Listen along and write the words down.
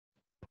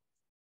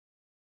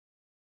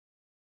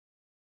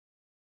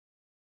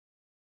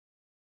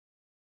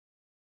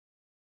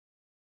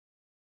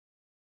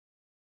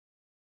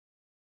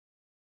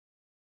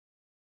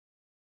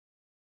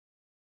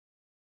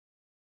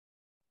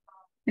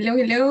Hello,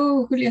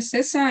 hello, Julio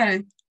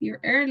César. You're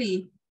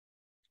early.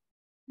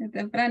 De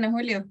temprano,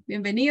 Julio.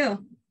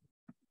 Bienvenido.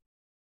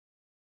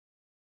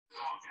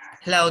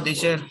 Hello,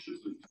 teacher.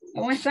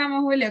 ¿Cómo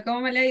estamos, Julio?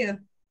 ¿Cómo me le ha ido?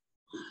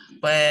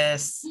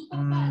 Pues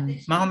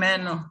más o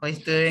menos, hoy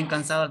estoy bien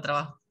cansado del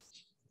trabajo.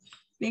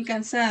 Bien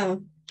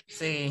cansado.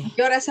 Sí, ¿A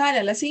qué hora sale?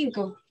 ¿A las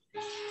 5?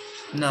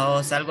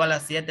 no salgo a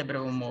las 7,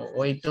 pero como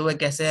hoy tuve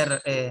que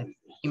hacer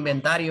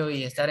inventario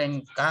y estar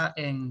en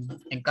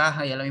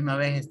caja y a la misma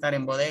vez estar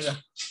en bodega,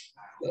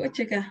 Oh,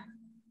 chica.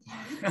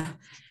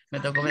 me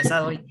tocó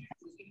pesado hoy.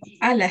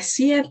 A las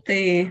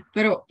 7.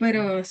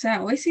 O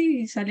sea, hoy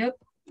sí salió.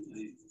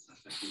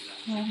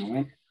 Vamos a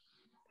ver.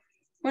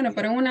 Bueno,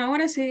 pero en una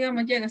hora sí,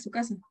 digamos, llega a su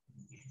casa.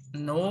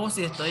 No,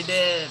 si estoy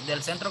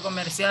del centro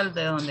comercial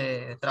de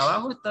donde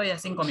trabajo, estoy a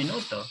 5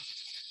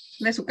 minutos.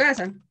 De su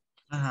casa.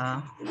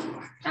 Ajá.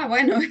 Ah,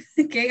 bueno,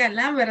 qué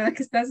galán, ¿verdad?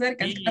 Que está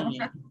cerca el Sí, trabajo.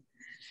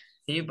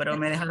 sí, pero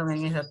me dejaron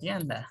en esa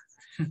tienda.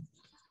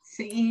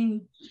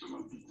 Sí.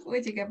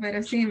 Uy, chica,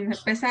 pero sí,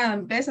 pesado.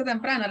 Empieza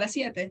temprano, a las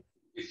 7.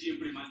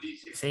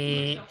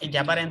 Sí, y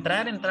ya para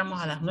entrar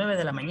entramos a las 9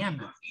 de la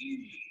mañana.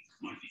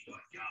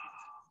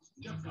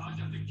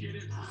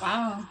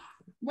 Wow.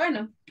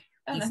 Bueno,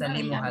 a Y las 9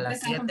 salimos ya a las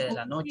descansa un 7 de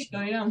la noche. poquito,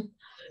 digamos,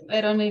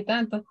 pero ni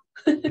tanto.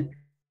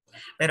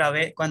 Pero a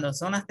ver, cuando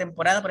son las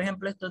temporadas, por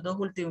ejemplo,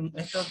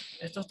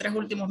 estos 3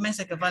 últimos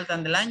meses que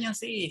faltan del año,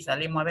 sí,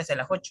 salimos a veces a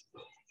las 8.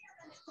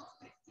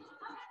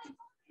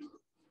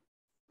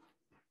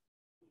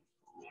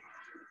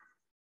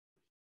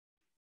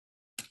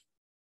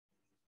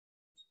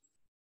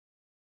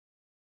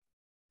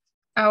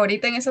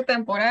 Ahorita en esa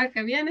temporada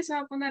que viene se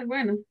va a poner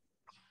bueno.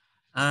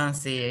 Ah,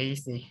 sí, ahí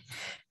sí.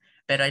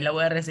 Pero ahí la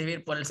voy a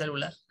recibir por el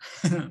celular.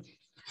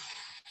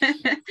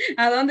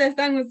 ¿A dónde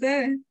están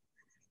ustedes?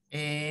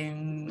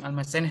 En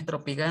Almacenes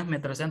Tropigas,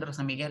 Metrocentro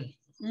San Miguel.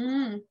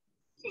 Mm,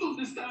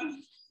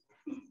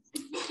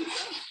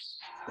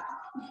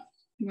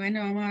 bueno,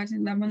 vamos a ver si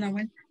damos la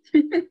vuelta.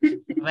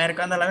 A ver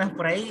cuándo la ves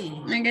por ahí.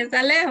 En que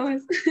está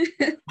lejos.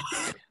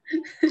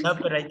 No,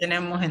 pero ahí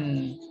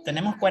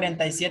tenemos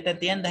 47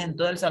 tiendas en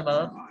todo El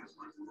Salvador.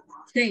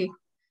 Sí,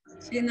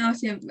 sí, no,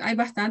 sí, hay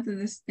bastantes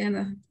de esas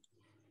tiendas.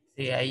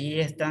 Sí, ahí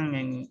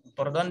están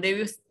 ¿por dónde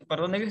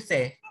vive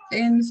usted?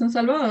 En San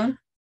Salvador.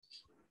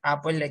 Ah,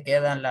 pues le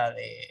quedan la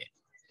de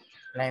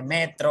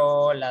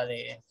Metro, la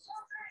de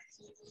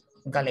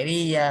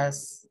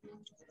Galerías,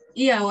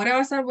 Y ahora va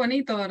a estar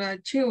bonito, ¿verdad?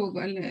 Chivo,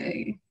 para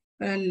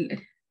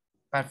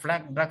para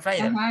Black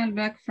Friday. ajá, el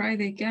Black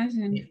Friday que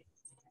hacen.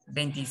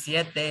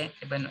 27,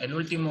 bueno, el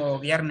último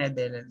viernes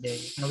de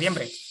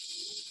noviembre.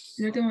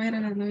 El último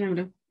era de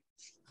noviembre.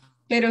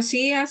 Pero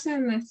sí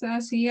hacen,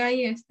 sí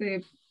hay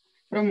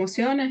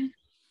promociones.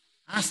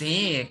 Ah,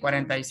 sí,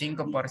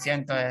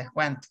 45% de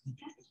descuento.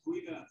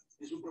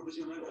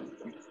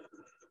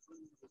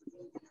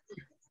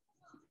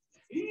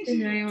 Sí, se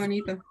ve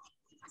bonito.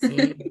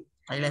 Sí,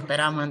 ahí le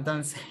esperamos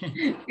entonces.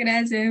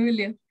 Gracias,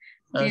 Julio.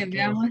 Bien, Ok.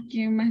 veamos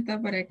quién más está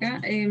por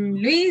acá.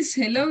 Luis,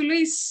 hello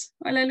Luis.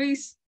 Hola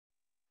Luis.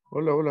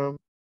 Hola, hola.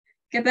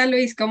 ¿Qué tal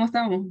Luis? ¿Cómo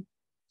estamos?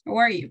 How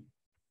are you?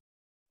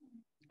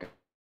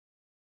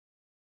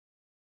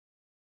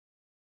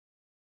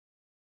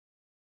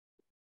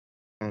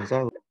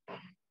 Cansado.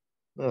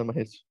 Nada más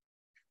eso.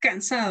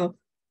 Cansado.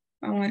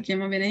 Vamos a ver quién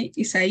más viene ahí.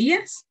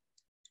 Isaías.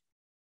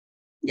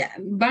 Ya,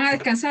 ¿van a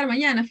descansar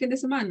mañana, fin de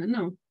semana?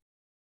 No.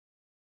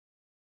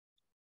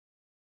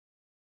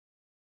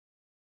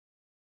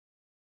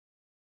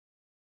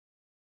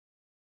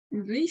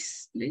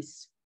 Luis.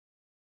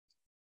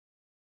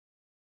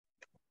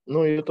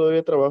 No, yo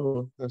todavía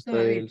trabajo hasta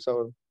Todavía. el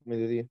sábado,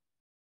 mediodía.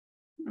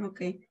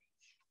 Ok.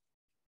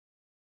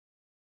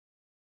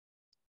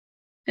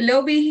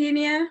 Hello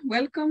Virginia,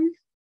 welcome.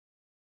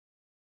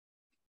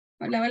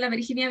 Hola, hola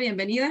Virginia,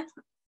 bienvenida.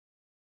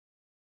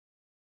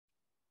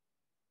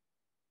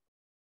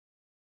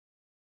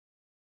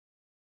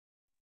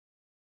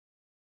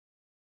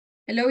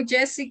 Hello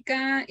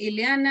Jessica,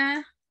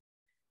 Ileana.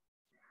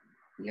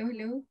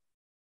 Hello.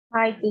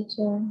 Hi,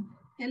 teacher.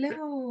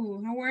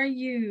 Hello, how are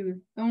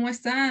you? ¿Cómo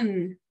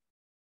están?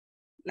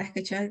 La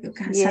escuché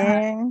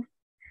cansada.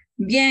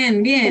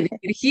 Bien, Bien,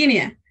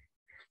 Virginia.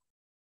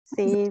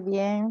 sí,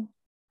 bien.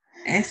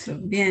 Eso,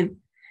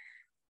 bien.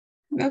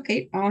 Ok,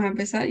 vamos a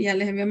empezar. Ya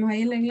les enviamos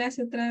ahí el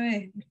enlace otra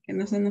vez, que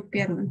no se nos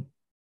pierdan.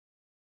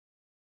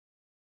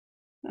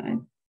 A ver.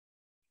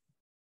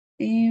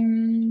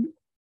 Em,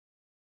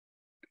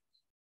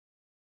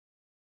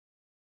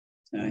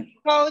 a ver.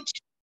 Coach,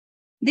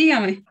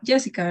 Dígame,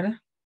 Jessica, ¿verdad?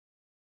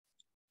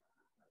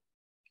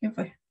 ¿Quién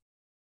fue?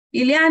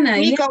 Ileana.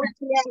 me coach,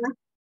 Diana.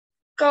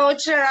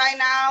 Coach, right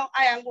now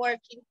I am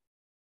working.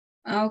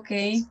 Ah, ok.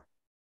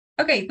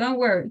 Ok, don't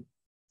worry.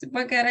 Se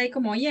puede quedar ahí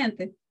como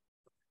oyente.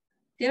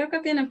 Creo que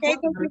tienen Okay,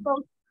 thank forma. you,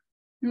 coach.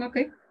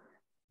 Ok.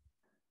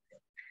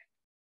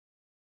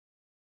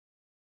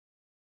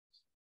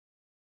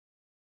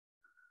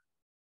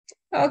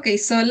 Okay,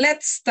 so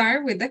let's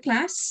start with the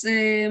class.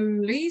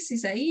 Luis,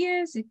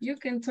 Isaías, if you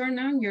can turn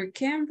on your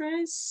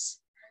cameras.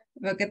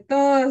 Porque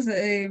todos,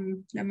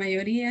 la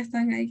mayoría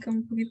están ahí como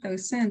un poquito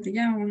ausentes.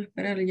 Ya vamos a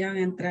esperar, ya van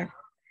a entrar.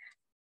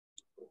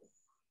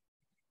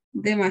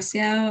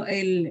 Demasiado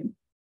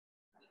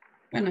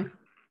bueno,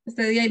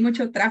 este día hay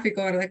mucho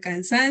tráfico, ¿verdad?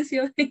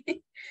 Cansancio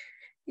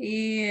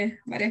y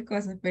varias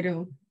cosas,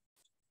 pero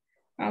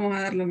vamos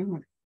a dar lo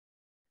mejor.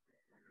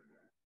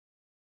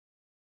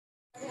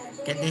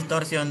 Que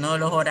distorsionó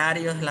los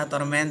horarios, la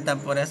tormenta,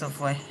 por eso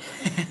fue.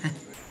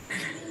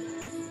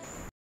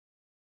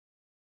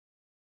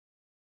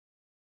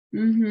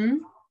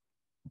 Ujú.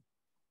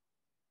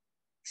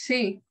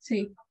 Sí,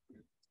 sí.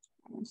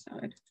 Vamos a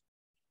ver.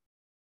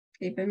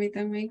 Ok,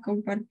 permítanme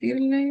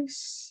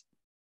compartirles.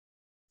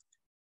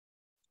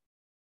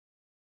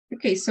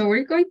 Okay, so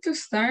we're going to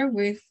start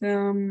with,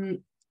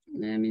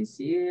 let me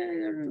see.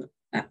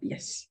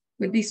 Yes,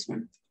 with this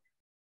one.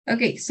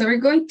 Okay, so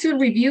we're going to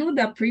review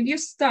the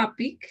previous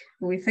topic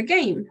with a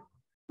game.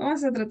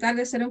 Vamos a tratar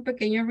de hacer un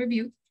pequeño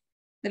review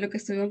de lo que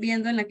estuvimos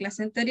viendo en la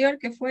clase anterior,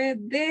 que fue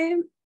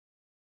 ¿de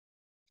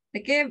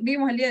qué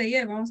vimos el día de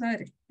ayer? Vamos a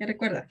ver, ¿qué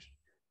recuerda?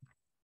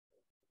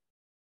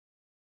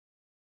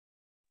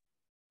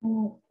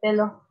 De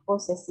los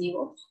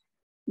posesivos.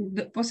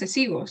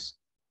 Posesivos.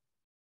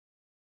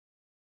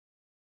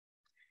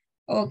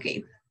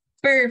 Okay,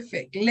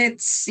 perfect.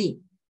 Let's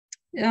see.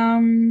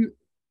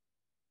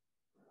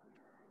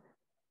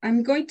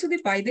 I'm going to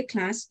divide the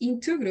class in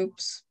 2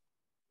 groups.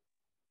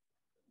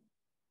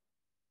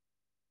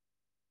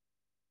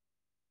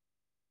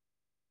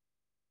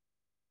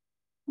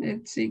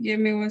 Let's see, give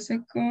me 1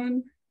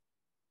 second.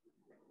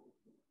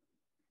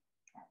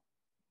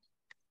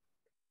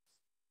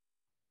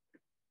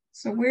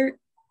 So we're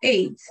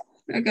 8.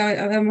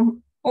 Acá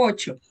habemos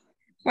 8.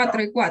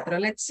 4 y 4.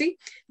 Let's see.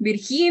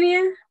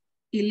 Virginia,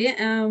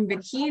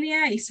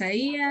 Virginia,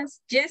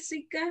 Isaías,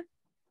 Jessica.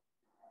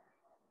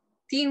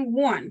 Team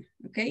 1.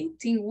 Okay,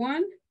 team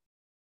 1.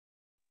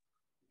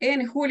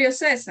 And Julio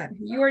César,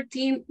 your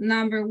team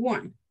number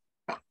 1.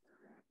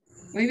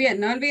 Muy bien,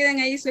 no olviden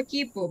ahí su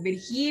equipo.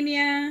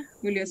 Virginia,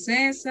 Julio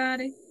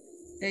César,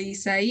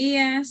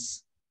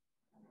 Isaías,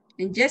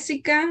 and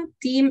Jessica,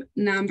 team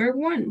number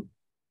 1.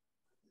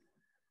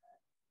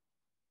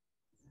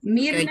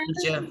 Mirna,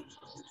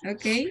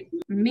 okay,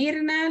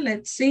 Mirna,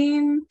 let's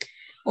see.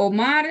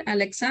 Omar,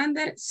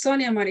 Alexander,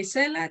 Sonia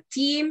Marisela,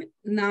 team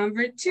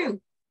number 2.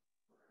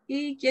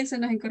 ¿Y quién se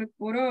nos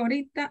incorporó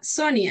ahorita?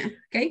 Sonia,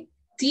 okay,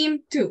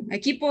 team 2,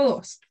 equipo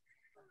 2.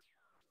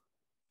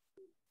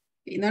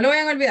 Y no lo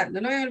vayan a olvidar, no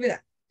lo vayan a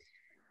olvidar.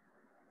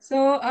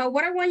 So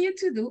what I want you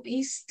to do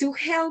is to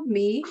help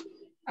me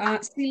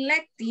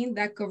selecting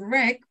the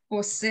correct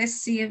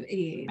possessive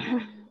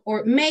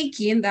or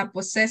making the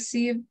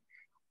possessive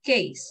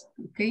case,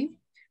 okay?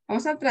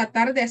 Vamos a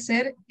tratar de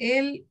hacer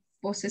el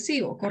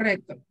posesivo,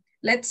 correcto.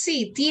 Let's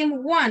see,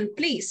 team 1,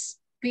 please,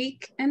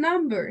 pick a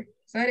number.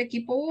 O sea,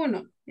 equipo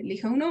 1,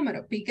 elija un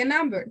número, pick a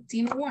number,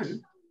 team 1.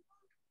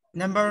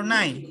 Number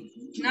 9.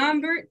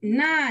 Number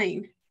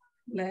 9.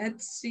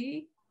 Let's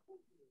see.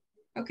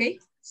 Okay,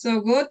 so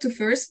go to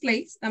first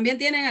place. También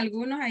tienen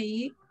algunos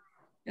ahí,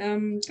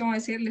 ¿cómo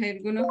decirles?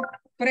 Algunos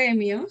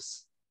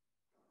premios.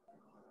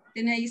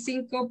 Tiene ahí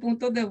 5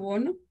 puntos de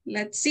bono.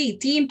 Let's see,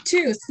 team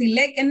 2,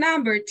 select a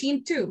number,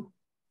 team 2.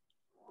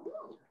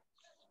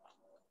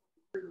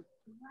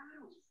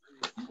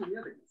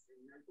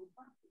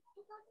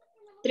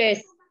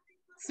 Tres.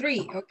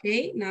 3,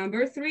 okay,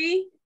 number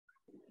 3.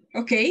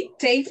 Okay,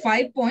 take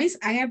 5 points.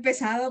 Han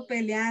empezado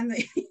peleando.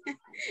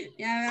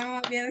 Ya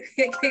vamos viendo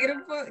qué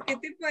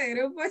tipo de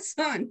grupos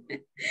son.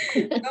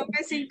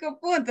 Tome 5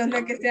 puntos,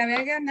 lo que se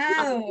había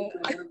ganado.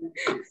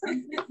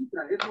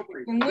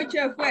 Con mucho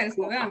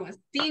esfuerzo, vamos.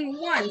 Team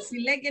 1,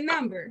 select a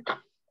number.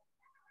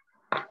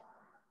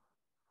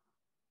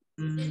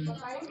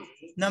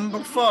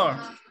 Number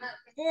 4.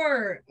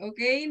 4,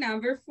 okay,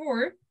 number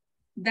 4.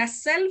 The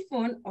cell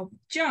phone of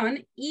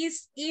John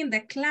is in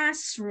the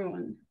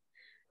classroom.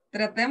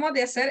 Tratemos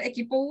de hacer,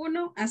 equipo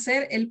 1,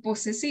 hacer el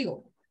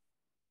posesivo.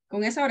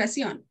 Con esa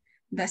oración.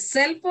 The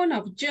cell phone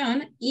of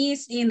John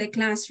is in the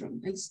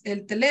classroom.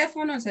 El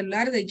teléfono, el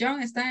celular de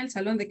John está en el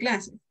salón de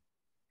clases.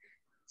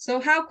 So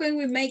how can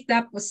we make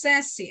that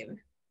possessive?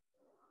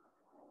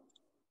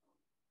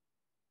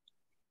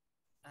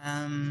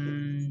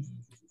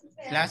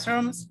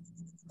 Classrooms.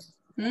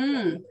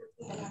 I'm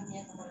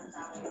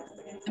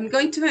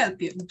going to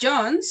help you.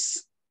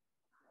 John's.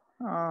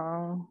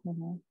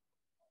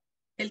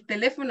 El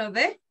teléfono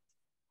de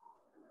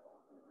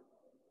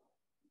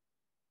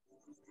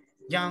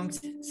Young's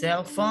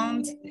cell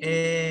phone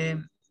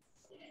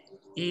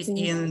is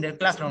in the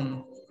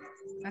classroom.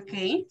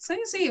 Okay, so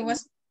you see, it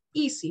was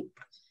easy.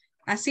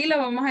 Así lo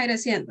vamos a ir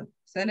haciendo. O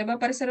sea, les va a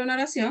aparecer una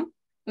oración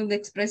donde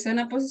expresa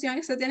una posición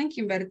y ustedes tienen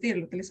que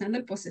invertirlo, utilizando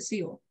el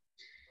posesivo.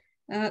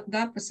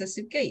 The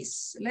possessive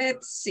case.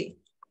 Let's see.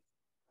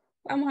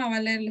 Vamos a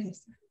valerles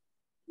esto.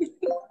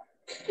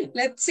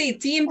 Let's see,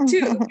 team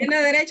 2.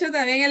 Tiene derecho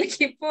también el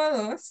equipo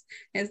 2.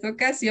 Esta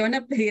ocasión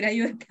a pedir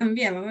ayuda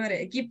también. Vamos a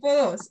ver, equipo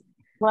 2.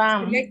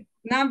 Wow.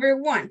 Number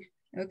 1,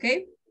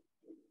 okay?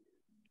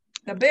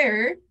 The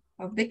bear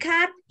of the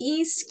cat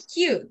is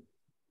cute.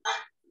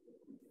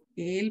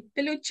 El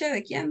peluche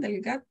de quién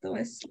del gato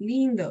es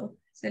lindo.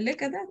 Se le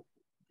queda.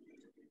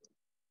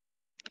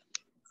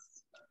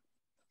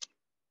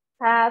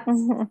 Cat's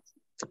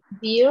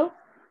beard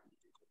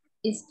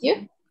is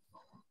cute.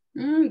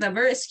 The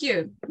bird is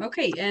cute.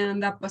 Okay,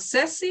 and the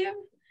possessive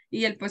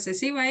y el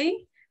posesivo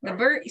ahí. The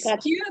bird is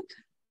Cat. cute.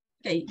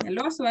 Okay, el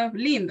oso es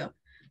lindo,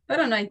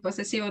 pero no hay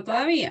posesivo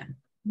todavía.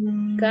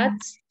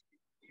 Cat's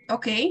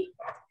Okay,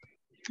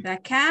 the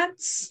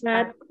cat's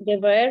cat, the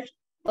bird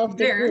of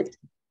the bird good.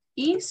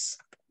 is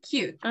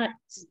cute.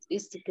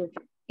 Is good.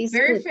 Is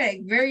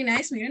Perfect, very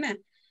nice, Mirna.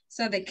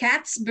 So the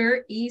cat's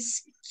bird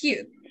is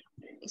cute.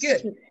 Good.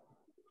 Good. Cute.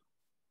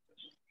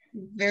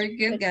 Very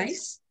good,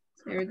 guys.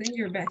 You're doing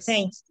your best.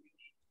 Thanks.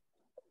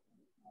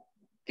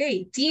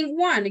 Okay, team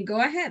one, go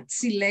ahead.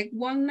 Select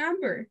one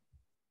number.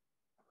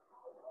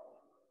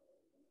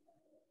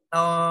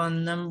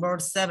 Number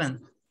 7.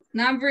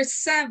 Number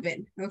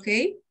 7,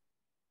 okay.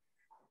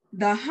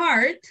 The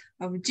heart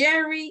of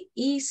Jerry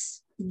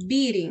is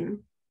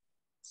beating.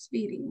 It's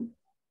beating.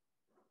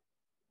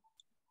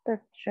 The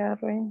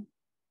cherry.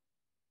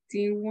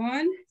 Team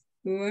 1,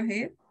 go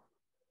ahead.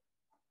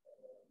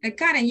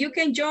 Karen, you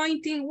can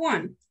join team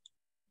 1.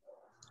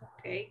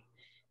 Okay.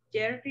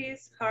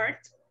 Jerry's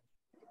heart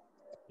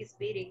is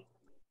beating.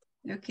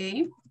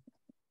 Okay.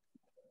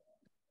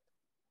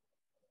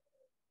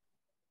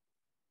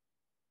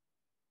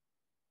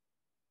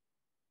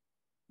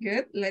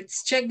 Good,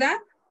 let's check that.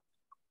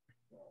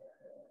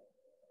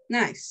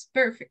 Nice,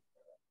 perfect.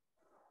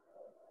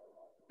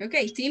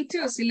 Okay, team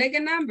 2, select a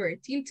number.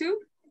 Team 2.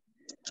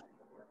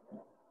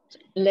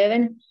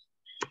 11.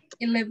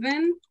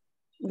 11.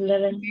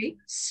 11. Okay.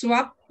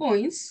 Swap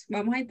points.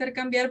 Vamos a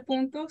intercambiar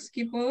puntos,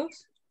 equipo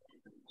 2.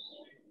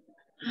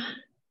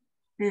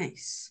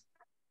 Nice.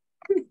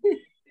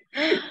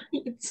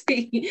 Let's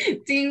see.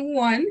 Team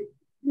 1.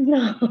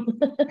 No.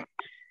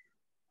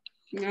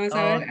 Vamos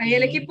a ver. Ahí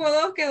el equipo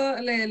 2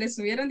 quedó, le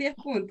subieron 10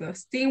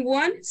 puntos. Team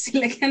 1,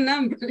 select a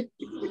number.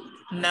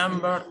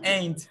 Number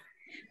 8.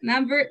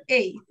 Number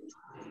 8.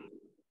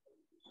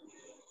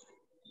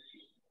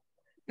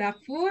 The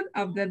food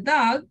of the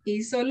dog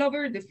is all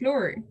over the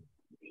floor.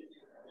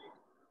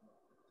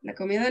 La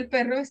comida del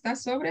perro está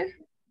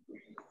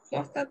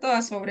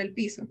toda sobre el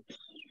piso.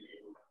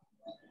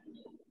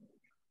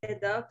 The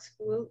dog's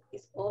food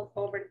is all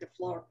over the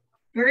floor.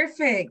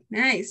 Perfect,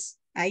 nice.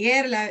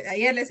 Ayer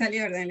le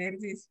salió, ¿verdad? El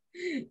ejercicio.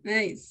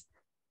 Nice.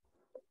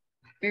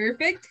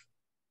 Perfect.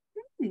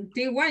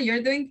 Team 1,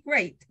 you're doing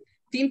great.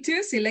 Team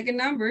 2, select a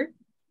number.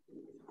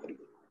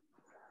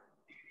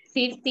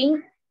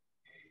 15.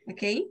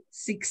 Okay,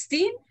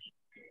 16.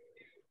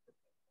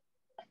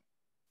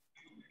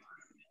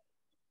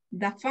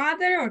 The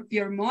father of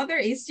your mother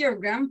is your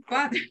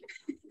grandfather.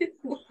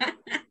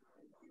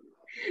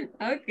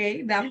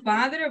 Okay, the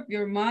father of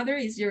your mother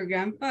is your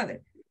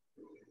grandfather.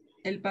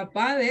 ¿El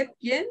papá de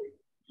quién?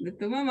 ¿De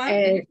tu mamá?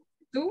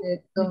 ¿Tú?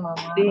 De tu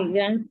mamá. The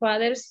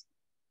grandfathers.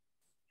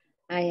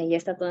 Ay, ya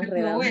está todo De tu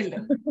enredado.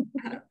 abuelo.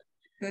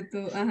 De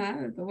tu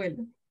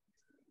abuelo.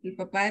 El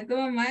papá de tu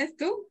mamá es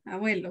tu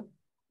abuelo.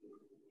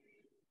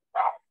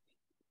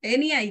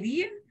 Any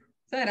idea?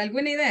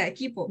 ¿Alguna idea,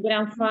 equipo?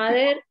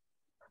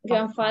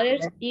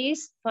 Grandfather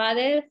is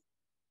father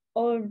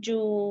or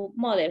your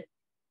mother.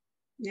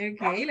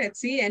 Okay, let's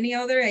see. Any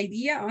other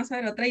idea? Vamos a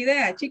ver otra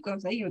idea,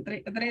 chicos. Ahí,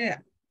 otra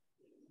idea.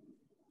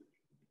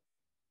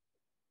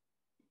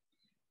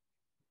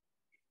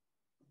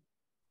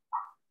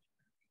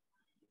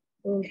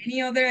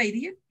 Any other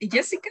idea?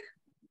 Jessica?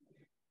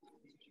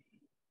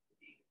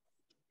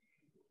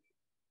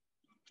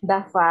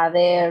 The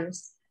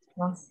fathers.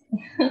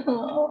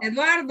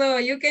 Eduardo,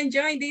 you can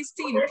join this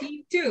team,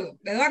 team 2.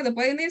 Eduardo,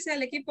 ¿pueden irse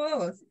al equipo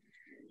 2?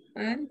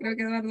 Creo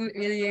que Eduardo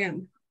viene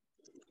llegando.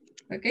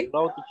 Ok.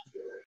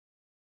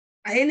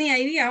 Any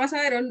idea? Vamos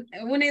a ver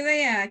una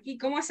idea aquí.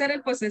 ¿Cómo hacer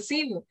el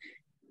posesivo?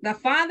 The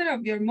father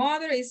of your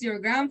mother is your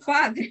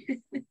grandfather.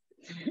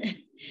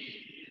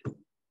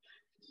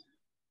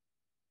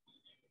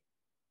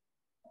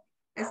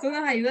 Esto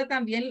nos ayuda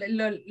también,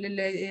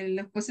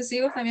 los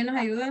posesivos también nos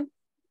ayudan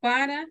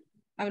para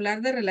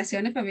hablar de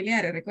relaciones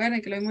familiares.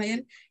 Recuerden que lo vimos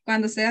ayer.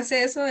 Cuando se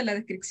hace eso de la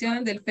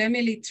descripción del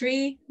family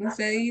tree, no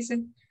se dice,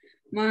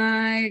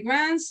 my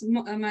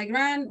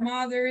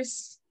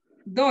grandmother's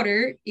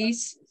daughter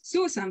is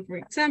Susan, for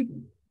example.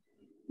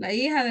 La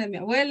hija de mi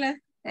abuela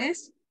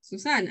es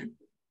Susana,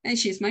 and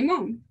she's my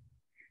mom.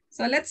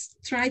 So let's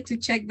try to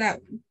check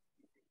that one.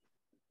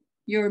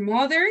 Your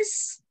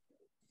mother's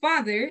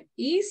father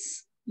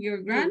is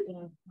your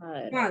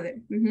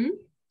grandfather.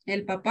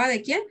 ¿El papá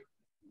de quién?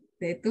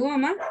 De tu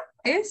mamá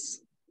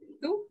es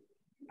tu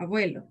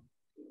abuelo.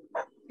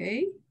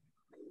 Okay.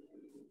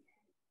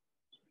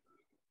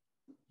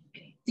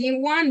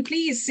 Team 1,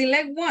 please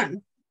select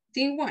one.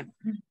 Team 1.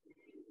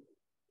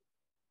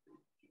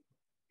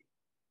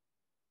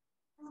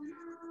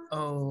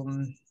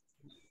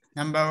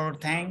 Number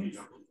 10.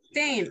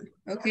 10,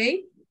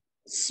 okay.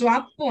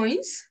 Swap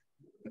points.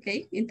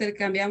 Okay,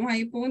 intercambiamos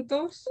ahí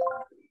puntos.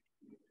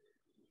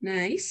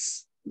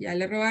 Nice. Ya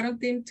le robaron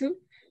team 2.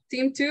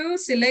 Team 2,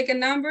 select a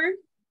number.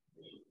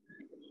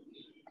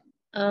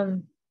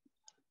 5.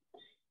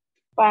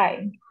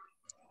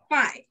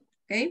 5,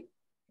 okay.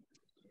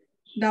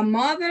 The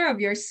mother of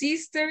your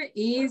sister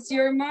is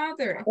your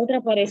mother.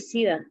 Otra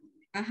parecida.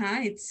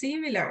 Ajá, it's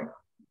similar.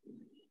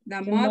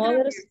 The The mother of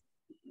mother's,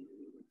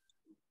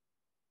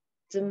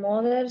 the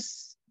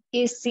mother's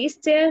is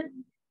sister.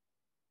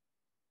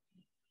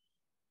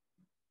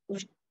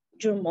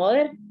 Your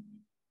mother?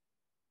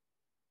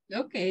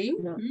 okay.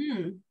 No.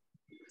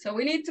 So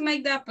we need to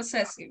make that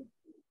possessive.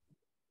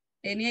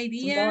 Any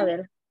idea?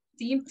 Mother.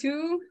 Team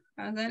 2.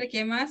 Vamos a ver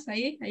qué más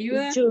ahí.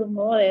 Ayuda. Your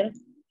mother.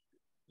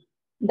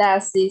 The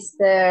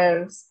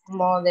sister's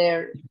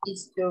mother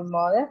is your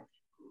mother.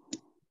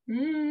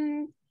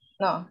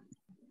 No.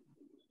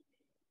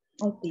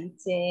 Okay,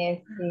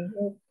 sí.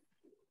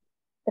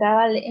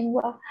 Traba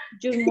lengua.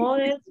 Your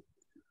mother.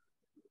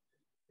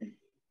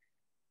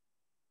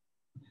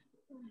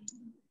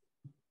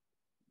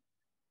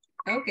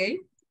 Okay.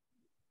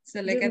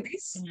 So look at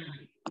this.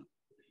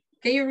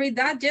 Can you read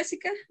that,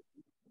 Jessica?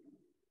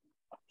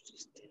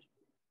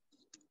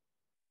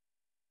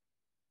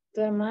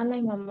 Tu hermana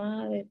y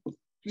mamá de...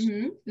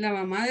 La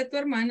mamá de tu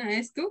hermana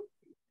es tu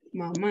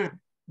mamá.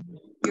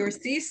 Your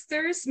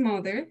sister's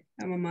mother,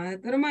 la mamá de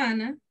tu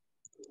hermana.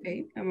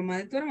 Okay. La mamá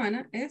de tu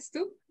hermana es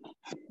tu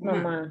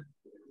mamá.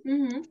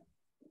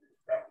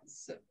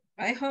 So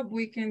I hope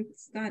we can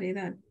study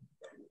that.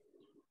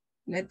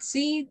 Let's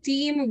see,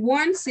 team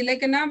 1,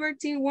 select a number,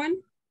 team 1.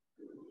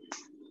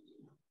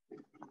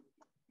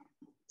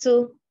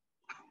 2.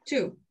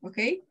 2,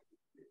 okay.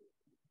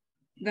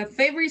 The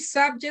favorite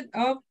subject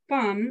of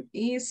Pam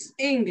is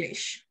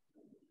English.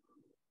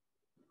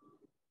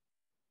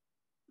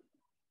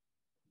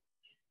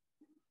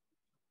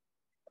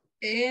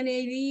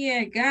 Any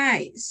idea,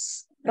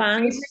 guys?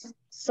 Pam's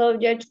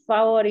subject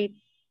favorite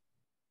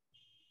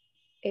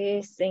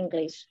is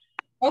English.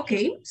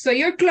 Okay, so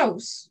you're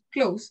close,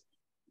 close.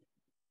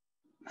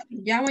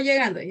 Ya vamos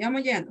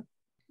llegando.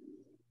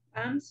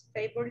 Pam's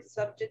favorite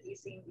subject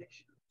is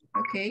English.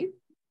 Okay,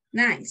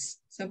 nice.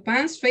 So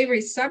Pam's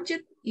favorite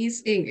subject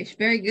is English.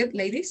 Very good,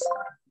 ladies.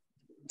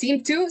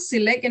 Team 2,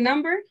 select a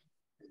number.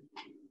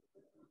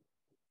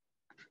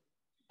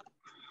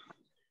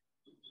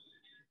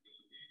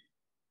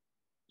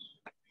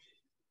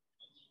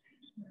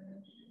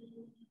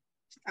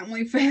 Está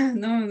muy fea,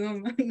 no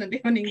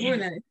dijo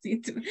ninguna.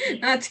 Team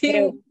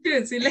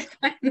 2, select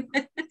one.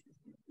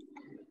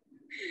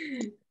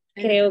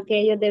 Creo que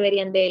ellos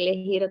deberían de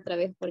elegir otra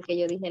vez porque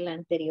yo dije la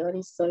anterior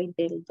y soy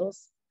del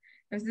 2.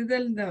 Este es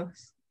del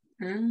 2.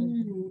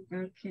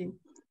 Ok.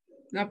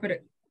 No,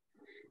 pero...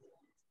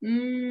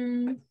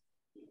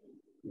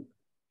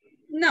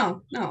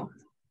 no.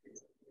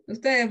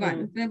 Ustedes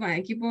van,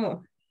 equipo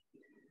 2.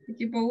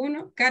 Equipo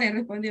 1, Karen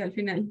respondió al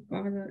final.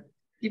 Vamos a ver.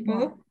 Equipo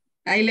 2.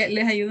 Ahí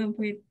les ayudo un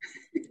poquito.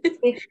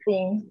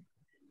 15.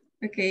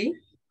 Ok.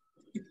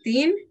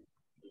 15.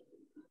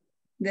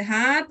 The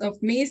hat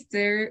of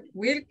Mr.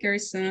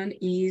 Wilkerson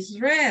is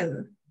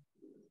red.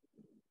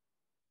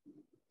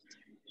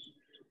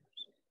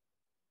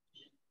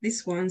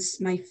 This one's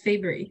my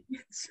favorite.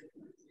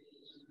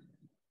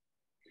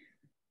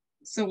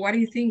 So what do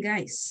you think,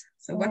 guys?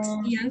 So what's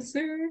the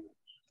answer?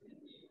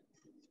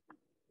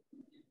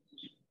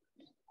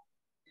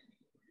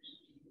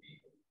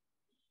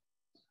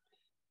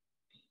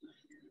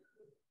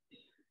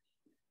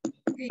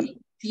 Okay.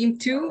 Team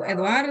 2,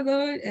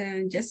 Eduardo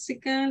and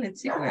Jessica.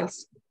 Let's see who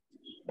else.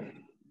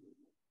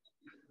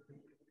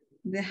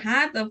 The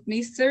hat of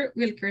Mr.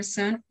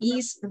 Wilkerson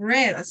is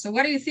red. So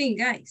what do you think,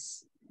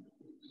 guys?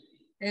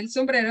 El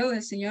sombrero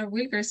del señor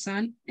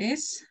Wilkerson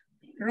es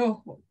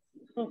rojo.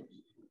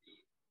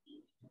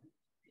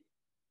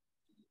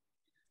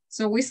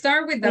 So we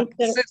start with the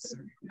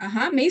possessor.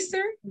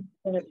 Mr.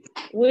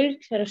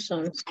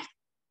 Wilkerson.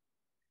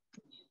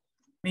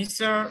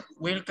 Mr.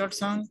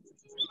 Wilkerson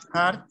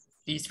hat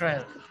is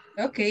red.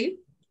 Okay,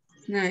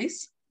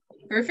 nice.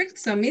 Perfect.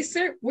 So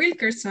Mr.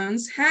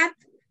 Wilkerson's hat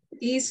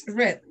is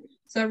red.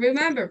 So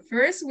remember,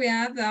 first we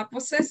have the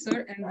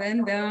possessor and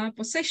then the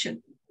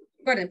possession.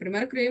 Bueno,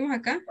 primero escribimos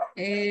acá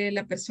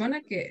la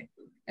persona que,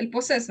 el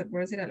possessor,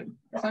 por decir algo.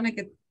 Persona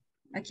que,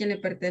 a quien le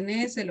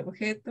pertenece el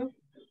objeto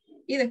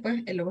y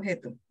después el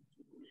objeto.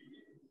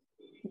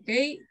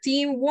 Okay,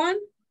 team 1.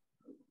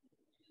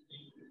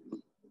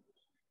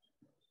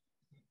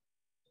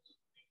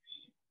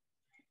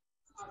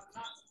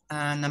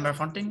 Number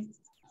 14.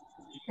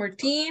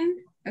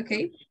 14,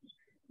 okay.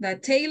 The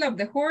tail of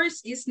the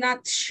horse is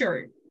not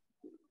short.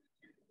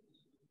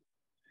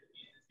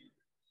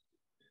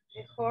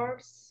 The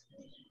horse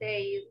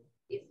tail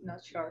is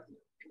not short.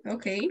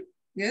 Okay,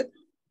 good.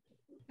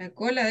 La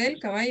cola del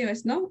caballo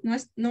es no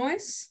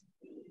es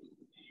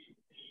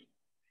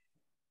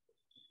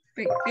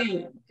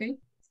pequeño, okay,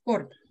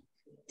 corto.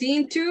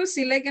 Team 2,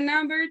 select a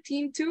number,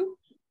 team 2.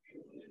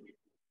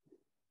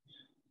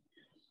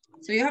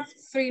 So you have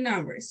 3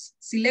 numbers,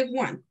 select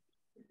one.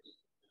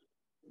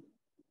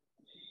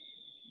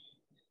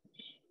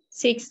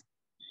 6.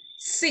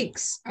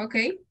 6,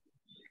 okay.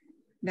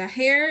 The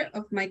hair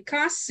of my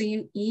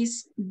cousin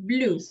is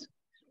blue.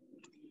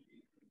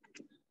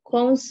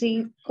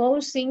 Cousins,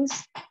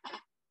 cousins,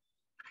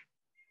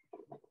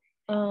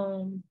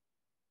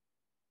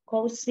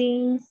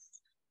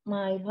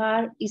 my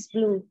hair is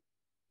blue.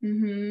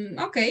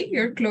 Okay,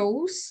 you're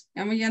close.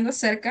 Estamos yendo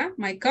cerca.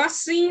 My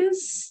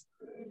cousins.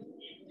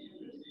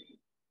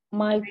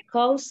 My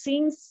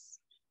cousins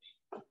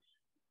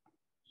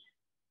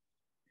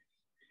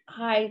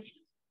hair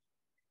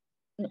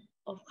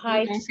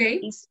Okay.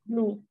 is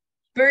blue.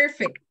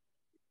 Perfect.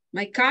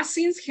 My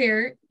cousin's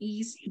hair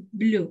is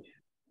blue.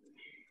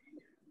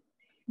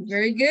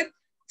 Very good.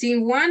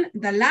 Team one,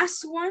 the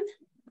last one.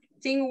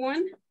 Team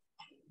one.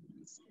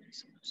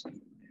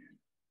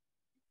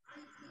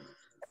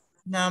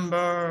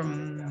 Number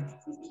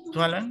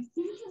 12.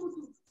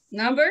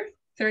 Number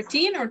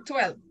 13 or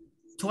 12?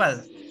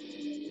 12.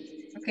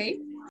 Okay.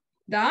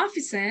 The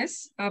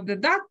offices of the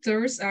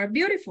doctors are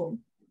beautiful.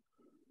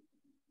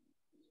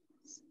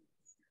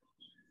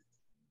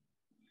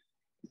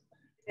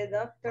 The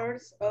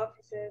doctor's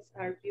offices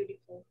are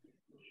beautiful.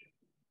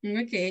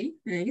 Okay,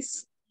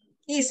 nice.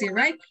 Easy,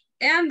 right?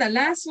 And the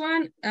last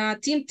one,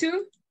 team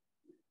two.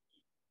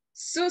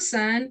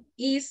 Susan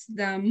is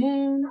the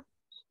mom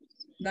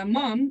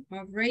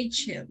of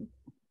Rachel.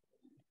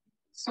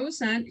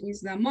 Susan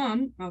is the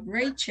mom of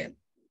Rachel.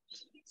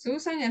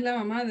 Susan es la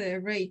mamá de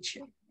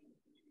Rachel.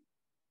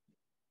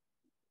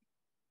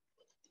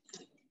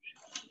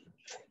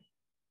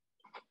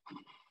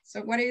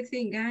 So what do you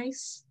think,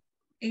 guys?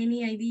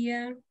 Any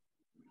idea?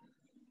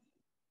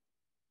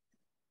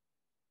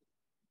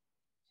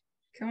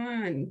 Come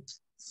on.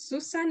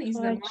 Susan is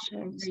the mom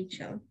of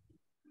Rachel.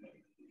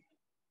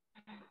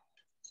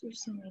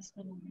 Susan is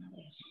the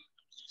mother.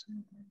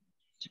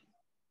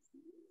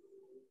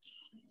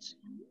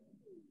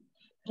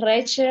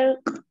 Rachel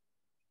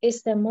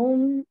is the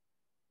mom.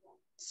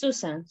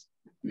 Susan.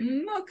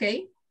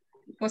 Okay.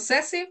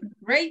 Possessive,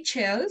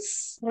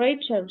 Rachel's.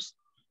 Rachel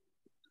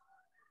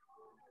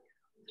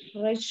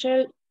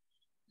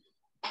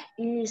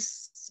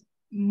is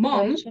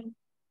mom.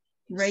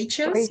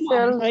 Rachel's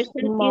mom.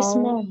 Rachel is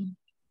mom.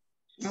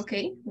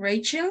 Okay.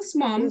 Rachel's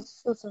mom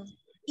Is Susan.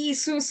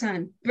 is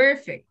Susan.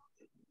 Perfect.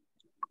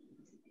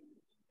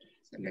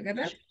 So look at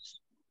that.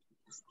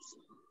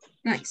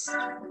 Nice.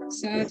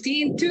 So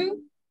team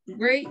two,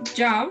 great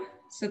job.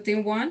 So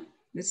team one,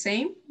 the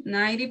same,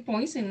 90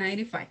 points and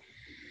 95.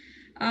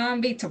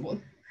 Unbeatable.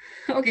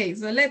 Okay,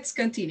 so let's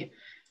continue.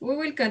 We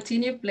will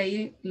continue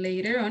playing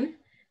later on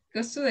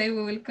because today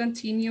we will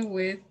continue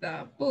with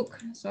the book.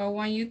 So I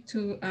want you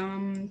to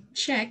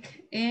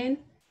check in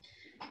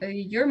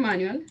your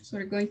manual. So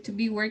we're going to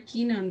be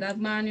working on that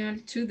manual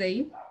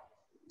today.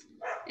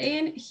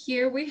 And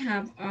here we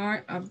have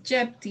our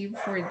objective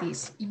for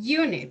this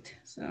unit.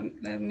 So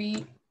let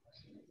me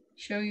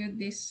show you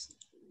this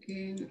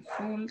in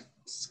full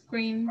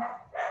screen.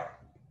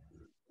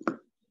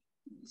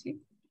 See?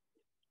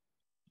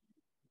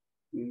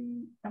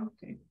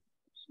 Okay,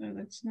 so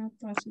that's not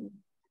possible.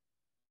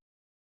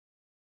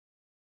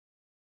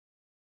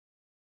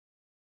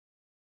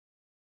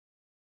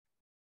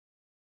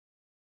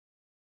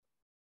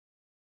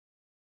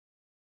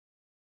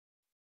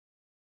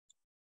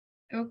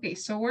 Okay,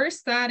 so we're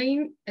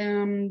starting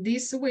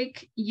this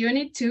week,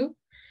 unit 2,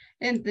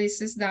 and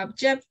this is the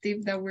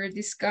objective that we're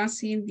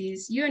discussing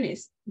this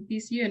unit.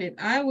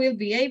 I will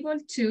be able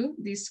to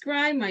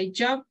describe my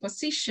job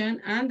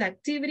position and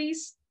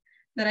activities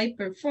that I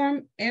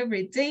perform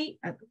every day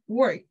at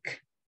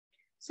work.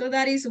 So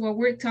that is what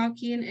we're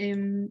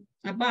talking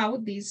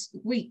about this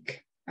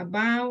week,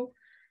 about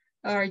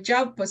our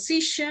job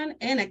position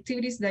and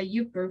activities that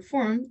you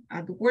perform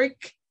at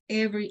work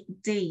every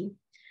day.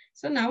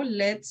 So now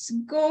let's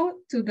go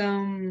to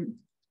the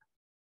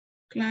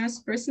class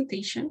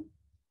presentation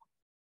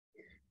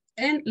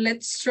and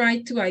let's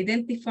try to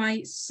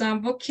identify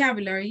some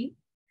vocabulary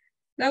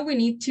that we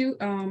need to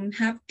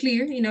have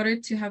clear in order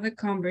to have a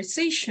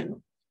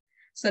conversation.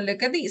 So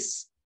look at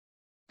this.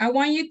 I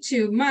want you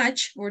to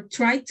match or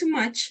try to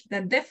match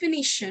the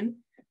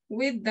definition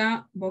with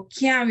the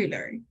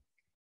vocabulary.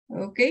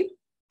 Okay.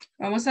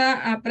 Vamos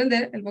a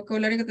aprender el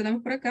vocabulario que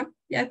tenemos por acá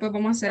y después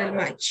vamos a hacer el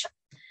match.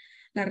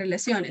 Las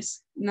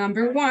relaciones.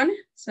 Number 1,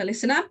 so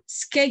listen up,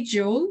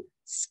 schedule,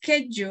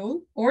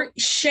 or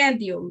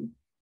schedule.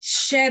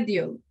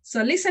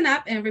 So listen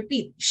up and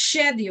repeat,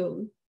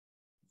 schedule.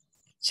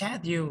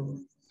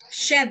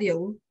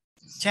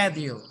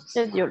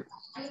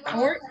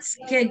 Or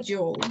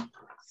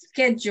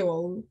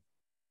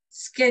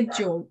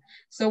schedule.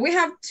 So we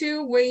have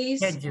two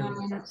ways.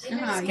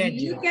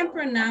 You can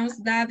pronounce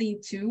that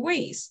in two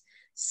ways,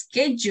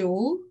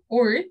 schedule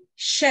or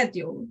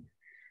schedule.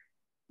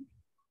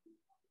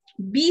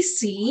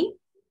 BC,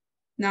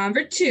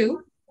 number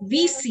 2,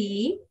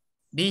 BC,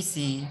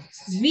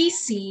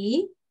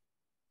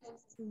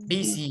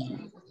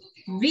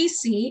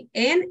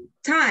 and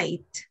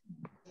tight.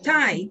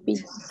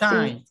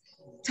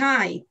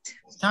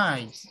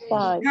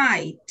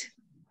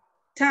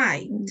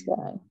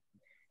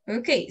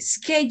 Okay,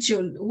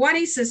 schedule. What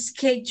is a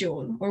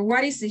schedule or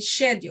what is a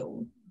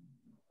schedule?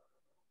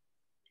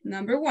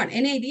 Number one,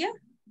 any idea?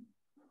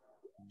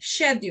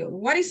 Schedule.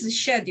 What is a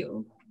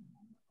schedule?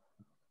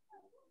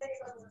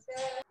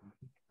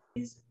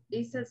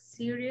 Is a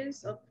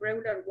series of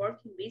regular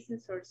working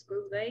business or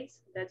school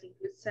days that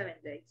include 7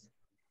 days.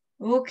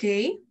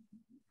 Okay.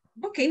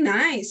 Okay,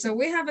 nice. So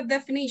we have a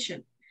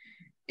definition.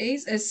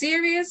 It's a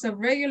series of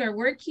regular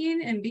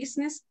working and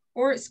business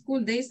or school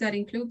days that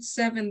include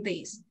 7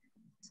 days.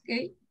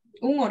 Okay,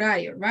 un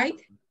horario,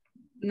 right?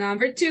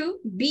 Number two,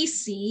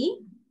 busy.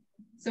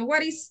 So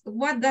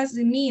what does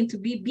it mean to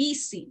be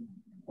busy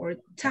or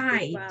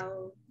tight?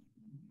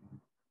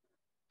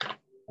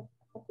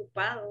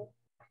 Ocupado.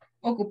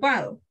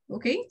 Ocupado.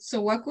 Okay,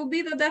 so what could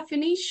be the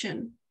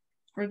definition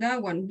for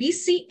that one?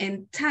 Busy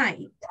and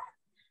tight.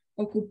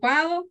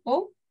 Ocupado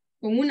o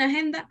con una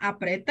agenda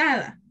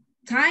apretada.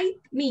 Tight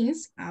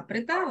means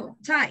apretado,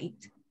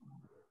 tight.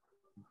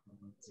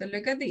 So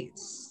look at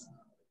this.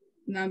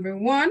 Number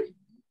 1,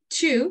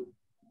 2,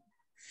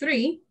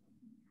 3.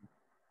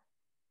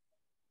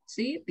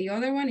 See, the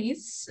other one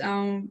is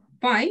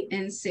 5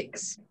 and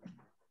 6.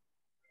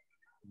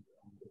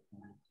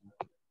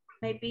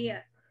 Maybe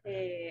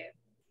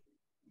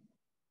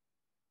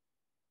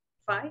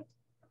 5.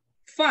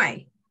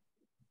 5.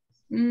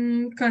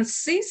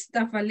 Consists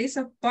of a list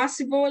of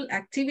possible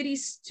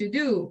activities to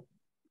do.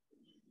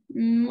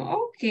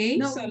 Okay,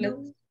 No, so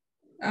no.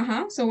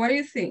 let's, so what do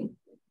you think?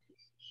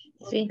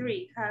 Sí.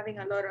 3, having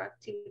a lot of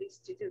activities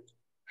to do.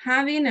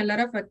 Having a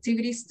lot of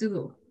activities to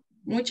do.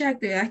 Muchas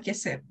actividades que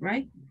hacer,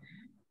 right?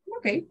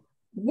 Okay,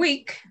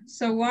 week.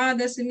 So what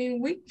does it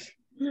mean week?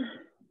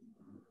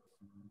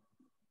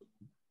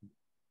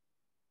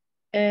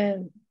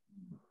 The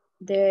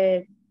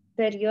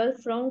period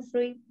from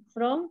Friday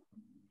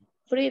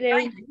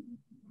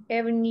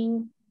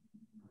evening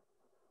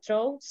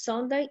through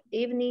Sunday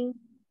evening,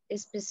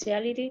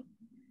 speciality.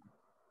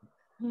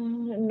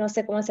 No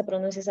sé cómo se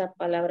pronuncia esa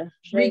palabra.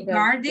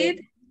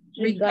 Regarded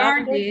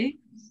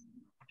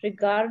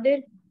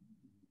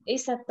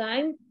is a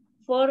time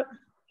for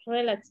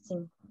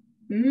relaxing.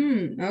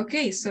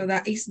 Okay, so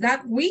that is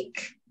that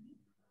week.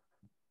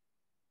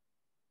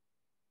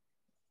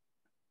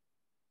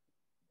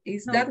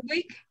 Is No. that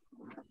week?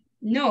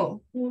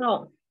 No.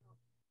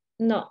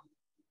 No.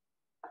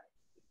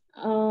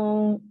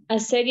 A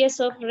series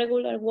of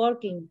regular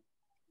working.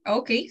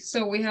 Okay,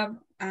 so we have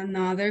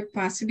another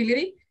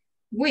possibility.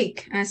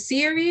 Week, a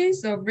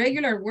series of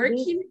regular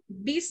working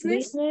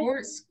business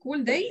or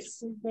school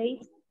days.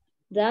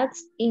 That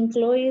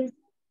includes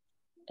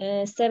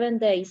 7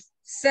 days.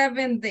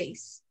 7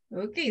 days.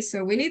 Okay,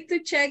 so we need to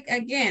check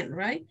again,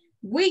 right?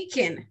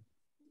 Weekend.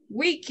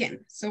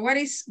 So what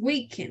is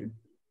weekend?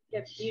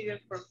 The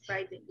period from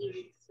Friday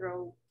evening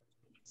through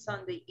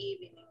Sunday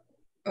evening.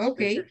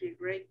 Okay.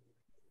 Break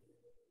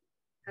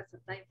has a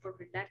time for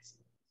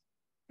relaxing.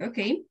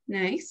 Okay,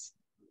 nice.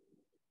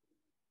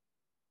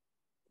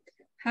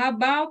 How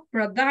about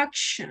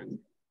production?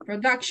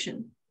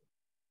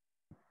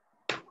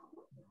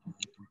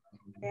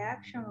 The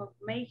action of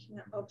making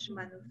of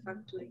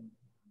manufacturing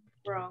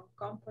from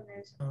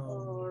components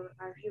or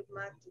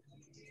arithmetic.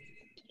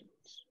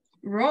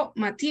 Raw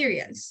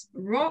materials.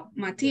 What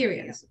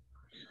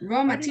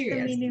is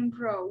the meaning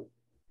raw?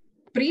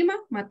 Prima,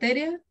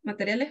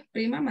 materiales,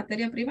 prima,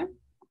 materia prima.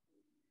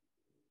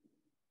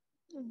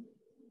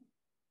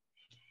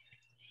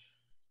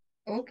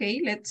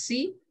 Okay, let's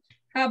see.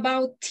 How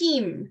about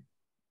team?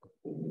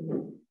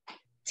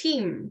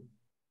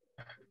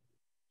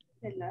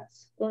 The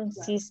last.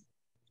 Consist.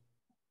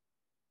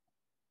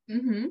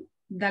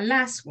 The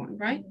last one,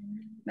 right?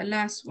 The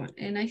last one.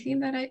 And I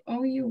think that I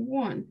owe you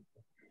one.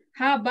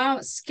 How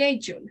about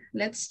schedule?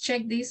 Let's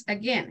check this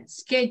again.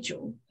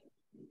 Schedule.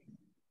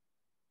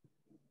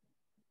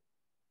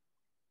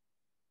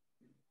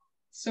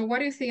 So what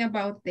do you think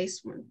about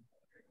this one?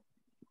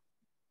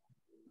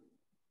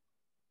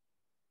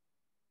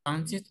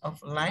 Consist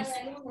of life.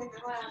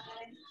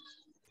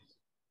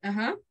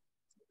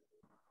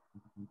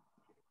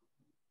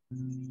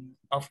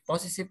 Of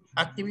positive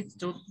activities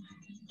to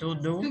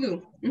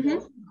do.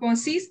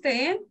 Consiste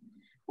en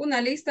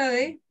una lista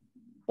de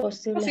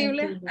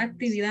posibles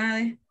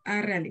actividades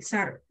a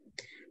realizar.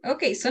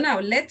 Okay, so now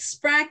let's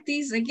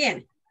practice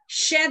again.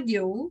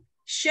 Schedule.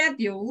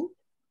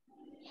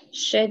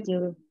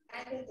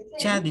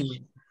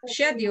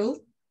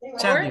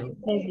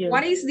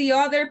 What is the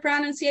other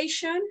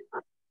pronunciation?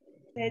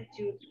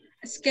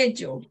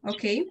 Schedule.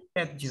 Okay.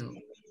 Schedule.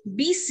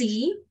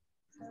 Busy.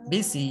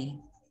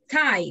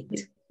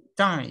 Tight.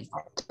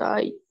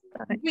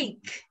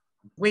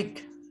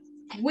 Week.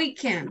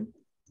 Weekend.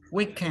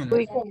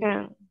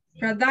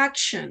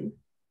 Production.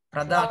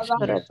 And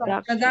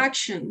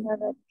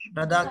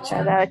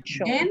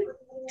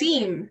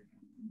team.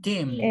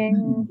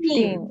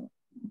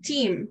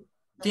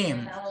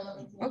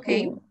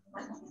 Okay.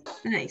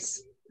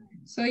 Nice.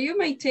 So you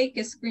may take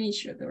a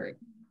screenshot or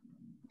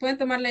pueden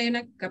tomarle ahí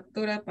una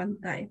captura de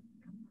pantalla.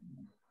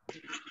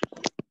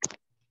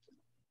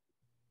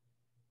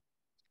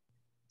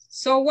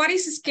 So what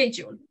is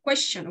schedule?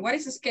 Question, what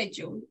is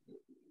schedule?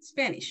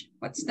 Spanish,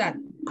 what's that?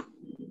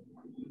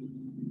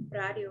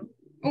 Horario.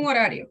 Un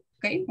horario,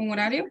 okay, un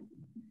horario.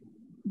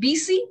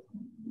 Busy.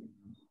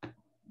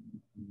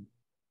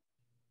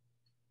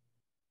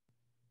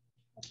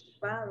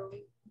 Ocupado.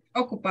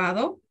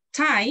 Ocupado.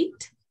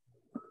 Tight.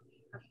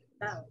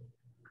 Apretado.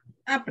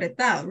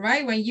 Apretado,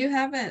 right? When you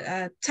have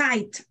a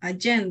tight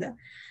agenda.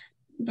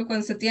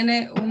 Cuando se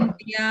tiene un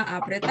día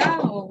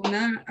apretado o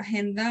una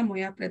agenda muy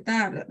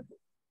apretada.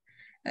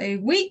 A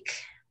week.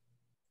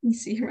 You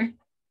see, right?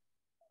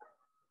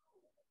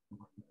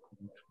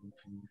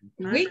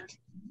 Week.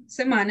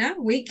 Semana.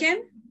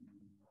 Weekend.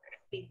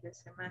 Fin de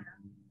semana.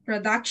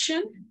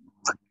 Production.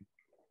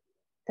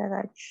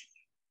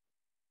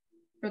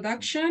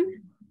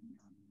 Production.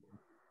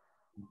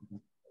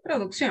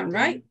 Producción,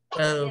 right?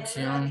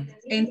 Producción.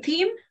 And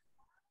team.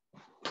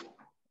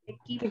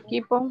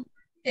 Equipo.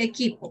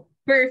 Equipo.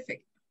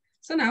 Perfect.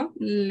 So now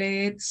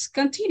let's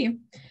continue.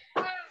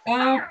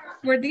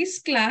 For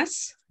this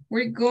class,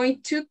 we're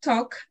going to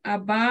talk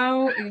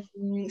about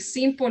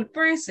simple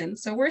present.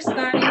 So we're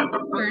starting to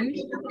learn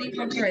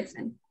simple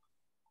present.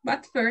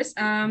 But first,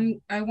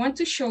 I want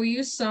to show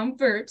you some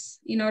verbs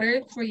in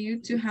order for you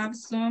to have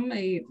some,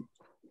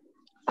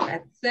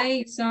 let's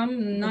say,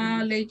 some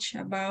knowledge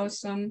about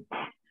some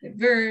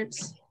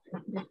verbs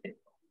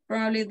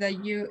probably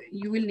that you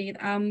will need.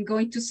 I'm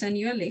going to send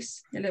you a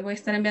list. Ya les voy a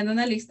estar enviando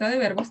una lista de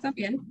verbos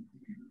también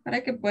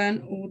para que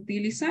puedan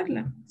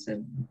utilizarla.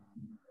 So,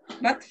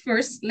 but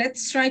first,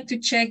 let's try to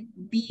check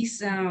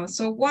these out.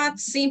 So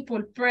what's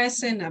simple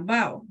present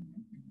about?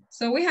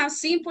 So we have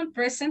simple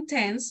present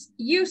tense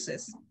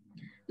uses.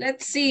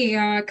 Let's see,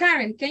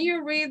 Karen, can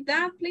you read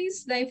that,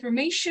 please? The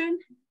information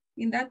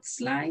in that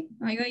slide.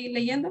 ¿Ahí va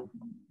leyendo?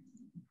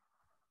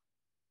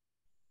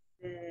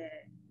 The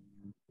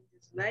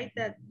slide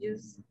that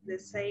use the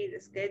say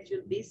the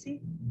schedule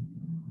busy.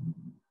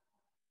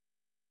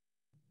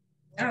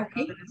 Ah,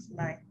 okay. Another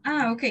slide.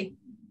 Ah, okay.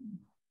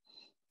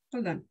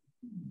 Hold on.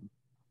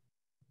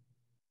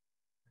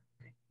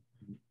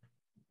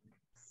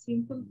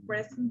 Simple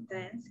present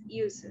tense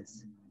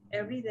uses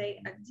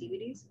everyday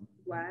activities.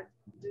 What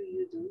do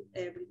you do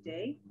every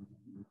day?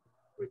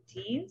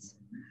 Routines,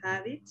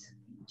 habits,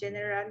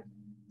 general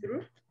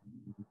truth.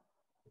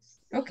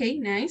 Okay,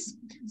 nice.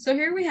 So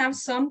here we have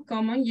some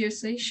common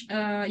usages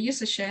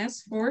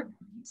for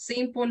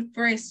simple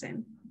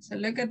present. So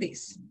look at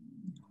this.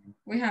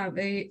 We have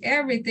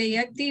everyday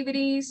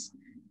activities,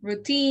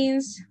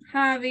 routines,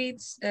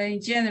 habits,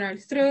 general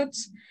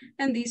truths,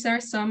 and these are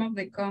some of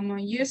the common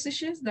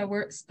usages that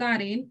we're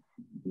studying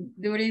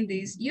during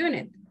this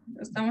unit.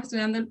 Estamos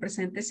estudiando el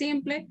presente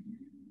simple.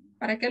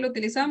 ¿Para qué lo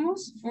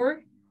utilizamos?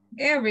 For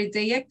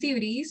everyday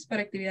activities,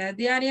 para actividades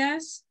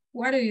diarias.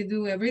 What do you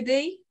do every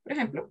day? Por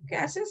ejemplo, ¿qué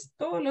haces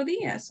todos los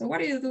días? So what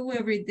do you do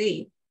every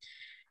day?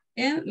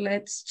 And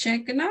let's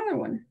check another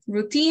one.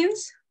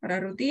 Routines,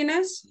 para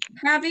rutinas,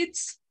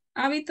 habits,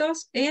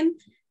 hábitos, and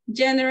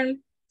general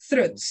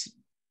truths.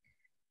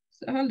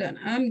 So hold on,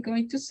 I'm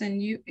going to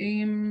send you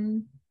a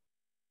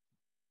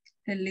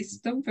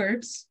list of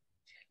verbs.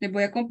 Les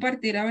voy a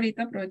compartir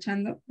ahorita,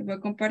 aprovechando, les voy a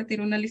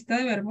compartir una lista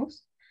de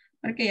verbos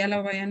para que ya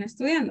la vayan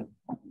estudiando.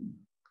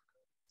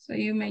 So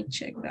you may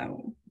check that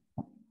one.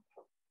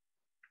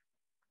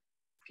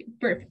 Okay,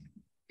 perfect.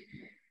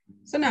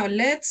 So now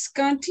let's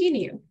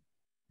continue.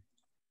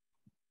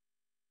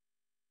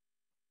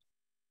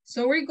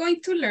 So we're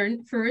going to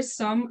learn first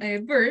some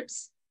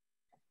verbs.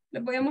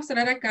 Les voy a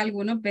mostrar acá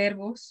algunos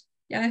verbos.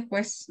 Ya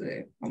después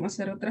vamos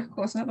a hacer otras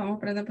cosas. Vamos a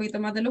aprender un poquito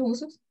más de los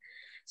usos.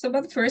 So,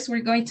 but first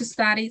we're going to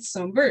study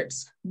some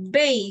verbs.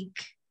 Bake.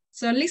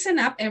 So listen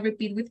up and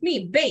repeat with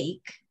me.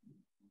 Bake.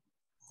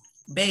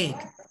 Bake.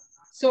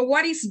 So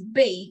what is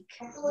bake?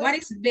 What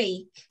is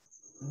bake?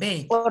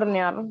 Bake.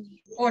 Hornear.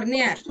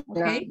 Hornear,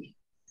 okay?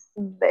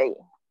 Bake.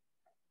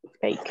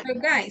 Bake. So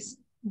guys,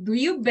 do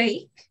you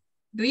bake?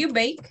 Do you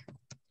bake?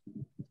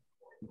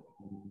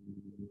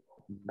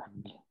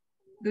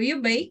 Do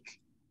you bake?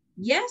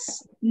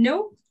 Yes?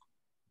 No?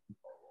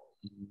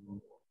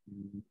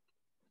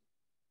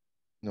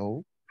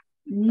 No.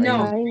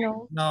 No. I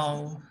know.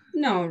 No.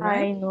 No,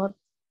 right? I not.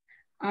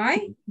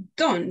 I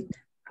don't.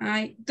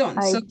 I don't.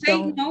 I So take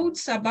don't.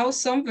 notes about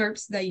some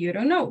verbs that you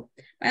don't know.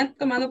 Vayan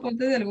tomando apuntes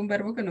de algún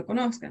verbo que no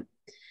conozcan.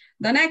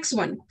 The next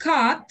one,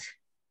 cut,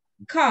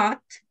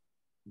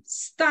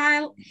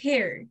 style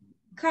hair.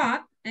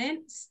 Cut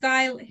and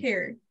style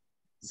hair.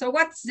 So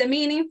what's the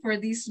meaning for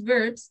these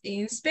verbs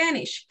in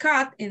Spanish?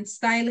 Cut and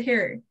style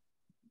hair.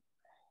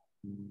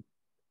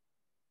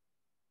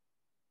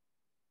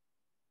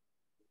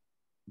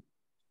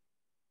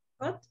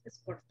 Cut es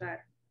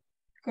cortar.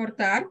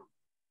 Cortar.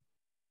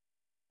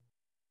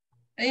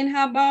 And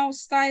how about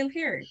style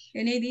hair?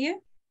 Any idea?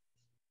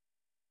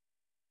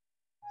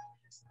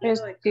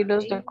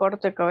 Estilos de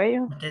corte de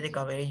cabello. Corte de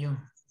cabello.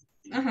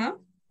 Uh-huh.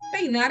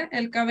 Peinar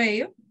el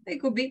cabello. It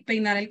could be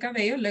peinar el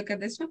cabello. Look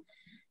at this one.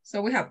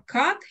 So we have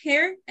cut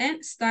hair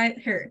and style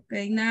hair.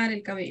 Peinar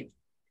el cabello.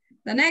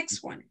 The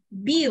next one,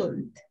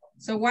 build.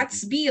 So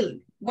what's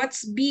build?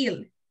 What's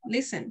build?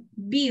 Listen,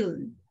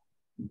 build.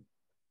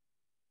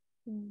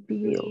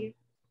 Build.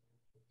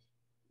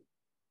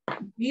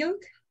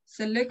 Build.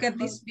 So look at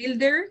this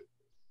builder.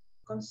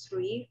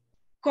 Construir.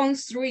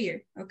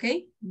 Construir,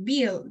 okay?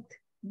 Build,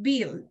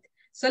 build.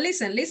 So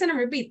listen and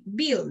repeat.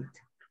 Build,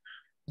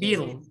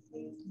 Build.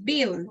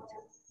 build,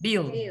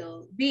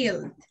 Build.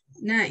 build.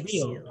 Nice.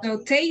 Build. So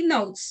take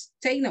notes,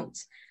 take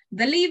notes.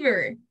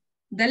 Deliver,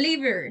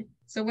 deliver.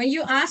 So when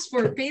you ask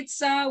for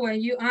pizza,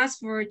 when you ask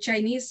for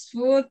Chinese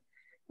food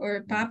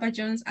or Papa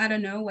John's, I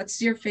don't know,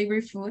 what's your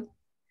favorite food?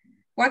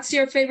 What's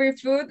your favorite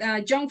food?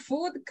 Junk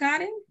food,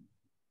 Karen?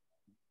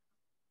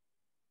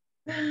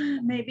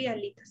 Maybe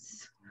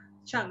alitas.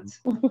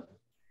 Chunks.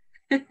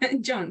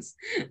 John's.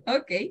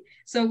 Okay.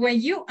 So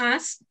when you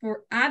ask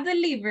for a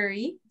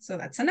delivery, so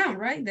that's a noun,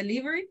 right?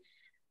 Delivery.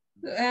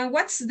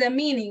 What's the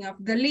meaning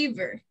of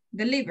deliver?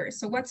 Deliver.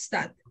 So what's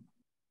that?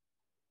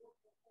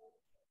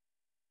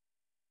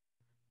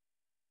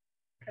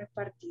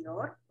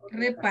 Repartidor.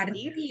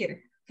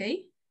 Repartir.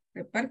 Okay.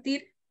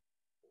 Repartir.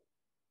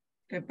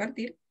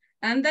 Repartir.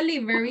 And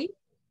delivery.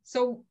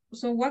 So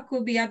what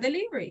could be a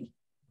delivery?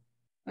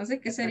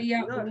 Entonces, ¿qué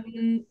sería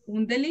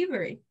un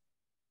delivery?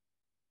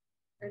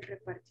 El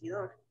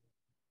repartidor.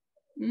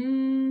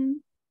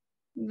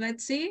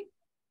 Let's see.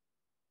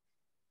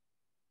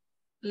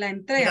 La El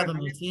entrega.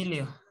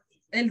 domicilio.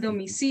 El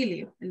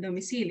domicilio. El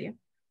domicilio.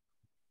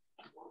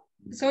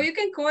 So you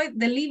can call it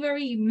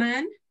delivery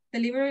man.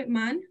 Delivery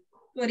man.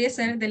 Podría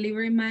ser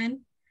delivery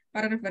man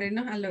para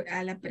referirnos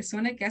a la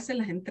persona que hace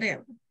las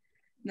entregas.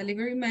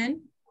 Delivery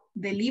man.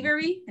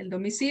 Delivery, el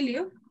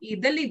domicilio. Y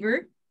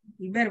deliver,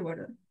 el verbo,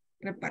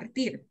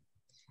 repartir.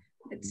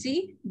 Let's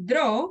see.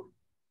 Draw.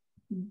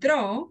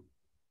 Draw.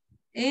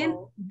 And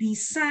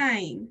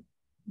design.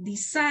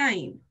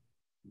 Design.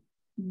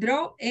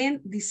 Draw and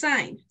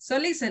design. So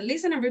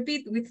listen and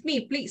repeat with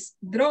me, please.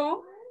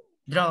 Draw.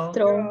 Draw.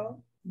 Draw.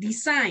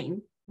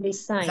 Design.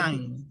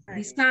 Design.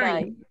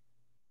 Design.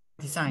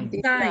 Design.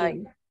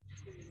 Design.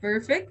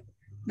 Perfect.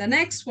 The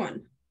next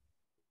one.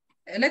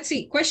 Let's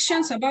see.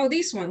 Questions about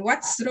this one.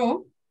 What's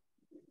draw?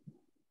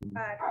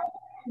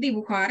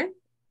 Dibujar.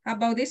 How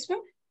about this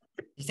one?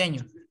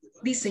 Diseño.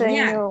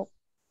 Diseñar.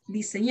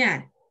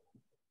 Diseñar.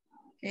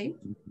 Okay.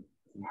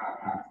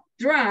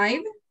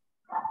 Drive.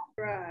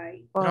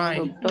 Drive.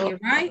 Drive.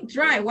 Right?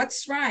 Drive.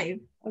 What's drive?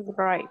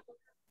 Right.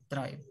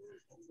 Drive.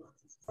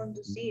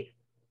 Conducir.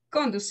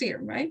 Conducir,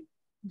 right?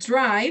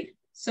 Drive.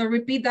 So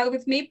repeat that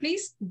with me,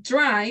 please.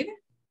 Drive.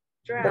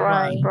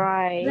 Drive.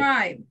 Right.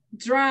 Drive.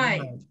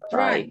 Drive.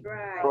 Drive.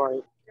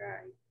 Drive.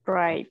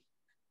 Right.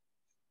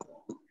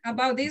 How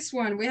about this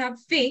one? We have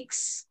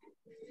fix.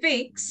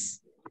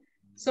 Fix.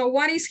 So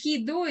what is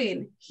he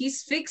doing?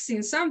 He's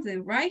fixing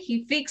something, right?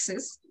 He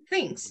fixes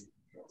things.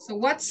 So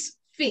what's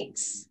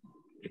fix?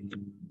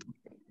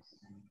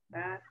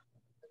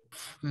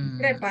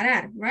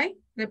 Reparar, right?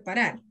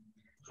 Reparar.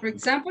 For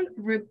example,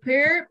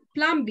 repair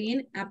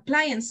plumbing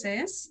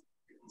appliances.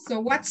 So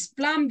what's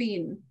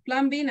plumbing?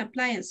 Plumbing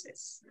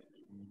appliances.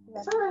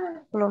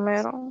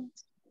 Plomero.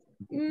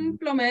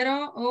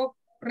 Plomero o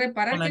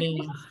reparar.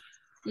 Plomería.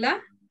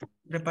 La.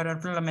 Reparar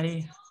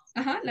plomería.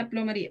 Ajá, la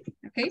plomería.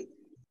 Okay.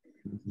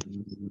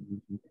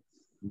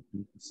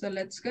 So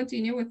let's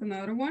continue with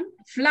another one.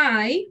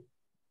 Fly.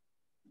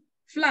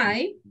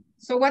 Fly.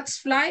 So what's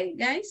fly,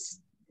 guys?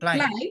 Fly.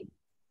 Fly.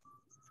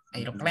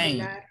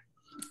 Aeroplane.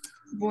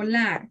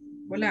 Volar.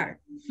 Volar.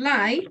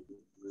 Fly.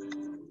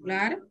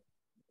 Volar.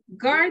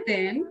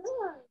 Garden.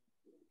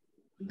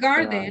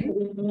 Garden.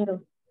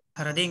 Jardinero.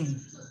 Jardín.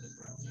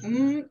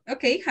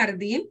 Okay,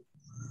 jardín.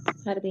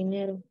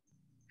 Jardinero.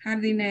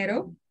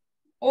 Jardinero.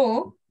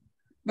 O,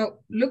 but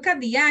look at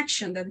the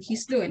action that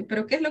he's doing.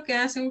 Pero ¿qué es lo que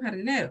hace un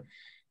jardinero?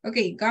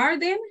 Okay,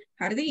 garden,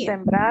 jardín.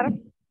 Sembrar.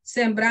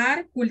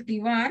 Sembrar,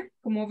 cultivar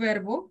como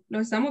verbo. Lo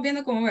estamos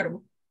viendo como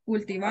verbo.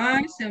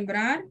 Cultivar,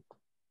 sembrar.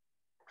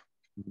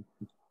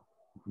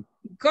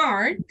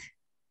 Guard.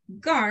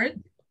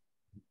 Guard.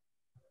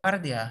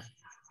 Guardia.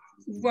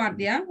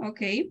 Guardia,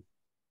 okay.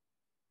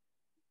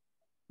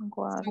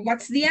 Guardia. So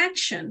what's the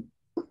action?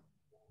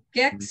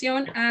 ¿Qué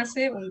acción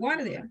hace un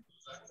guardia?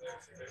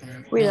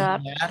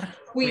 Cuidar.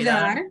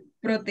 Cuidar,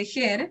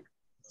 proteger.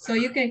 So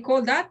you can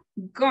call that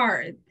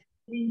guard.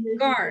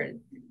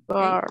 Guard.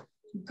 Guard.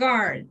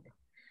 Guard.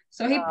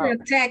 So he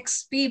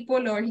protects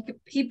people, or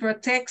he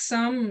protects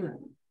some,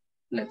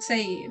 let's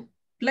say,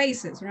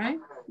 places, right?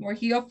 Or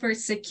he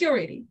offers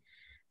security.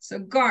 So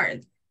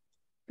guard,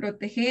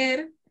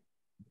 proteger.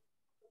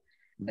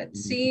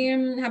 Let's see,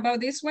 how about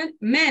this one?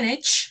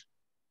 Manage,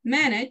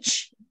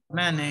 manage,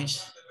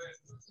 Manage.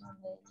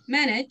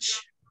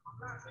 manage,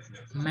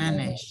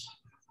 Manage.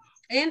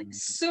 and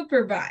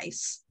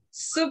supervise,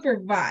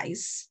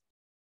 supervise.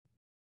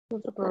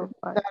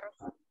 Supervise.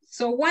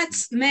 So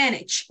what's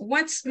manage?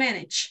 What's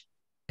manage?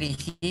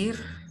 Dirigir.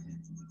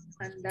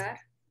 Andar.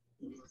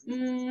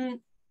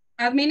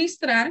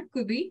 Administrar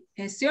could be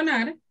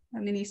gestionar,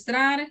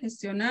 administrar,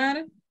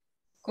 gestionar,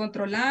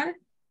 controlar.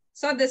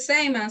 So the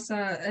same as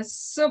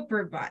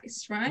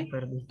supervise, right?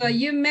 So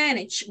you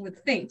manage with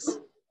things.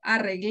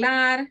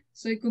 arreglar.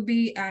 So it could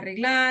be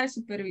arreglar,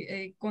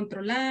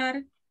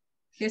 controlar,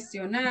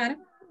 gestionar.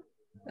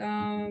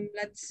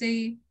 Let's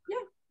say,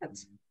 yeah,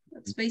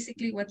 that's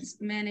basically what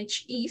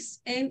manage is.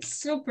 And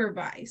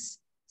supervise,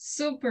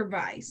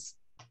 supervise.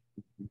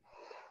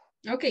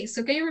 Okay,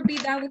 so can you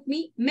repeat that with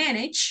me?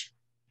 Manage,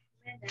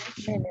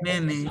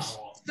 Manage.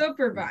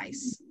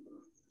 supervise,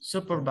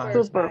 Supervise.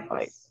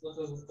 Supervise.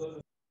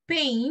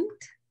 paint,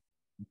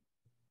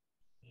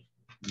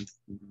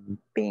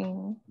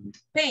 Paint.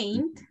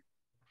 paint.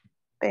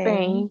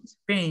 Paint.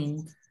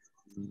 Paint.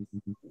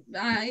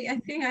 I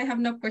think I have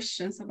no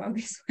questions about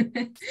this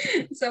one.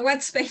 So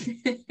what's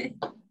paint?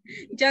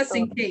 Just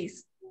in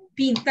case.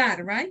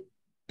 Pintar, right?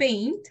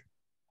 Paint.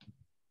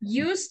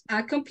 Use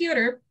a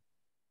computer.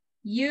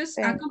 Use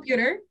a Paint.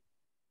 computer.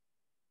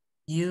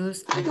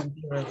 Use a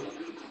computer.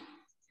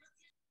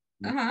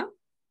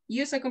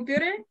 Use a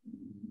computer.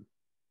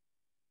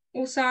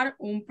 Usar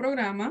un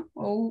programa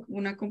o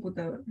una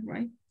computadora,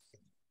 right?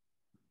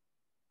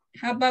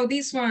 How about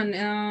this one?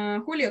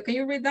 Julio, can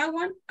you read that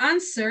one?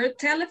 Answer,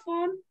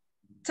 telephone,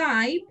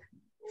 type,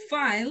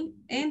 file,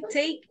 and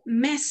take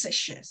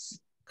messages.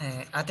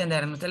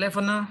 Atender en el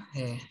teléfono,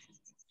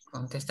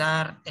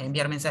 contestar,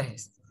 enviar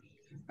mensajes.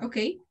 Ok,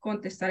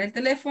 contestar el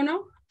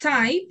teléfono,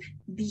 type,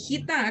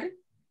 digitar,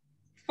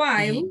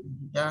 file,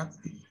 Ya,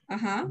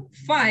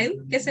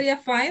 file, ¿qué sería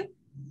file?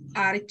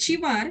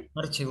 Archivar,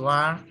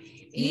 archivar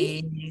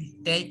y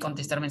take,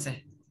 contestar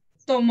mensajes.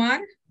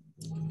 tomar,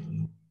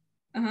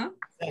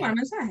 tomar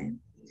mensaje.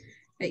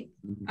 Okay.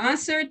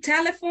 Answer,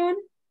 telephone,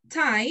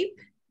 type,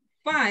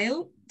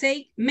 file,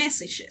 take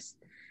messages.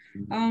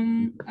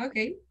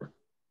 Okay.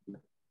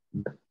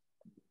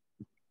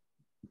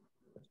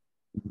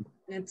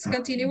 Let's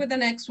continue with the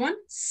next one.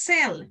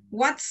 Sell.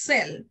 What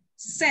sell?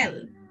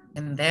 Sell.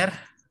 Vender.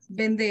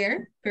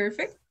 Vender.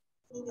 Perfect.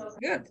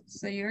 Good.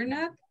 So you're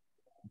not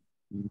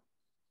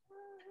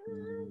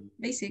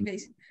basic.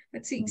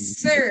 Let's see.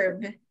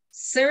 Serve.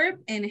 Serve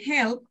and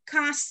help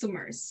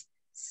customers.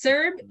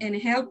 Serve and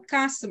help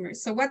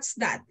customers. So what's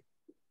that?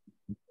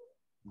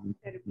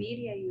 Servir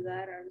y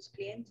ayudar a los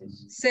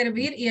clientes.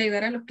 Servir y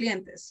ayudar a los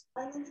clientes.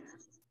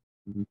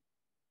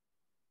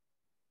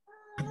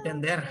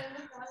 Entender.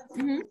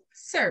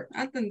 Serve,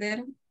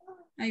 atender,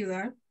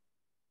 ayudar.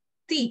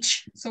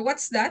 Teach. So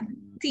what's that?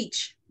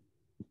 Teach.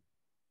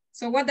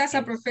 So what does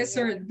a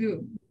professor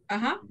do?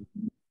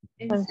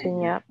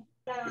 Enseñar.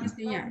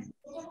 Enseñar.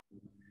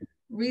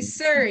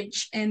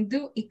 Research and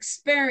do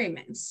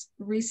experiments.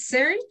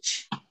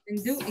 Research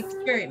and do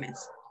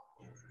experiments.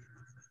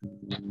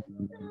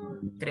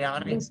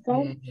 Crear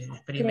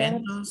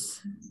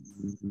experimentos.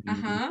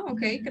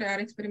 Okay, crear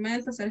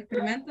experimentos, hacer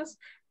experimentos.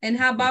 And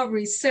how about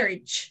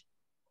research?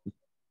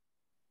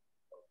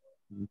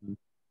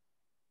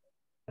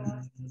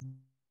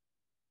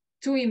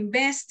 To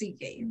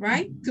investigate,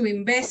 right? To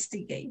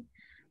investigate.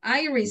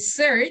 I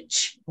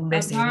research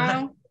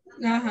Investigar.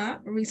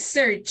 about,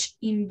 research,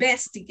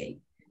 investigate,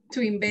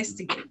 to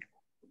investigate.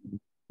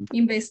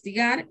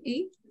 Investigar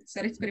y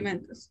hacer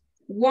experimentos.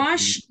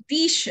 Wash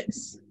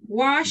dishes,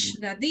 wash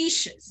the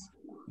dishes.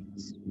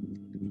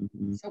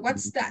 So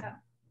what's that?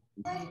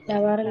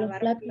 Lavar los Lavar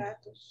platos.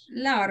 platos.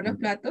 Lavar los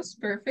platos,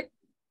 perfect.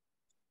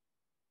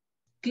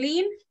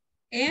 Clean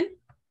and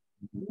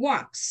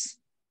wax.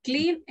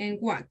 Clean and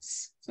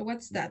wax. So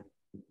what's that?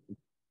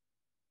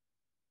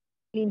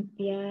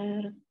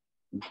 Limpiar.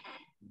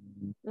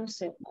 No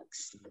sé.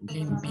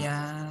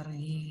 Limpiar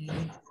y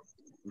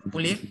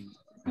pulir.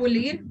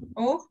 Pulir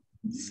o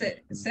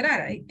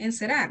cerrar,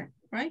 encerar,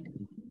 right?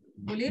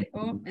 Pulir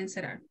o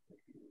encerar.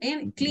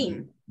 And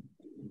clean.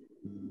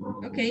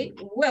 Okay,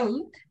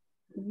 weld.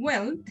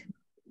 Weld.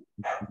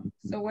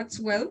 So what's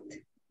weld?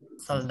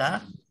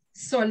 Soldar.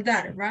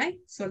 Soldar, right?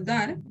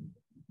 Soldar.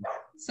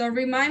 So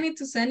remind me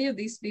to send you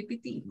this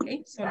PPT,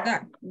 okay?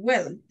 Soldar,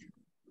 weld.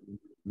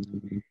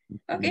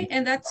 Okay,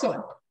 and that's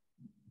all.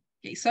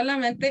 Okay,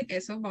 solamente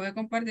eso voy a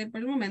compartir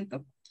por el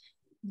momento.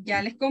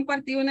 Ya les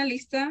compartí una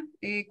lista.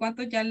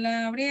 ¿Cuántos ya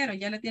la abrieron?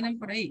 Ya la tienen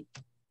por ahí.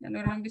 Ya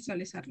lograron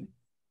visualizarla.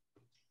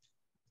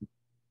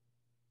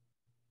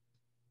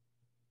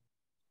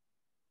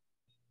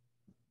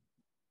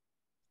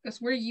 Because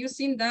we're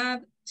using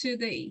that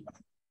today.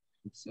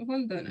 So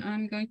hold on,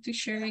 I'm going to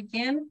share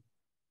again.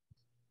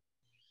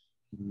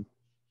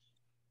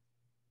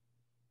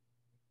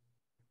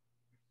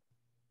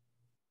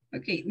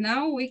 Okay,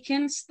 now we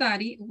can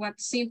study what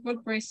simple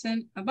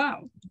present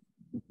about.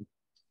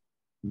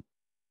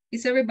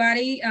 Is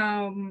everybody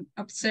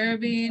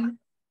observing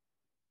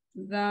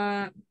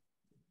the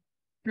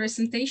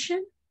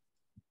presentation?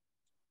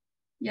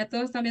 ¿Ya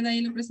todos están viendo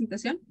ahí la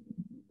presentación?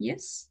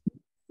 Yes.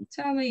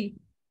 Tell me.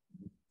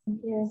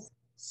 Yes.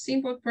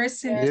 Simple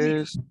present.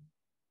 Yes.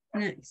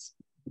 Nice.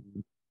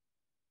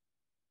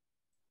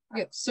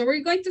 Good. So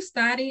we're going to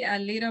study a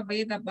little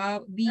bit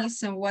about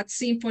this and what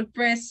simple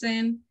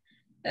present.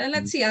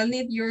 Let's see, I'll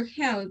need your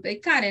help.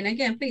 Karen,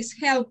 again, please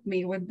help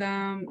me with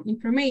the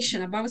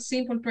information about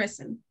simple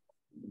present.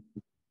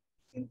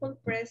 Simple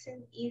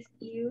present is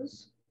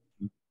used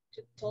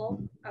to talk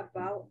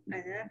about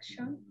an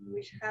action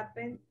which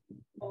happened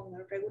on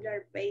a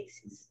regular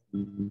basis.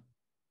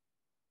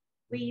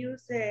 We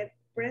use the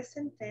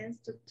present tense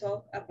to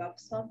talk about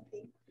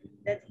something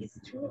that is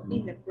true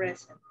in the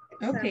present.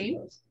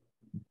 Examples.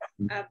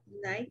 Okay. At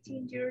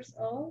 19 years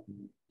old,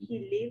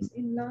 he lives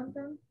in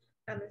London.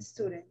 I'm a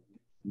student.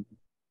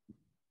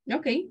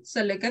 Okay,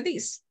 so look at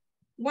this.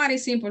 What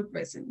is simple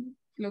present?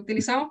 Lo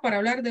utilizamos para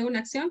hablar de una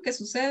acción que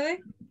sucede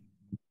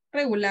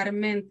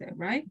regularmente,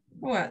 right?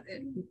 O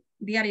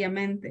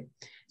diariamente.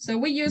 So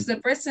we use the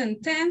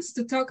present tense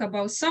to talk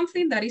about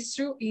something that is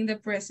true in the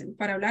present.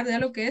 Para hablar de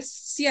algo que es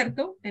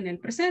cierto en el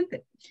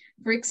presente.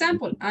 For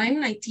example, I'm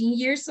 19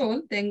 years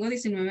old. Tengo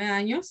 19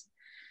 años.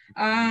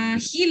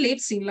 He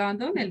lives in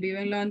London. Él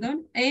vive en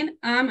London. And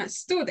I'm a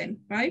student,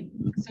 right?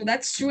 So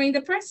that's true in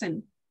the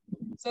present.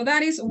 So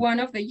that is one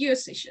of the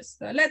usages.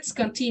 So let's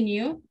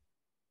continue.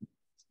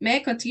 May I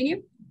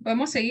continue?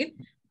 Vamos a seguir.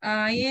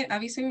 Ahí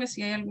avísenme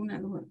si hay alguna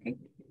duda, okay?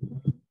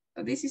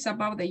 So this is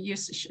about the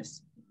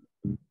usages.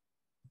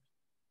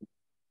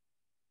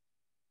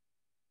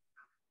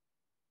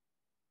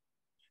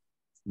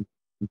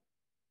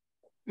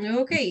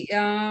 Okay,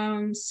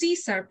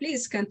 Cesar,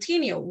 please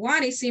continue.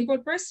 What is simple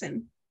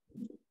present?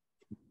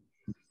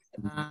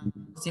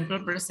 Simple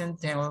present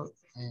tell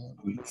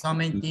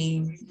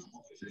something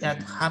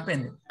that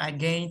happened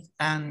again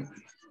and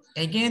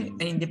again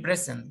in the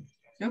present.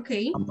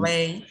 Okay. I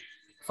play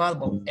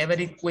football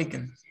every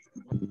weekend.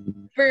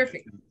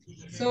 Perfect.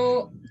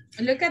 So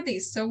look at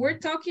this. So we're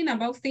talking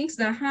about things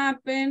that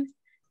happen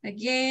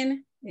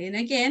again and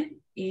again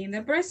in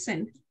the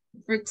present.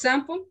 For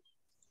example,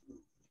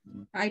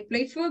 I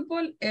play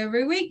football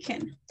every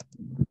weekend.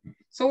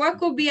 So what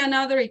could be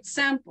another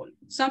example?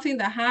 Something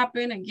that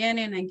happened again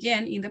and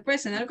again in the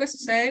present. Algo que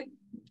sucede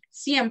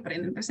siempre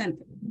en el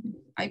presente.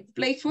 I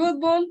play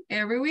football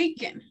every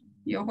weekend.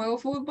 Yo juego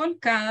fútbol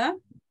cada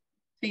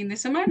fin de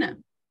semana.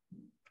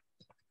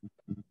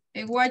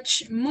 I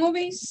watch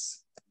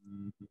movies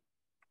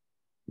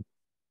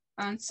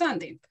on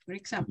Sunday, for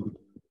example.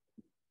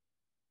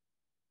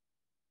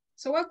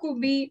 So what could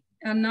be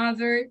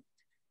another,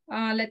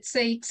 let's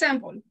say,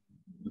 example?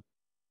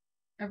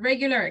 A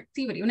regular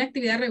activity, una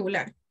actividad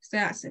regular se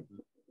hace.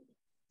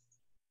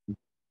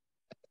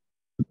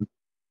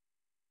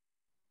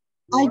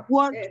 I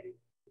work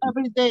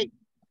every day.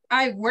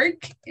 I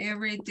work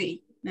every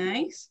day.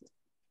 Nice.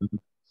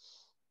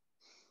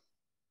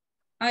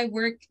 I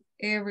work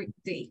every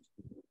day.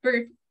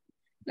 Perfect.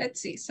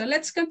 Let's see. So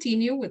let's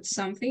continue with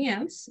something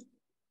else.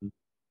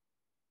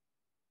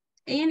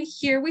 And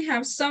here we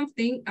have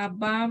something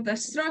about the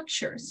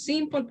structure,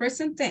 simple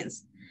present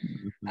tense.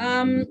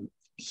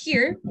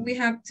 Here we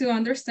have to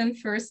understand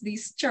first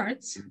these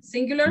charts,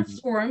 singular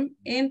form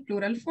and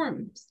plural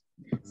forms.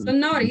 So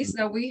notice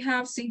that we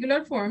have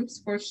singular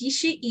forms for he,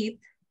 she, it.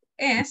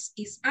 S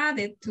is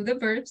added to the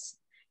verbs.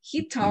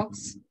 He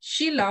talks,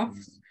 she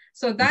loves.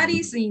 So that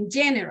is in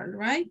general,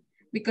 right?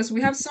 Because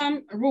we have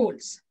some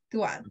rules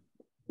to add.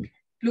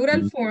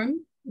 Plural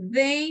form,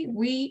 they,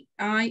 we,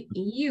 I,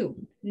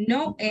 you.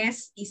 No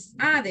S is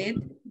added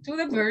to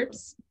the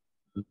verbs.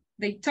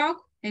 They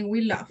talk and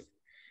we laugh.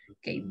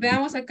 Ok,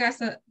 veamos acá,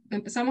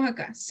 empezamos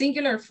acá.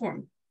 Singular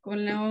form,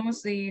 con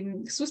los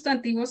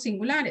sustantivos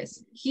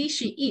singulares. He,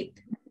 she, it.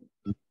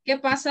 ¿Qué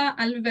pasa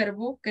al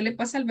verbo? ¿Qué le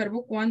pasa al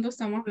verbo cuando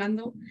estamos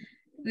hablando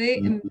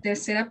de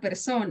tercera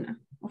persona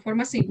o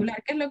forma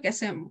singular? ¿Qué es lo que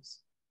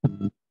hacemos?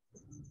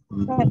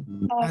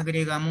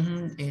 Agregamos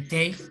un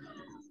they.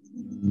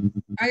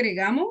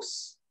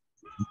 Agregamos.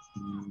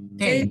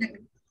 They.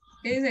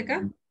 ¿Qué dice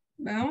acá?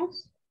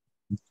 Veamos.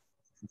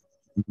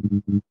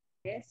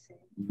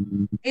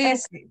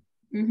 S.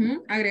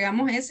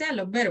 Agregamos S a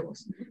los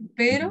verbos,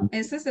 pero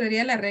esa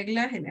sería la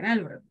regla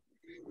general, ¿verdad?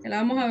 Que la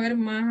vamos a ver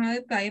más a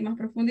detalle, más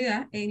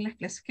profundidad en las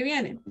clases que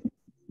vienen.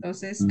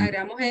 Entonces,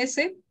 agregamos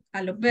S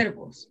a los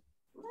verbos,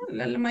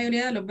 la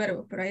mayoría de los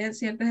verbos, pero hay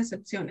ciertas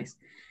excepciones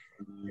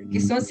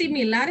que son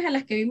similares a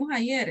las que vimos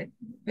ayer,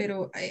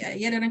 pero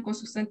ayer eran con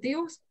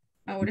sustantivos,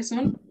 ahora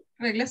son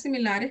reglas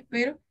similares,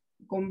 pero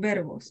con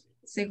verbos.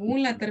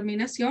 Según la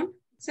terminación,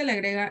 se le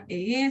agrega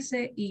ES,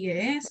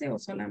 IES o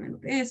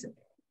solamente S.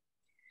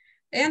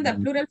 And the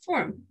plural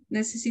form.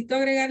 ¿Necesito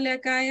agregarle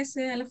acá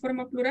S a la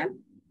forma plural?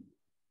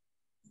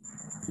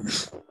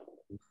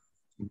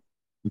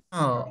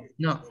 No,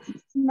 no.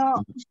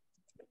 No.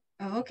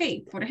 Ok,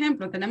 por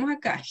ejemplo, tenemos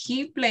acá,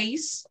 he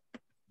plays.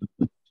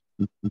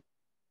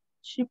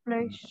 She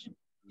plays.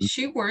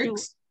 She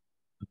works.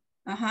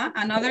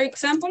 Another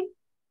example.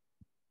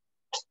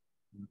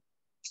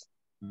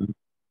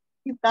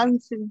 He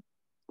dances.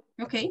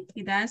 Okay,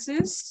 he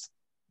dances.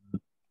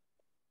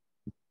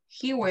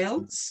 He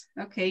welds.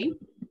 Okay.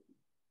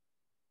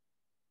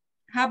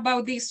 How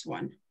about this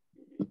one?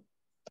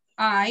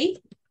 I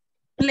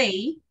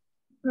play.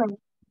 Play.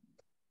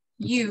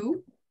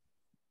 You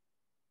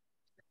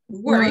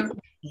work.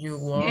 You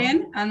work.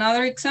 And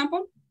another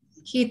example.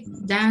 He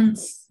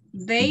dance.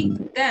 They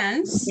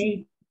dance.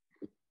 They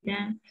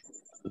dance.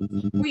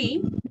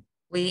 We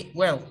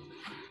well.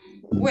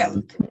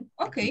 wealth.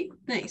 Okay,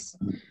 nice.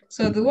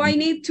 So do I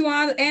need to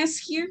add S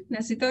here?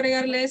 ¿Necesito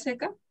agregarle S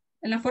acá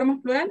en las formas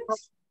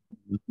plurales?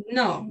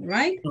 No,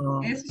 right?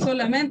 No. Eso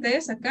solamente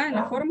es acá en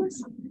las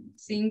formas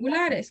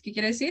singulares. ¿Qué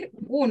quiere decir?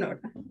 Uno,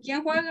 ¿verdad?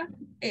 ¿Quién juega?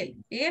 Él.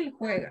 Él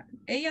juega.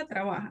 Ella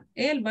trabaja.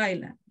 Él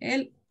baila.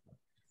 Él,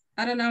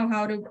 I don't know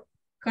how to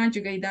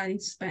conjugate that in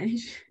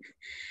Spanish.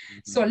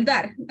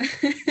 Soldar.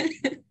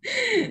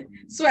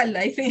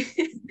 Suelda, I think.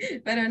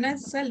 Pero no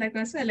es suelda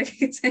con suelda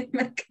que está en el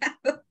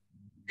mercado.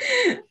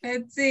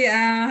 Let's see.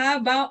 How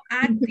about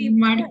active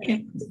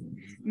Market.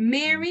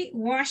 Mary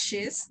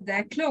washes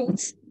the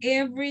clothes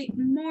every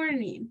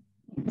morning.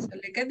 So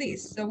look at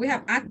this. So we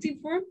have active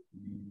form.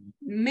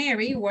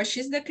 Mary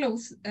washes the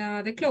clothes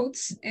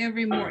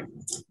every morning.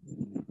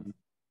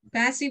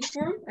 Passive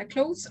form, the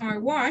clothes are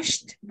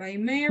washed by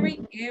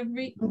Mary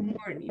every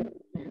morning.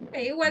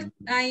 Okay, igual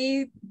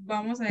ahí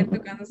vamos a ir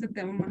tocando ese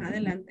tema más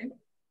adelante.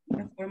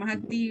 Las formas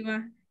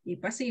activas y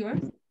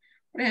pasivas.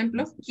 Por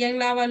ejemplo, ¿quién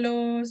lava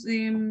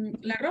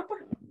la ropa?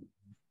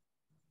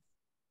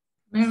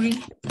 Mary.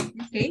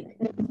 Okay.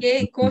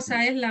 ¿Qué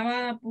cosa es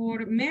lavada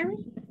por Mary?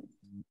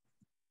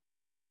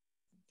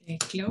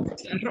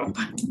 Clothes, la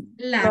ropa.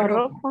 La La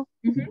ropa.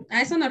 ropa.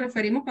 A eso nos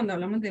referimos cuando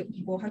hablamos de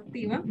voz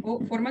activa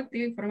o forma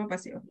activa y forma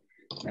pasiva.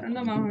 Pero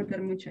no vamos a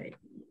meter mucho ahí.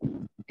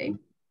 Okay.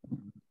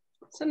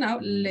 So now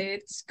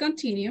let's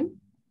continue.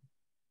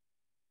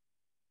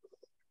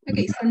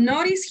 Okay, so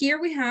notice here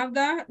we have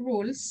the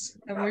rules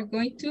that we're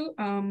going to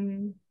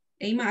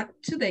aim at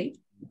today.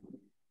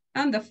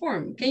 And the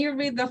form. Can you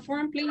read the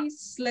form,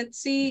 please? Let's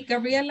see,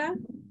 Gabriela.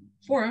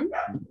 Form.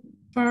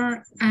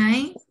 For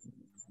I,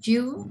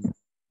 you,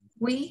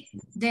 we,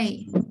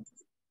 they.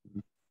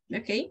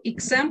 Okay,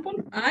 example,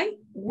 I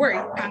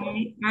work.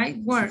 I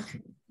work.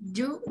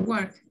 You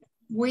work.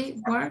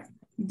 We work.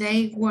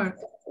 They work.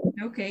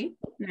 Okay,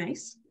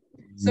 nice.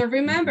 So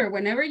remember,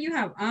 whenever you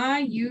have I,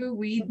 you,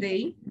 we,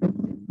 they,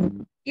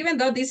 even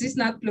though this is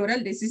not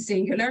plural, this is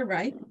singular,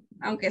 right?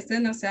 Aunque este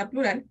no sea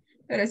plural,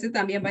 pero este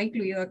también va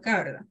incluido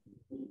acá, ¿verdad?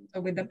 So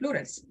with the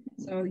plurals.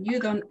 So you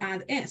don't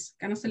add S,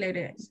 acá no se le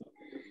agrega S.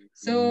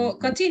 So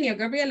continue,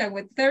 Gabriela,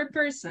 with third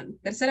person,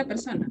 tercera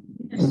persona.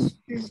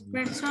 This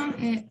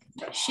person,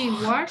 she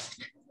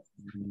worked,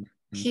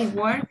 he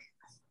worked,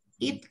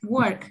 it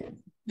worked.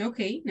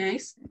 Okay,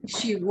 nice.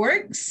 She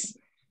works,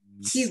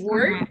 he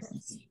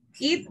works,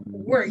 it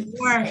works.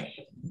 Work.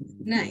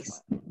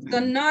 Nice. So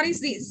notice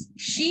this.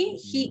 She,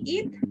 he,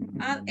 it,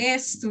 add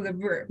S to the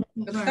verb.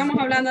 Lo que estamos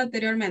hablando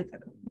anteriormente.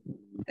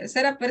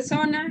 Tercera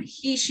persona,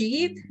 he,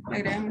 she, it,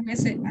 agregamos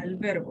S al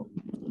verbo.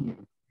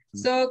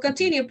 So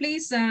continue,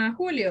 please,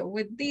 Julio,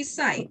 with this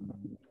side.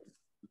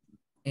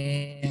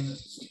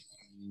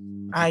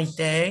 I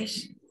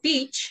teach.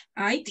 Teach,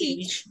 I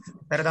teach.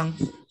 Perdón.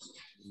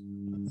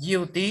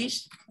 You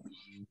teach.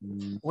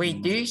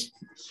 We teach.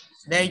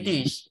 They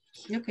teach.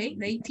 Okay,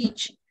 they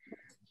teach.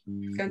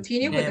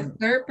 Continue with the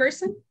third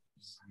person.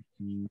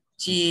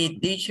 She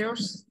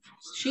teaches.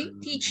 She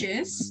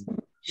teaches.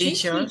 She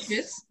Teachers.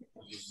 teaches.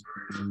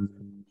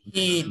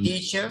 He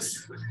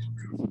teaches.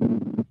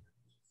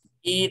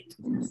 It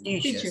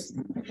teaches.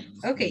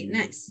 Okay,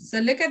 nice. So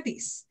look at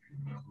this.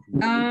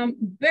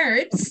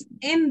 Verbs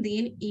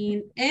ending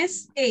in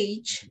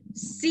SH,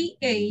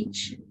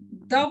 CH,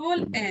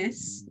 double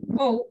S,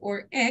 O,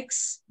 or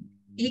X.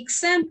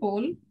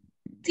 Example,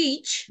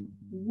 teach,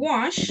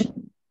 wash,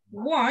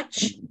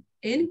 watch,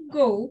 and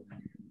go.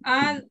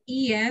 Add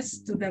ES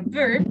to the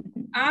verb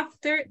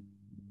after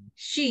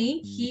she,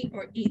 he,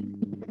 or it.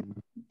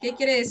 ¿Qué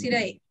quiere decir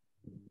ahí?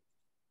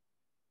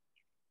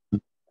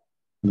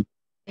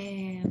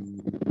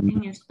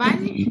 En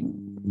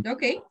español.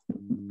 Ok.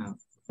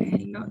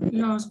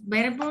 Los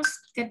verbos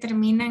que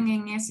terminan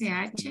en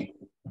SH,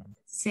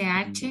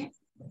 CH,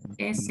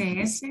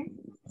 SS,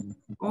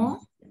 O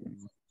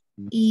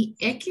y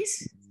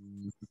X.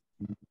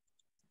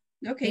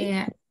 Ok.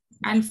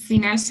 Al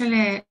final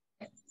se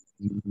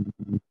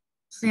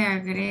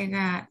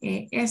agrega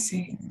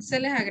S. Se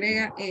les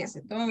agrega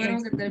S. Todo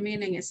verbo que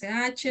termine en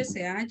SH,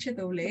 CH,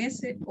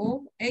 S,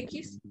 O,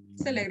 X,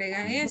 se le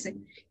agrega S.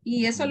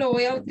 Y eso lo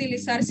voy a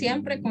utilizar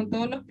siempre con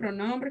todos los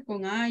pronombres,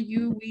 con I,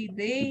 you, we,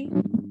 they,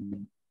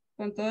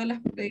 con todas las...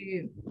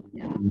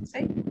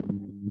 ¿sí?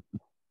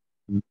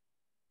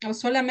 O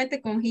solamente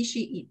con he,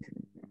 she, it.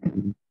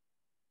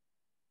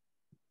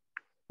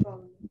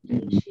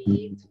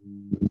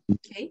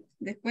 Ok,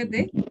 después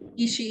de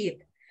he, she,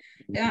 it.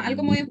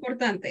 Algo muy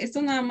importante,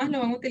 esto nada más lo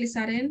van a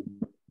utilizar en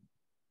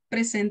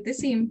presente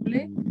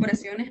simple,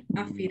 oraciones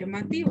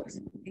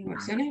afirmativas. En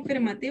oraciones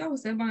afirmativas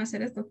ustedes van a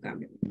hacer estos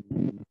cambios.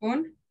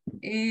 Con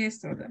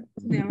esto,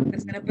 digamos,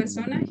 tercera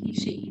persona, he,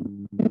 she,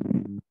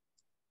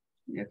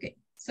 it. Okay,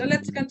 so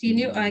let's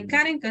continue.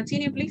 Karen,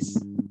 continue,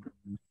 please.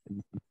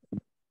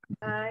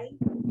 I,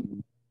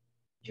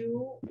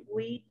 you,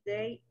 we,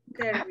 they,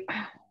 carry.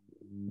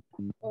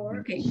 Or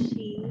Okay.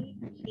 she,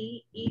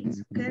 he, it,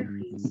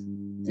 carries.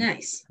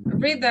 Nice.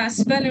 Read the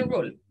spelling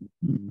rule.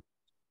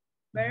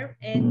 Verb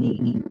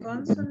ending in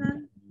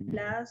consonant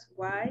plus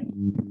Y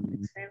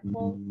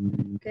example,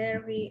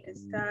 carry,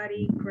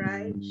 study,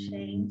 cry,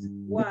 change,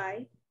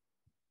 why.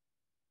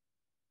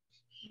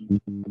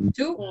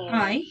 Do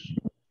I?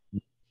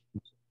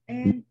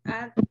 And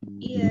add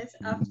es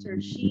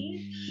after she,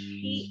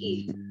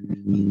 he,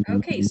 it.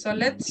 Okay, so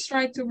let's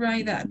try to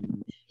write that.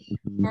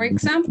 For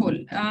example,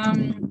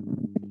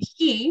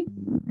 he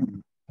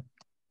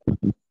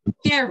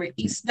carry,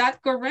 is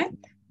that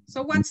correct?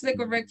 So what's the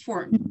correct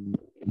form?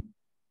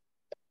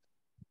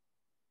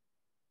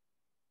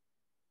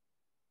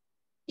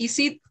 Is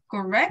it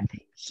correct?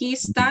 He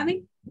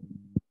studied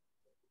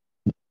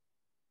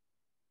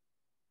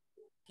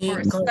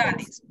or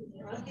studies?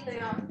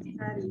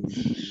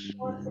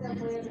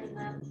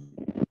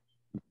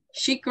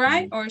 She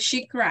cried or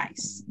she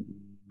cries?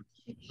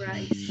 She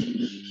cries.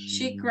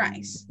 She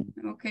cries,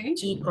 okay.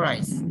 She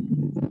cries.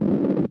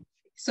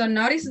 So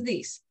notice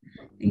this.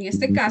 En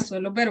este caso,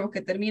 los verbos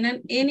que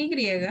terminan en Y,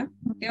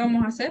 ¿qué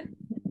vamos a hacer?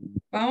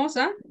 Vamos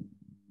a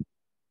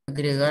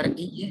Agregar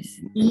IS.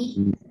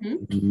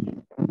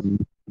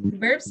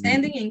 verbs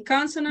ending in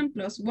consonant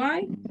plus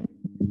Y.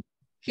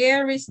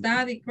 Carry,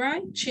 study,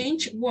 cry.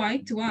 Change Y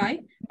to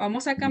I.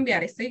 Vamos a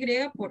cambiar esta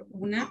Y por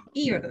una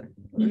I, ¿verdad?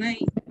 Por una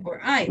I, por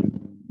I.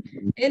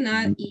 And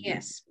add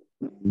ES.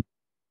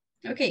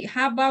 Okay,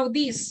 how about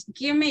this?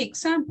 Give me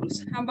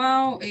examples. How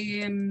about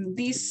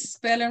this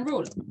spelling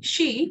rule?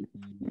 She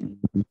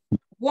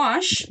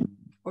wash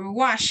or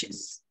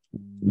washes.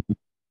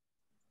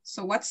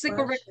 So what's the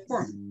correct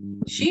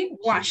form? She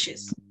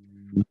washes.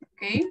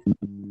 Okay.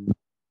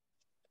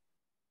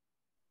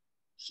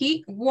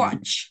 He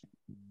watch.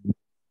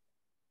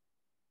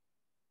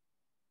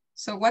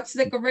 So what's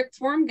the correct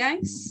form,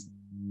 guys?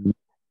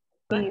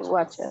 He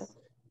watches.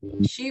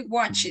 She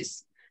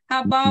watches.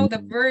 How about the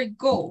verb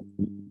go?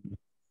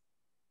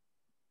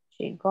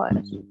 She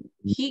goes.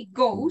 He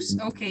goes.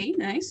 Okay,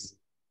 nice.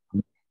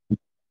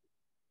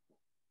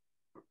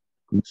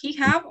 He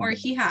have or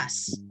he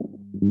has?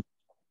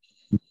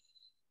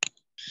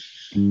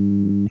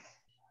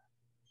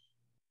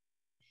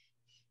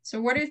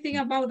 So what do you think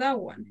about that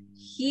one?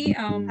 He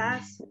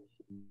Has.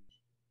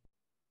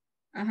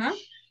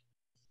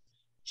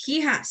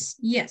 He has.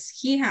 Yes,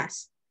 he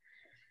has.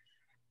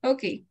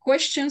 Okay,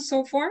 questions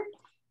so far?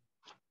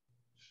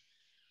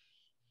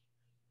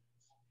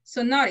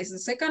 So notice the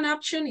second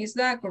option is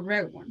the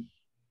correct one.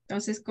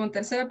 Entonces, con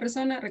tercera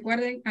persona,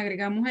 recuerden,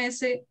 agregamos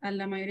S a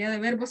la mayoría de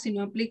verbos si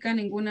no aplica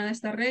ninguna de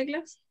estas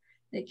reglas.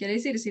 Quiere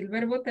decir, si el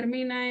verbo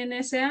termina en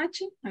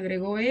SH,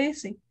 agrego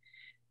S.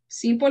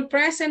 Simple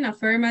present,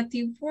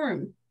 affirmative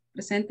form.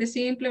 Presente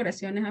simple,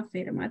 oraciones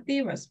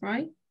afirmativas,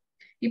 right?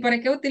 ¿Y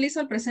para qué utilizo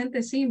el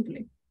presente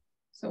simple?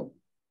 So,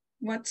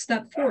 what's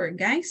that for,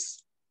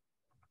 guys?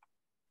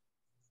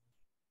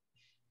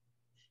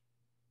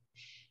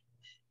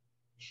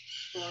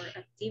 For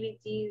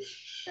activities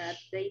that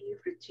daily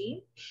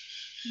routine.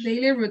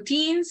 Daily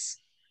routines,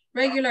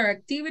 regular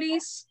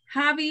activities,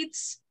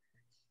 habits.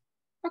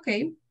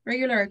 Okay,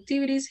 regular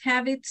activities,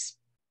 habits.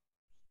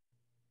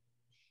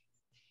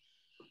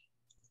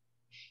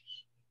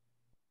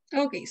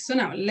 Okay, so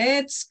now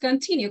let's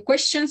continue.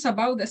 Questions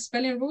about the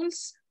spelling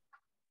rules?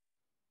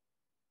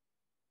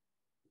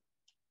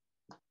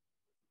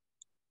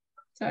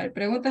 A ver,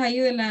 preguntas ahí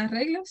de las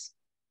reglas?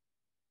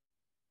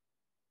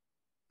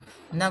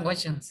 No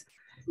questions.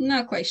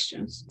 No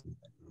questions.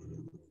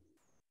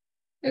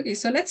 Okay,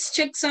 so let's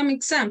check some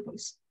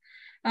examples.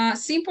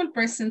 Simple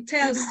present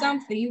tells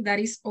something that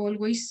is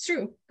always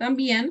true.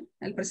 También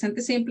el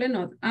presente simple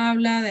nos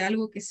habla de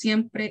algo que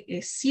siempre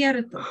es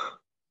cierto.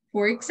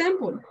 For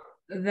example,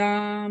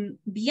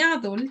 the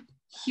adult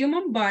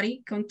human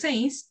body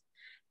contains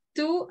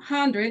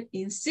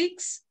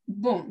 206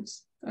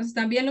 bones. Entonces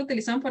también lo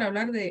utilizamos para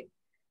hablar de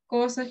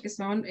cosas que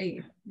son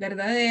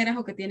verdaderas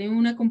o que tienen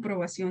una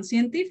comprobación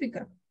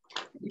científica.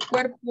 El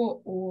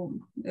cuerpo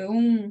de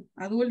un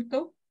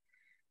adulto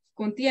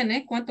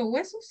contiene ¿cuántos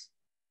huesos?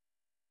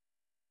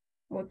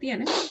 ¿O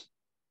tiene?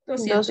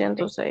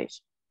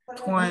 206.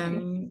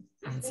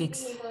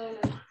 26.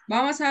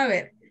 Vamos a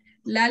ver.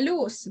 La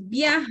luz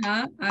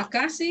viaja a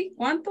casi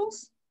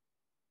 ¿cuántos?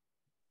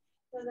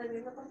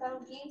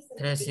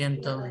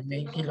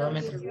 320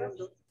 kilómetros.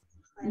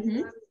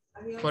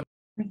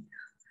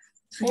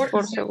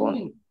 Por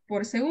segundo.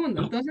 Por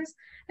segundo. Entonces,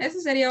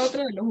 ese sería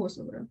otro de los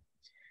usos, ¿verdad?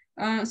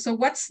 So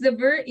what's the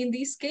verb in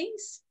this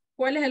case?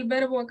 ¿Cuál es el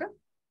verbo acá?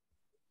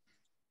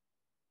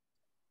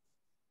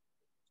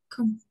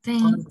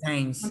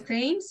 Contains.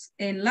 Contains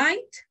and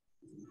light.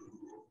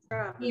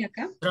 Y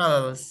acá.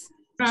 Travels.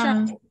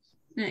 Travel.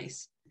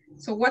 Nice.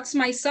 So what's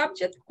my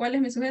subject? ¿Cuál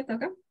es mi sujeto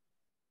acá?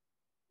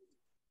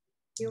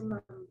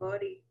 Human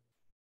body.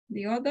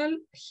 The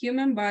adult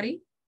human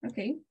body.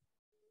 Okay.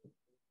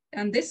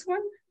 And this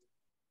one?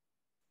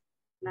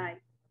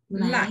 Light.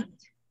 Light.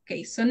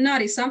 Okay, so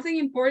notice something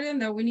important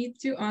that we need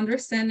to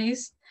understand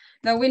is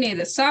that we need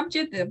the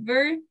subject, the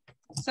verb,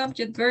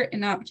 subject, verb,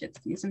 and object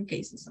in some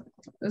cases.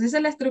 Entonces esa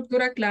es la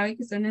estructura clave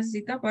que usted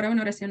necesita para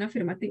una oración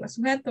afirmativa.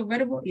 Sujeto,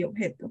 verbo y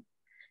objeto.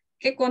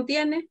 ¿Qué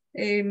contiene?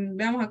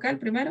 Veamos acá el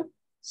primero.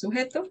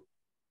 Sujeto,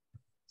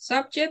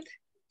 subject,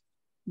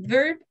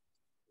 verb,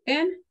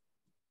 and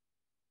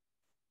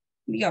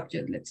the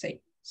object, let's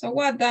say. So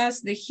what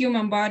does the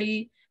human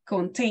body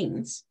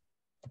contains?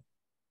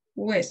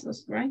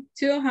 Huesos, right?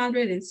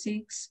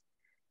 206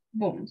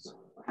 bones.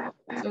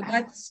 So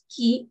that's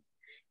key.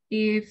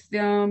 If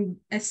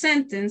a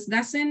sentence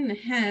doesn't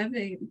have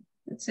a,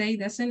 let's say,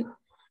 doesn't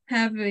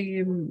have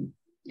a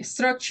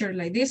structure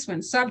like this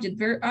one, subject,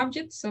 verb,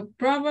 object, so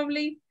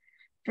probably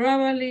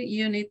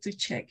you need to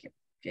check it,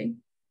 okay?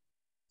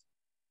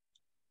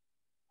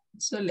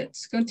 So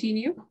let's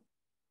continue.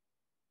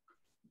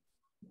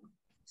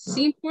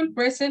 Simple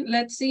present,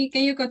 let's see,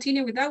 can you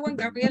continue with that one,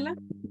 Gabriela?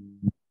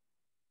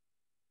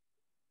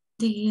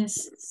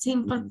 This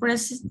simple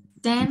present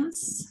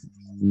tense,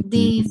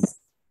 this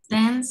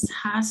tense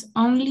has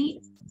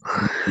only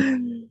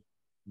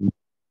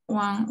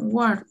one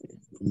word.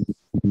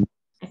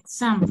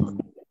 Example,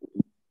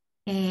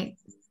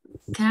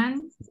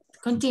 can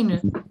continue.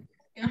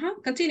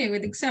 Continue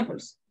with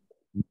examples.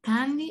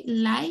 Candy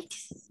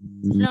likes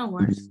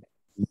flowers.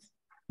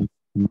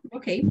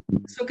 Okay,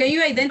 so can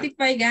you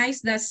identify,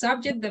 guys, the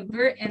subject, the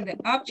verb, and the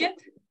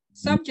object?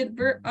 Subject,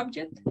 verb,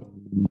 object.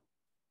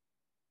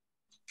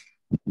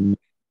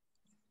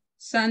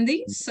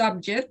 Sandy,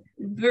 subject,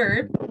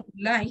 verb,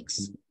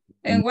 likes.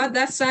 And what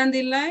does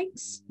Sandy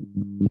likes?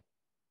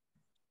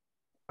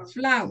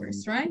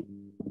 Flowers, right?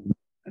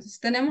 Entonces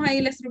tenemos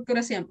ahí la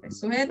estructura siempre.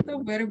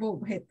 Sujeto, verbo,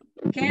 objeto.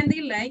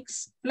 Candy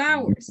likes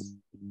flowers.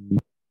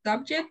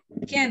 Subject,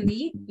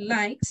 Candy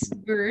likes,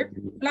 verb,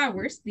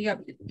 flowers, the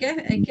object. ¿Qué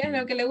es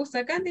lo que le gusta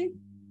a Candy?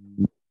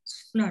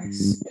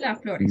 Flores.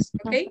 Las flores,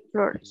 okay?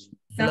 Flores.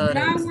 The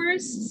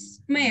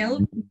flowers smell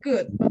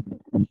good.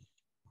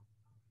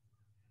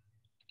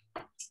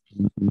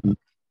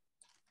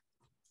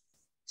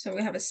 So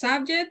we have a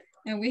subject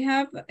and we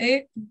have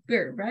a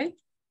verb, right?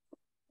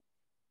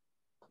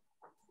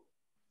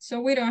 So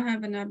we don't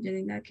have an object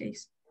in that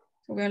case.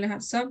 So we only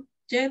have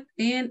subject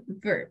and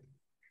verb.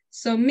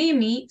 So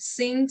Mimi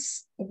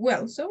sings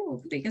well.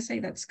 So they can say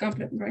that's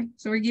compliment, right?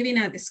 So we're giving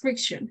a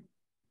description.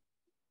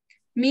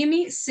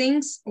 Mimi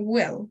sings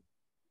well.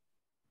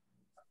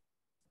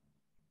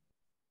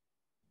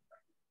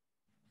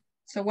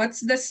 So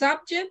what's the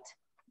subject?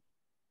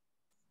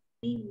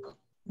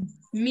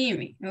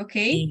 Mimi,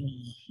 okay.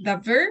 The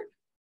verb?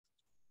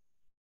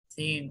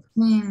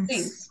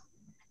 Sings.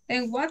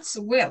 And what's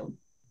well?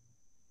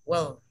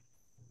 Well.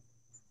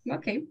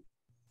 Okay.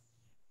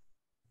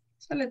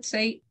 So let's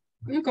say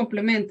un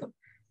complemento,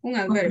 un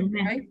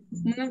adverbio, right?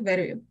 Un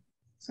adverbio.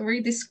 So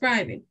we're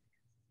describing.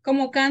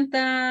 ¿Cómo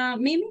canta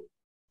Mimi?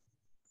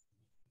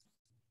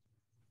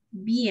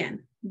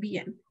 Bien,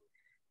 bien.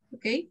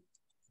 Okay.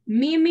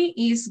 Mimi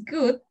is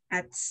good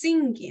at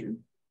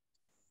singing.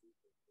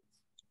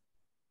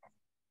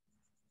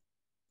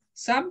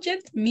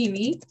 Subject,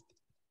 Mimi.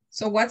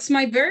 So what's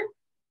my verb?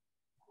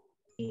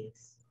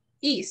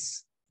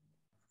 Is.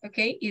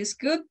 Okay, is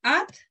good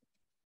at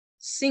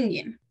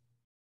singing.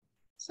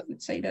 So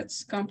let's say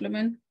that's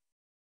complement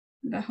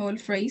the whole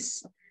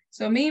phrase.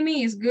 So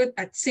Mimi is good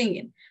at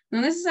singing. No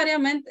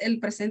necesariamente el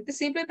presente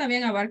simple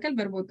también abarca el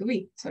verbo to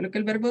be, solo que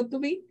el verbo to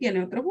be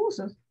tiene otros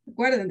usos.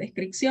 Recuerden,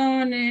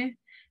 descripciones,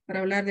 para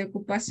hablar de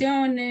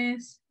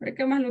ocupaciones, ¿para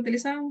qué más lo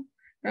utilizamos?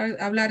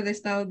 Para hablar de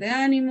estados de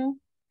ánimo.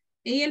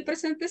 Y el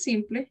presente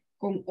simple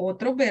con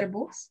otros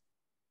verbos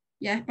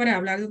ya es para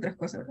hablar de otras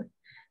cosas, ¿verdad?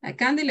 A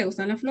Candy le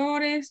gustan las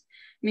flores,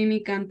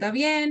 Mimi canta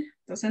bien,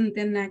 entonces no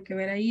tiene nada que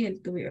ver ahí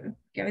el to be, ¿verdad?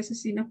 Que a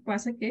veces sí nos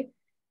pasa que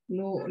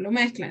lo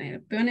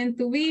mezclan, ponen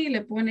to be y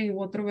le ponen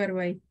otro verbo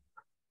ahí.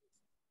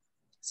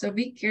 So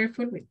be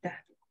careful with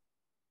that.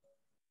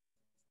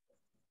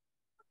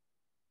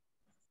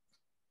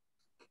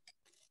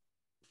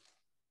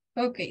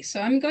 Okay,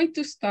 so I'm going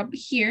to stop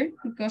here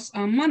because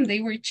on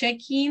Monday we're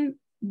checking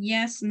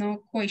yes, no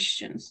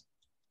questions.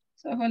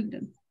 So hold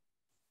on.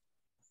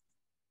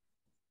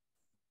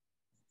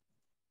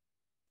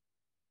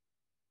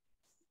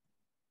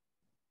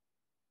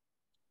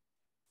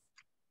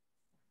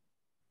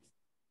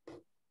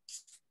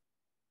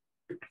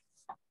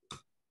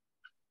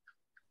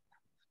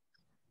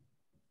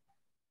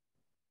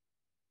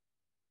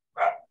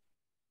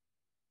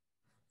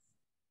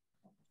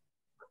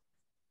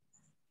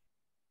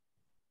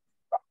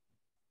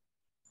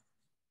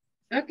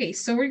 Okay,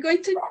 so we're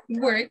going to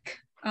work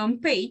on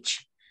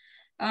page,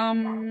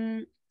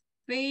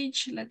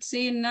 let's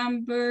see,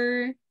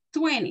 number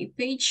 20,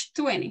 page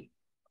 20.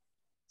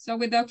 So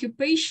with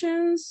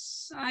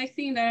occupations, I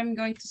think that I'm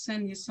going to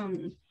send you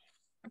some,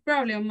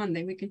 probably on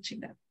Monday, we can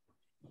check that.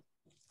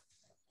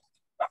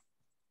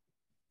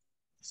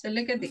 So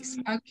look at this,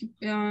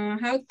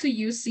 how to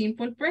use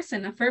simple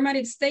present,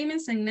 affirmative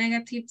statements and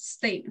negative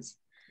statements.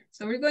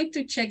 So we're going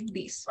to check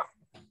this.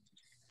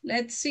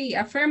 Let's see,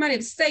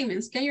 affirmative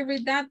statements. Can you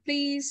read that,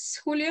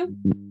 please, Julio?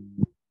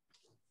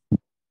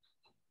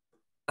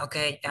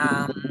 Okay.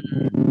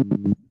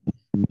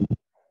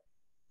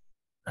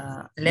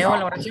 Leo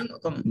la oración.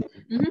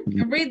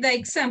 Read the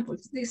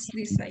examples. This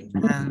side.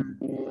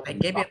 I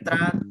gave a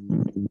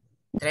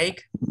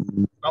track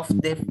of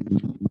the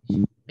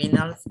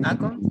final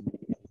account.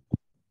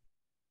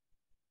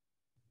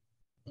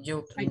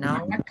 You Like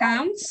know.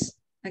 accounts.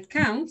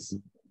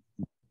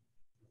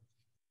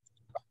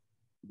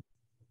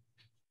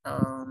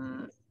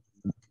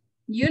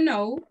 You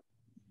know.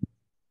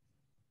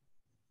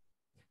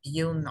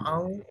 You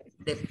know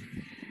the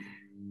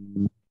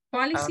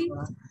Policy.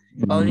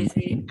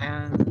 Policy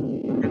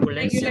and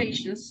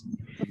Regulations.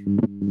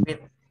 with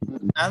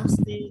us,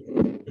 the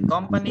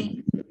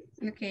company.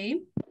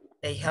 Okay.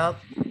 They help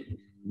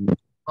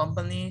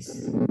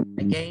companies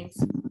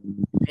against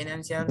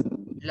financial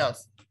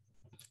loss.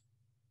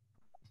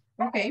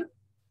 Okay.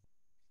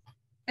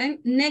 And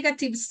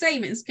negative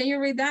statements. Can you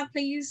read that,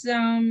 please?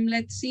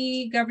 Let's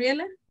see,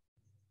 Gabriela.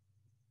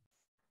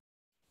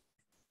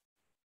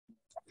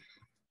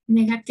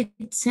 Negative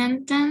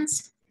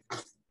sentence.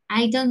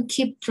 I don't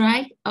keep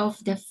track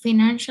of the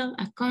financial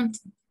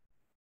accounting.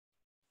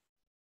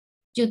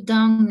 You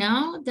don't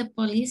know the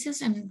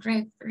policies and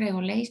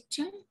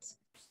regulations.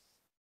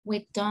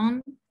 We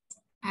don't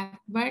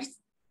advertise.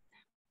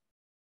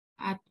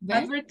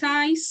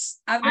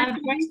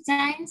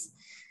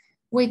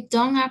 We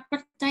don't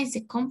advertise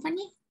the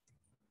company.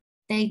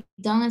 They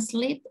don't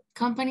sleep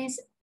companies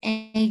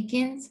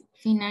against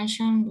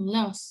financial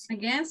loss.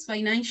 Against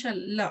financial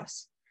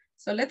loss.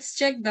 So let's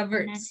check the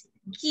verbs.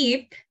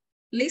 Keep.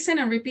 Listen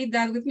and repeat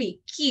that with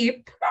me.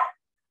 Keep.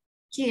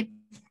 Keep.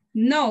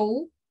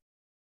 No.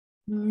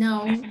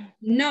 No.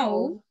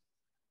 No.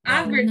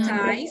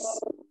 Advertise.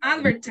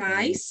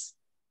 Advertise.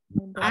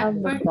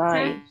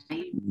 Advertise.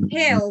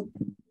 Help.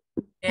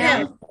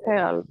 Help.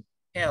 Help.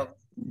 Help.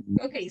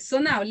 Okay, so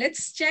now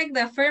let's check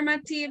the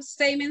affirmative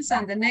statements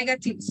and the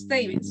negative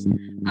statements.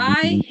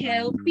 I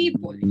help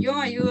people. Yo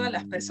ayudo a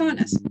las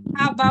personas.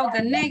 How about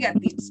the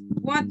negatives?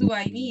 What do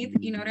I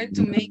need in order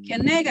to make a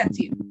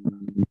negative?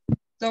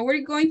 So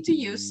we're going to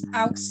use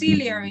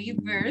auxiliary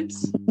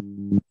verbs.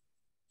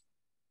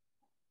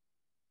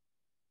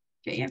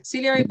 Okay,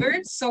 auxiliary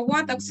verbs. So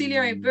what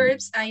auxiliary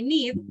verbs I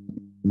need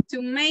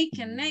to make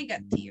a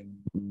negative?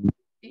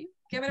 Okay.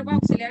 ¿Qué verbos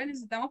auxiliares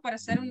necesitamos para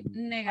hacer un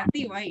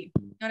negativo ahí?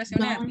 Una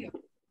oración negativa.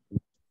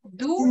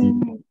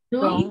 Do.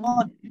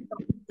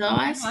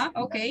 Does.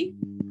 Okay.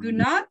 Do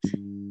not.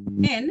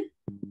 And.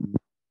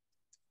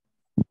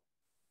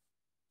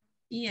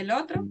 ¿Y el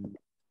otro?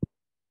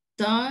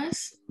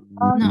 Does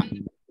not.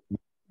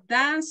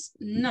 Does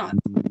not.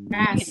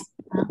 Does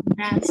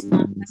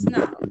not. Does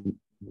not.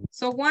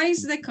 So what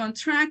is the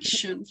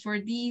contraction for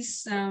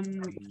this one?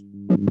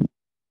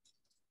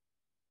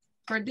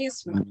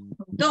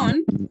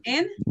 Don't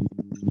and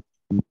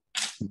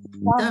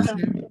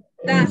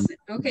doesn't.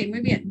 Ok,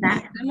 muy bien.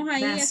 Necesitamos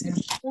ahí ese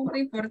punto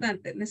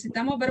importante.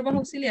 Necesitamos verbos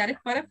auxiliares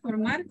para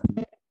formar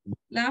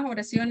las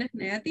oraciones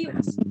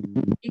negativas.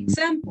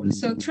 Examples.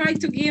 So try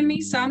to give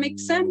me some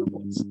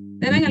examples.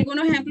 Deben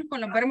algunos ejemplos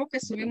con los verbos que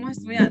estuvimos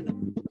estudiando.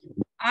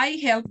 I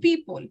help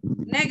people.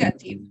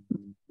 Negative.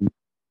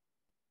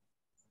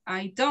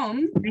 I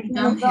don't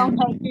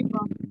help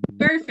people.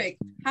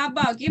 Perfect. How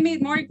about, give me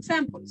more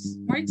examples.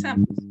 More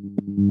examples.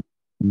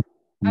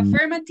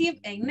 Affirmative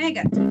and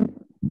negative.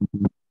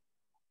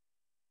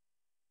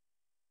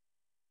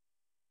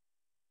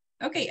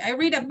 Okay, I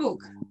read a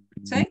book.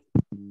 Say.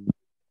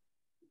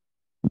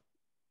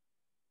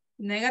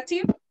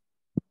 Negative.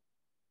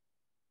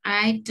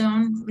 I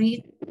don't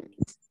read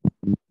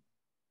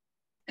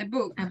a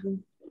book.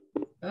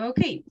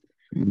 Okay.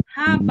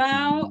 How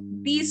about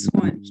this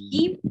one?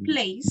 He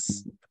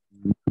plays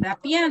the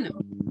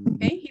piano.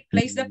 Okay, he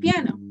plays the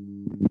piano.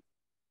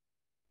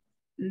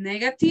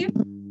 Negative.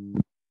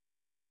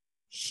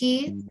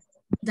 He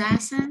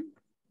doesn't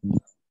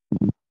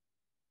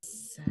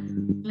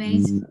play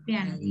the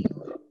piano.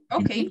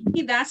 Okay,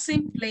 he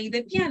doesn't play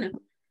the piano.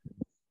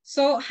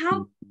 So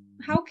how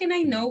can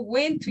I know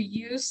when to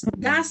use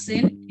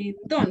doesn't and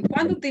don't?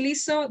 ¿Cuándo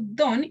utilizo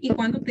don't y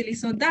cuándo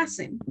utilizo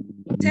doesn't?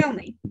 Tell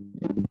me.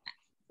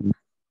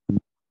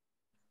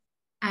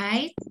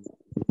 I.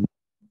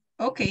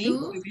 Okay.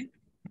 Do.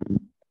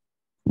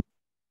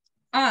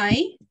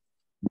 I.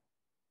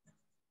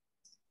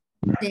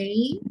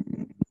 They.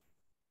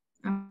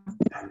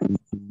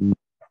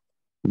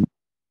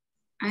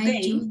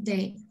 I do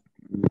they.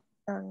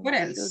 What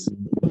else?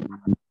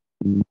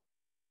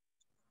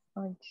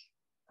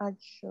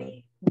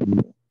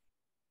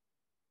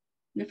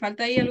 ¿Me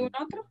falta ahí algún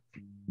otro?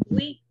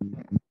 We.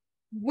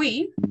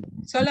 We.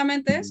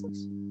 ¿Solamente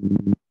esos?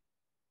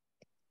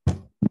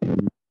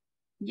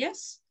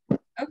 Yes.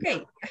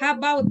 Okay. How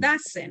about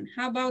doesn't?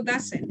 How about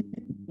doesn't?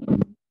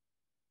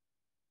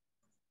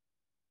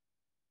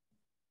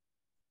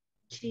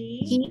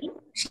 He,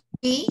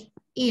 she,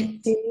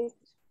 it.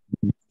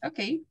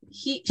 Okay.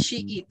 He,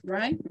 she, it,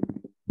 right?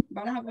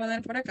 Vamos a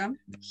poner por acá.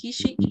 He,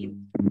 she, it.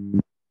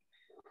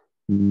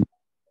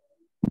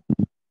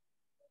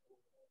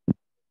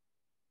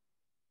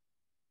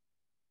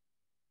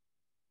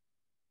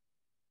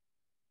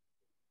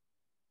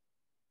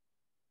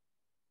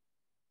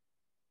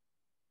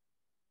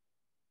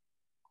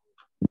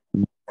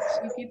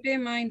 So keep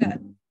in mind that.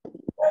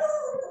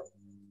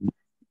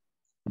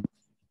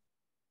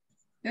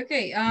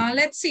 Okay,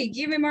 let's see.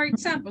 Give me more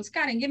examples.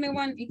 Karen, give me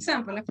one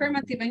example.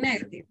 Affirmative and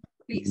negative.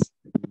 please.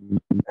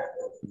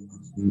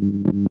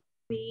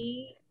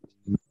 We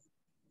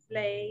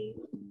play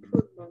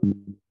football.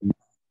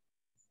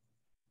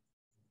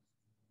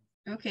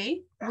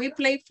 Okay, we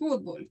play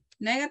football.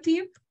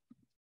 Negative.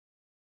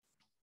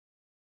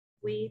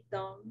 We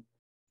don't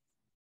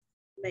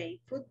play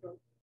football.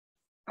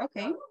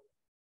 Okay.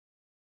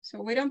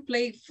 So we don't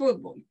play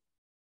football.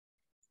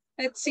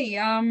 Let's see,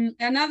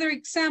 another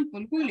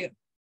example, Julio.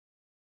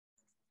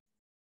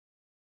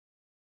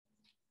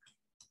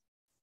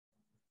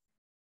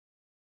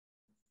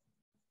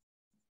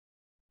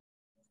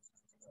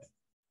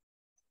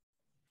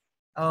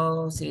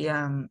 Oh, sí,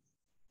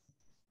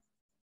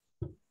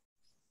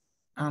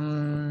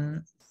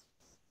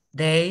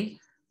 they.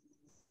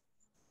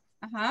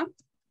 Ajá.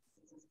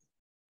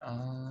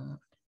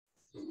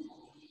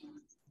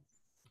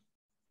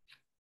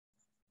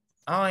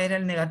 Oh, era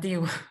el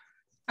negativo.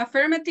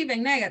 Affirmative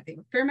and negative.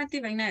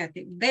 Affirmative and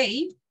negative.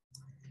 They.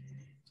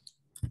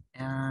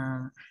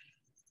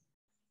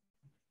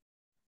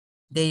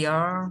 They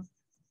are.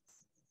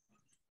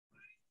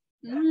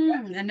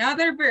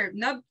 Another verb,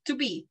 not to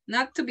be,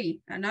 not to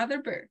be,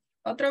 another verb.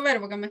 Otro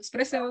verbo que me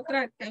exprese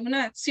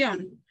una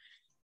acción.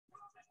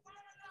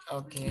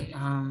 Okay.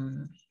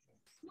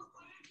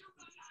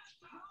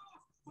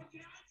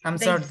 I'm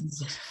sorry.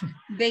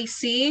 They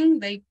sing,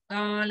 they,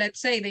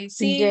 let's say they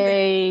sing.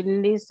 They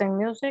listen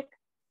music.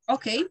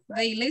 Okay,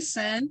 they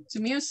listen to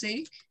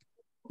music.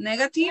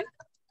 Negative.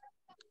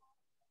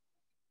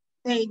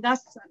 They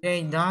doesn't.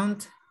 They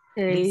don't.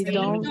 They They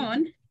don't.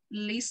 don't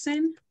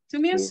listen to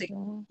music.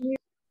 Listen.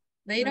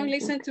 They don't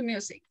listen to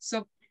music.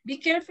 So be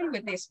careful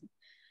with this.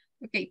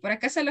 Ok, por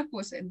acá se los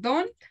puse.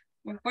 Don't,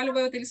 ¿con cuál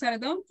voy a utilizar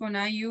don't? Con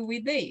I, you,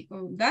 we, they.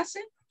 Con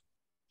doesn't,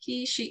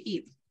 he, she,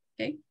 it.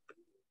 Ok.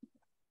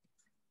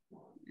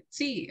 Let's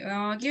see.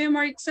 Give me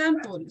more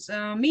examples.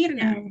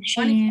 Mirna.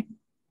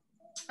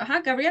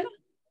 Ajá, Gabriela.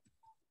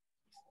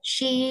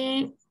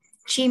 She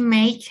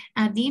make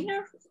a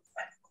dinner.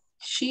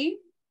 She,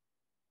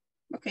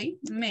 okay,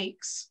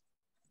 makes.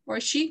 Or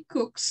she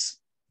cooks.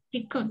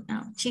 She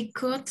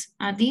cooks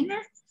a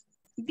dinner.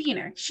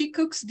 Dinner. She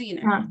cooks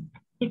dinner.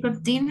 She cooks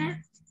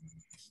dinner.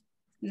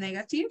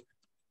 Negative.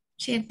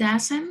 She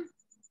doesn't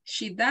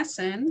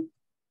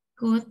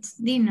cook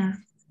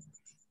dinner.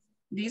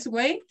 This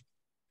way.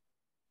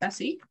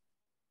 Así.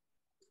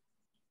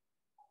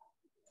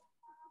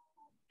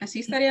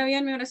 Así estaría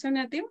bien mi oración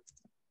negativa.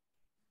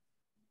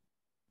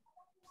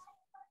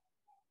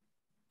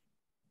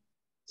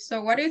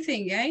 So what do you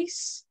think,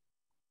 guys?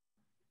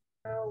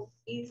 No,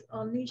 it's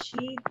only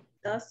she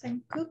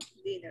doesn't cook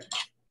dinner.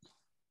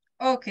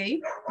 Okay,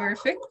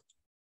 perfect.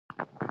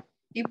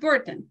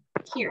 Important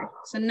here.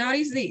 So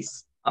notice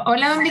this.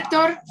 Hola, don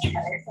Víctor.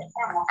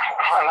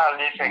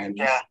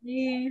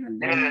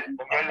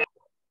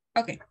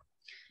 Ok.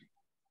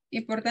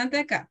 Importante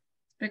acá.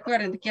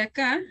 Recuerden que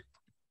acá,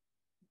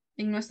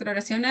 en nuestra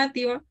oración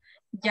negativa,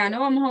 ya no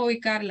vamos a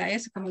ubicar la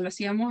S como lo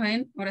hacíamos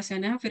en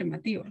oraciones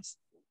afirmativas.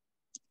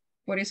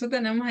 Por eso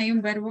tenemos ahí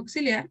un verbo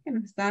auxiliar que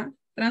nos está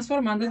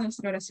transformando en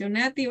nuestra oración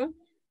negativa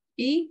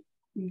y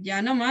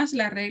ya nomás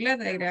la regla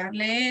de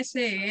agregarle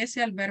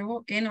S al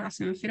verbo en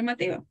oración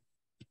afirmativa.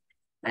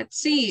 Let's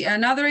see,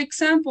 another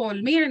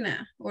example,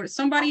 Mirna, or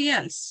somebody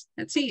else.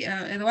 Let's see,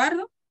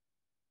 Eduardo.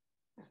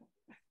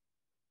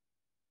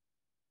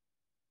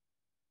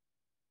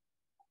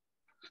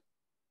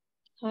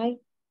 Hi.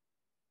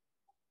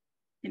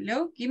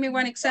 Hello, give me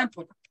one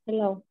example.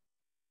 Hello.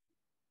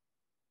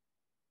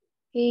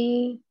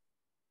 He.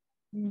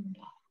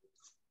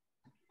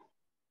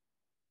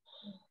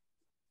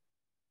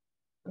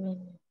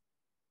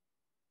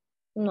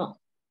 No.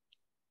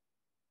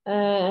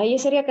 Ahí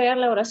sería crear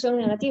la oración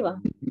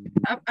negativa.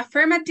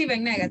 Affirmative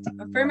and negative.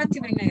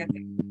 Affirmative and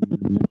negative.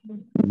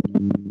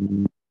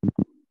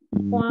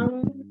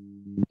 Juan,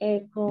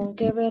 ¿con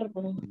qué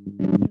verbo?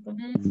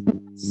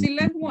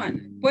 Select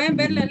one. Pueden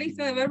ver la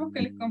lista de verbos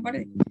que les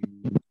compartí.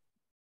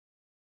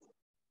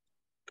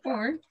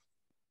 Or,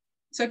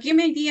 so give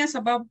me ideas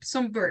about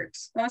some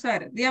verbs. Vamos a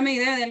ver, dígame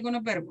idea de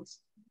algunos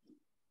verbos.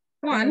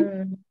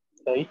 Juan.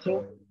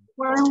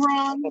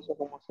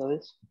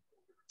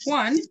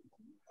 Juan.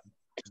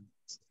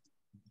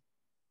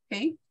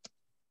 Okay.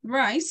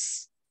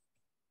 Rice.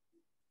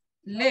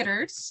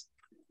 Letters.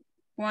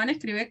 Juan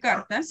escribe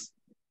cartas.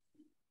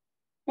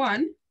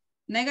 Juan.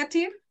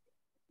 Negative.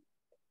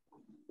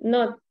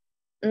 Not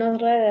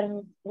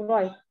rather,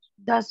 right.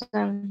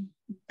 Doesn't.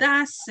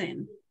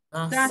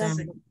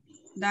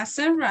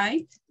 Doesn't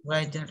write.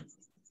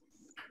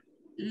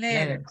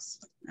 Letters.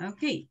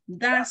 Ok,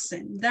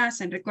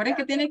 doesn't. Recuerden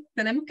que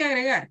tenemos que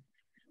agregar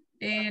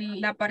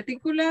la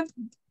partícula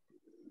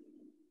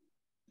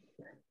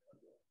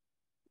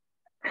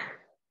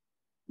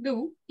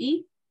do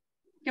y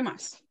 ¿qué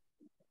más?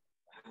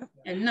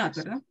 El not,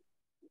 ¿verdad?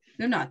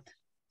 Do not.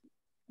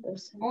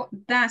 O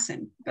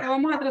doesn't. Pero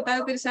vamos a tratar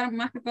de utilizar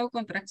más que todo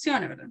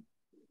contracciones, ¿verdad?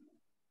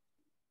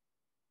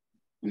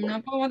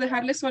 No podemos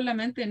dejarle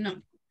solamente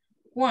no.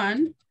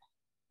 One,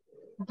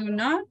 do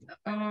not,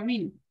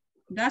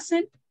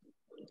 doesn't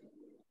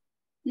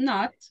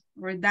not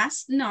or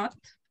does not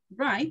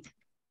write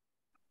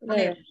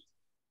letters.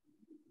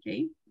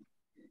 Okay.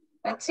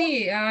 Let's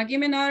see. Give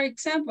me another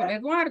example,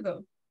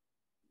 Eduardo.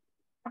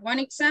 One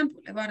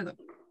example, Eduardo.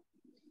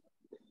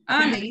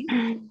 Ali.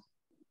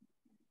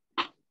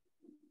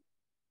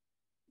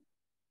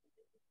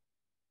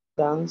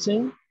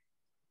 Dancing.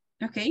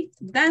 Okay.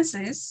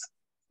 Dances.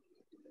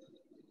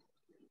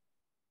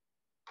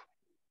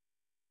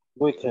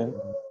 Weekend.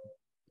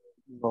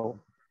 No.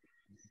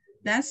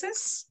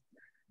 Dances.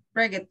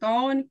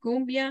 Reggaeton,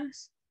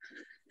 cumbias.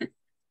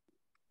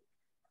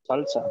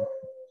 Salsa.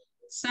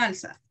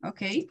 Salsa.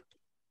 Okay.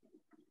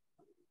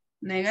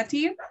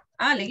 Negative.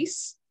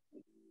 Alice.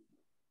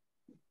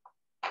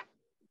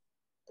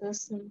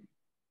 Doesn't.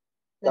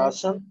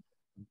 Doesn't.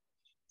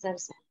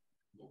 Salsa.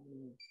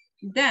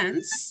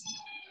 Dance.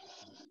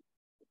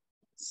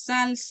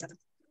 Salsa.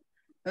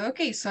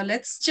 Okay, so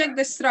let's check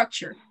the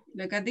structure.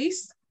 Look at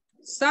this.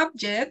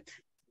 Subject,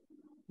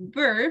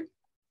 verb,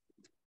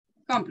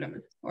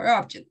 complement or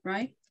object,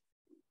 right?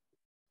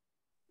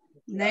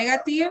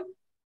 Negative,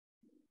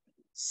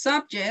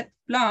 subject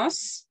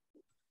plus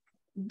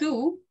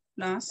do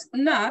plus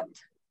not.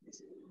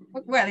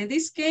 Well, in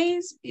this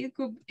case, it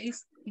could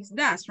is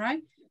does,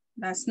 right?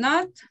 Does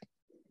not.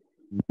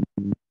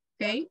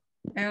 Okay.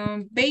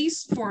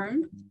 Base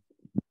form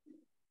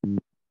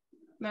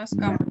plus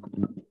complement.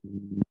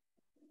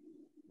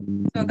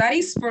 So that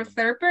is for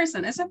third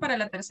person. Eso es para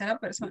la tercera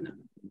persona.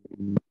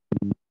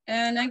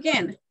 And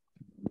again,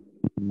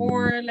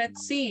 for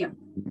let's see,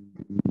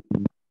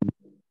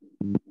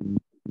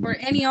 for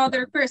any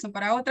other person,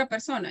 para otra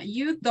persona,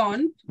 you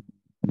don't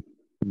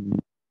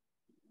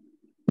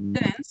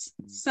dance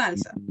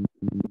salsa.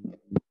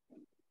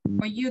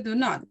 Or you do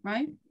not,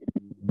 right?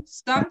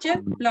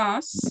 Subject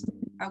plus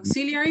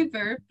auxiliary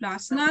verb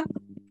plus not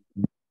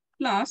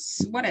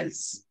plus what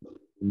else?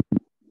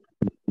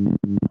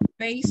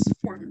 Base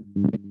form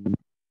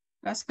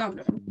plus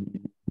complement.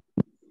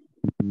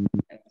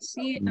 Let's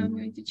see, I'm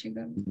going to check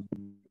that.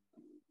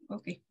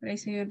 Okay, I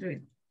see you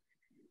read.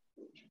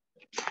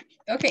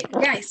 Okay,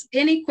 guys,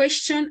 any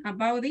question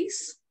about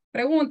this?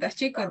 Preguntas,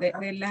 chicos,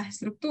 de las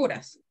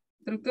estructuras.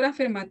 Estructura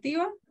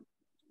afirmativa.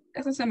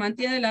 Eso se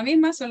mantiene la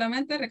misma,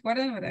 solamente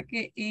recuerden, ¿verdad?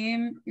 Que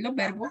en los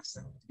verbos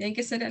tienen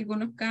que ser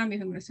algunos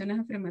cambios en oraciones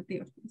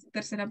afirmativas.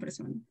 Tercera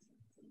persona.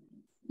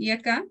 Y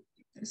acá,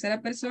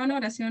 tercera persona,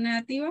 oración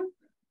negativa,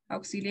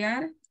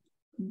 auxiliar,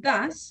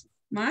 das,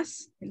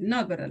 más el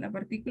not, ¿verdad? La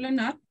partícula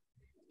not.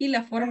 Y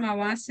la forma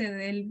base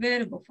del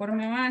verbo,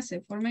 forma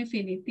base, forma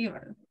infinitiva,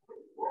 ¿verdad?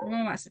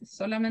 Forma base,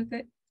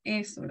 solamente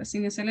eso, ¿verdad?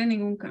 Sin hacerle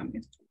ningún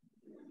cambio.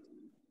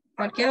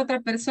 Cualquier otra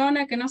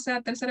persona que no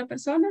sea tercera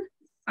persona,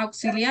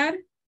 auxiliar,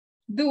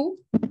 do,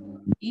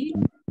 y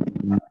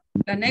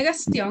la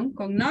negación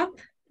con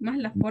not, más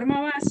la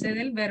forma base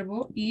del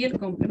verbo y el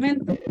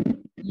complemento.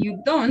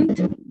 You don't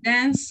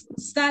dance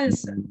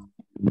salsa.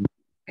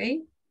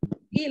 ¿Ok?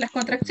 Y las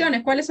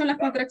contracciones, ¿cuáles son las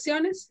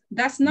contracciones?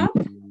 Does not,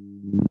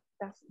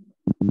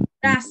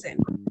 doesn't.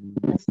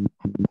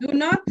 Do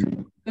not,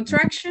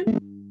 contraction.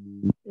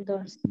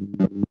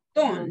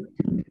 Don't.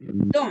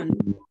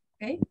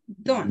 Okay,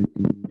 don't.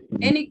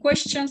 Any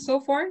questions so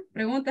far?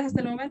 ¿Preguntas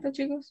hasta el momento,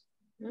 chicos?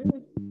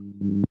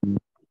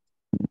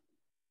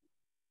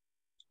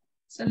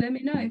 So let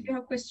me know if you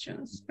have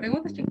questions.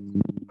 ¿Preguntas, chicos?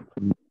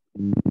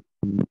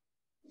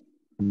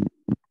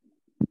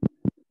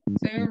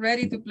 So you're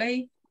ready to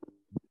play?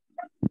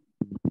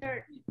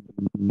 Sure.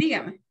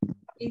 Dígame.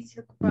 ¿Y si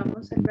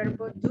ocupamos el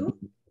verbo do?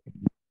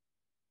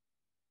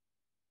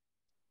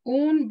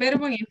 Un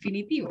verbo en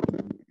infinitivo.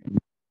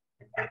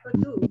 El verbo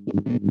do.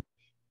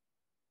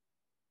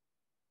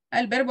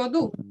 El verbo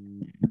do.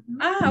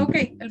 Ah, ok.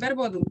 El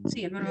verbo do.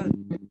 Sí, el verbo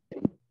do.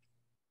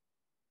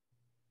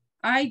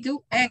 I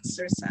do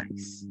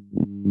exercise.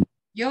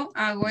 Yo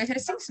hago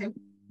ejercicio.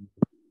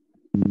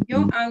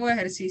 Yo hago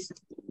ejercicio.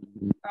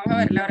 Vamos a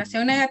ver, la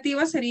oración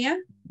negativa sería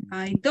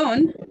I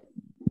don't.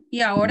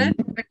 Y ahora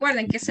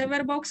recuerden que ese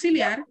verbo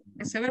auxiliar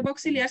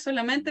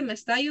solamente me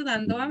está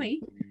ayudando a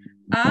mí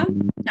a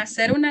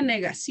hacer una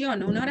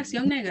negación, una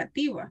oración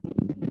negativa.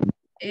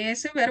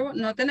 Ese verbo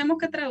no tenemos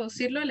que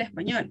traducirlo al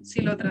español.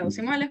 Si lo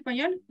traducimos al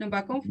español, nos va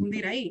a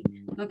confundir ahí.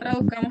 No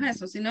traduzcamos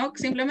eso, sino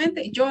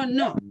simplemente yo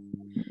no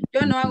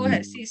hago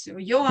ejercicio.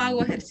 Yo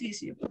hago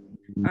ejercicio.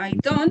 I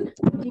don't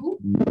do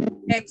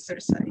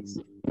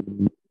exercise.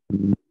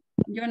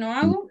 Yo no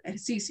hago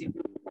ejercicio.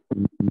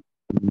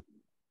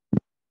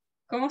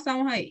 ¿Cómo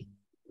estamos ahí?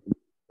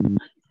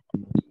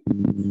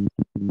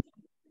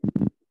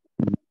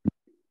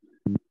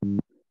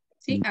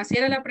 ¿Sí? ¿Así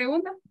era la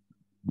pregunta?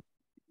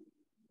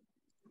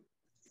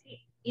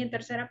 Sí. Y en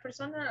tercera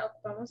persona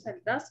ocupamos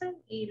el doesn't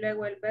y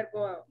luego el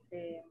verbo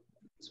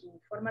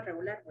su forma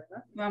regular,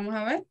 ¿verdad? Vamos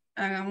a ver.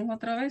 Hagamos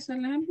otra vez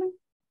el ejemplo.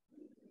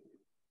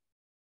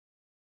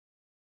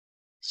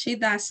 She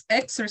does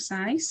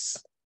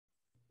exercise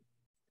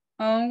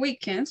on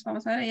weekends.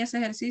 Vamos a ver, ella hace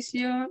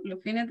ejercicio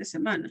los fines de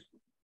semana.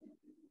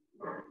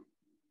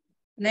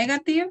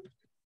 Negative.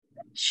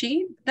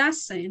 She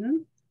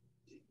doesn't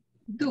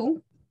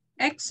do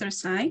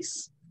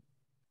exercise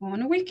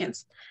on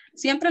weekends.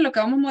 Siempre lo que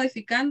vamos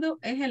modificando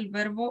es el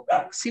verbo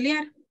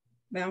auxiliar.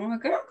 Veamos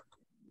acá.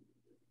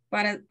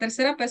 Para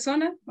tercera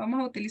persona vamos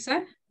a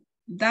utilizar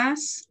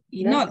das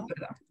y not,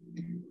 ¿verdad?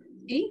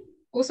 Y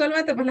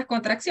usualmente pues las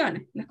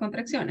contracciones.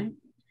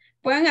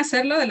 Pueden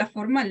hacerlo de la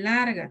forma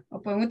larga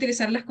o pueden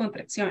utilizar las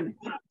contracciones.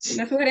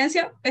 La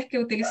sugerencia es que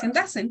utilicen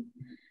doesn't,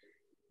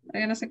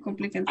 para que no se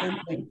compliquen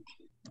tanto ahí.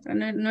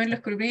 No irlo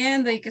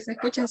escribiendo y que se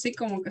escuche así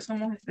como que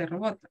somos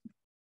robots.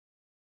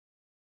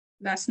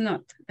 Does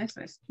not,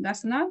 eso es.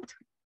 Does not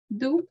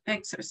do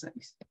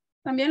exercise.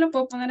 También lo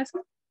puedo poner así.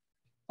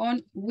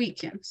 On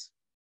weekends.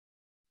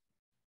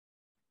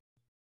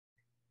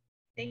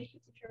 Thank you,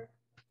 teacher.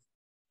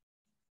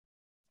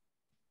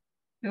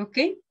 Ok,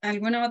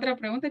 ¿alguna otra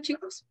pregunta,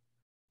 chicos?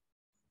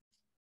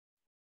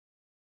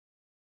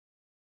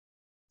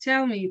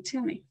 Tell me.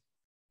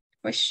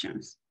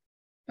 Questions.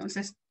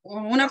 Entonces,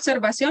 una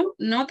observación,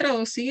 no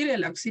traducir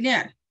el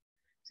auxiliar.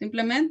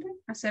 Simplemente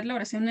hacer la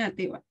oración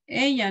negativa.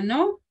 Ella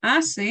no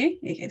hace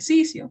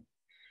ejercicio.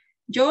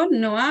 Yo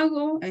no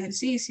hago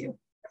ejercicio.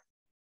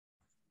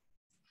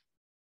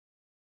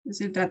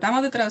 Si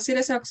tratamos de traducir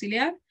ese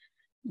auxiliar,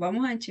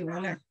 vamos a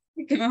enchivolar.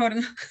 Que mejor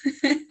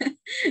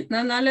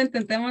no. no lo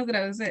intentemos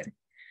traducir.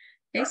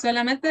 ¿Okay?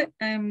 Solamente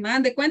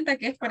hagan de cuenta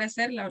que es para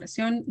hacer la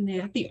oración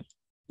negativa.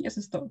 Y eso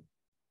es todo.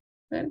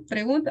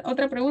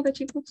 Otra pregunta,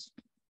 chicos.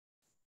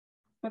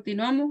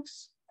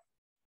 Continuamos.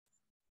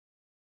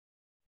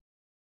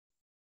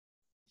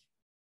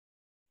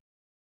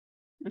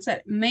 O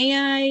sea, may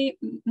I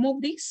move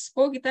this?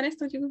 ¿Puedo quitar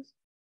esto, chicos?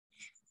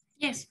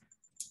 Yes.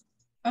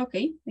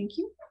 Okay, thank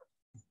you.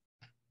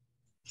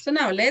 So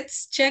now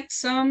let's check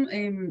some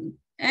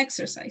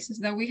exercises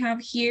that we have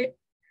here.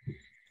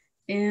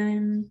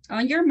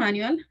 On your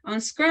manual,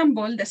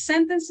 unscramble the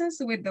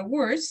sentences with the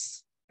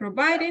words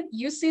provided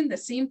using the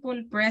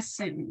simple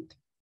present.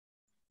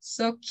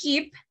 So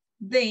keep,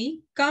 they,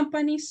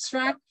 companies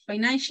track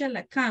financial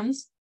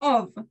accounts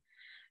of.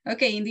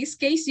 Okay, in this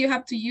case, you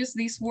have to use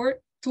this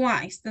word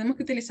twice. Tenemos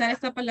que utilizar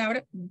esta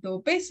palabra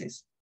 2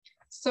 veces.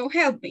 So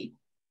help me.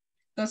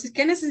 Entonces,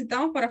 ¿qué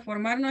necesitamos para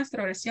formar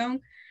nuestra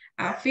oración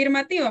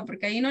afirmativa?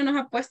 Porque ahí no nos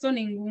ha puesto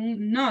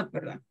ningún not,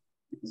 ¿verdad?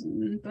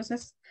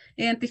 Entonces,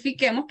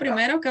 identifiquemos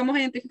primero. ¿Qué vamos a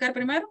identificar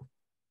primero?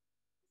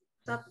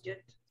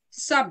 Subject.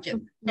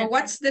 Subject. So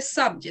what's the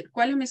subject?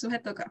 ¿Cuál es mi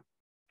sujeto acá?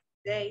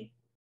 They.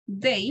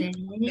 They.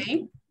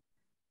 Okay.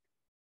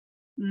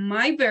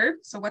 My verb.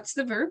 So what's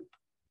the verb?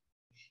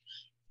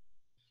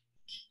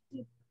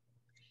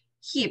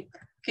 Keep.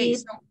 Okay,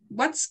 so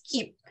what's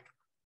keep?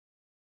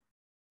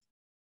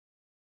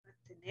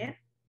 Mantener.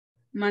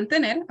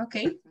 Mantener,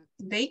 okay.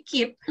 They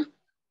keep.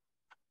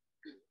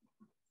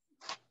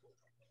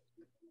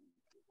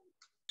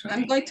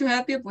 I'm going to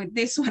help you with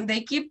this one.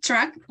 They keep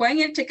track. Pueden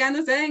ir checando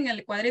ustedes en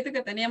el cuadrito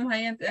que teníamos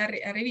ahí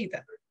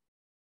arribita.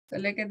 So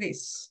look at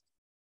this.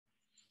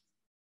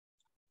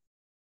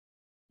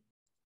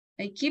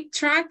 They keep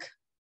track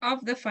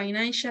of the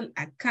financial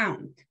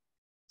account.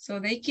 So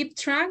they keep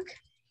track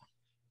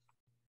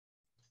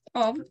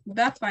of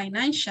the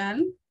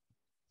financial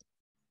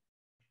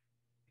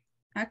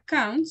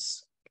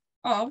accounts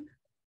of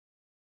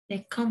the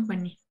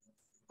company.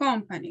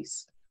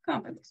 Companies.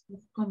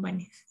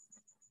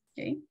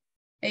 Okay.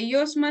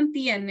 Ellos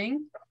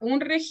mantienen un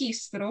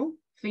registro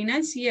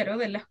financiero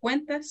de las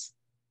cuentas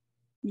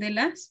de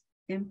las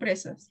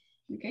empresas.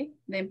 Okay,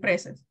 de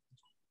empresas.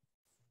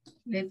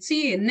 Let's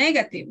see,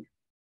 negative.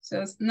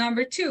 So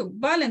number 2,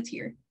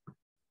 volunteer.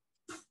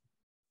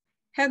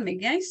 Help me,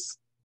 guys.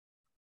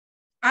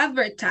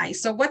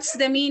 Advertise. So what's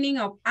the meaning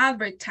of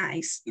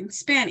advertise in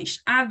Spanish?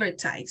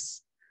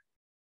 Advertise.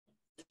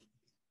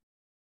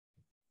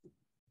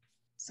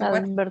 So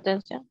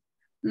Advertencia.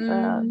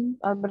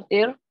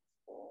 Advertir.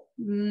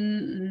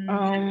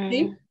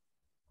 ¿Sí?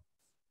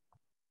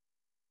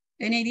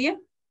 Any idea?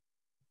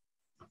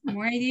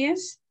 More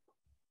ideas?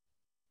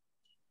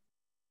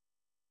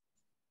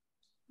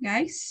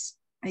 Guys,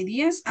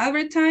 ideas?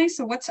 Advertise.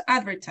 So what's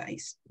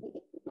advertise?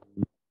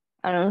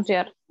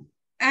 Anunciar.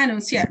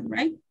 Anunciar,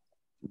 right?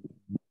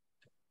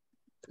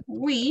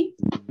 We.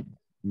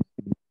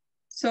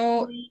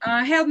 So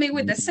help me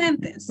with the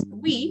sentence.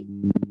 We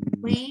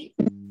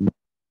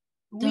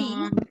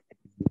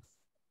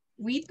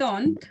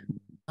don't.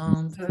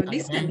 So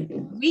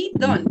listen, we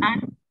don't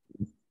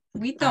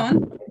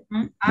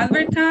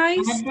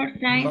advertise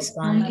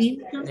on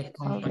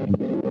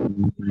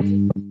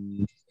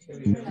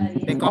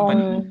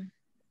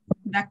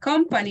the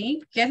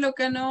company. ¿Qué es lo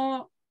que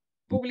no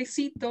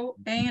publicito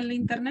en el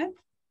internet?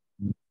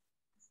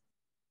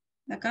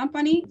 The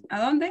company, ¿a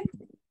dónde?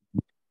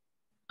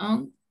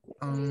 On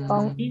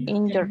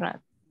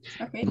internet.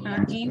 Okay,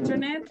 on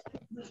internet.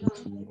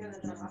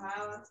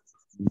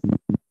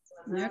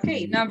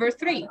 Okay, number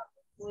 3.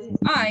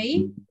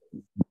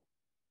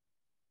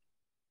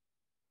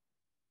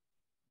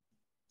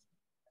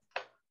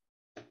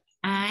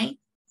 I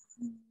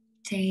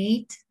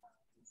take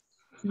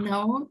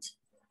notes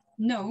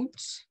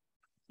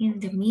In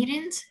the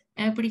meetings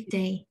every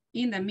day.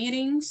 In the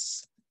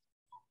meetings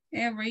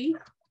every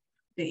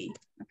day.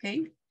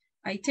 Okay.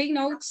 I take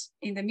notes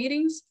in the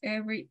meetings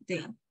every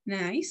day.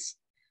 Nice.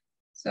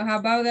 So how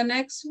about the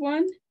next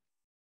one?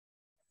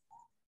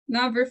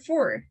 Number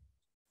 4.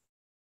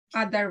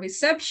 At the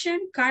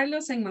reception,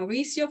 Carlos and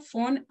Mauricio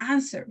phone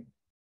answer.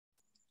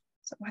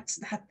 So what's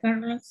that?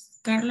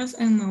 Carlos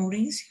and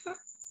Mauricio.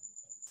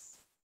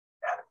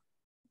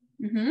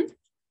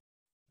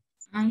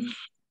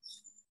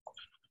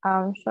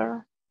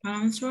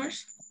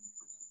 Answers.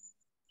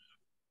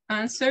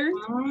 Answer.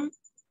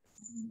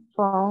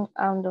 Phone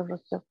and the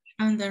reception.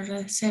 And the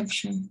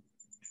reception.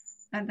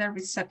 At the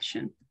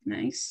reception.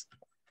 Nice.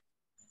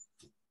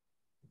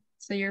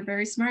 So you're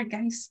very smart,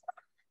 guys.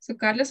 So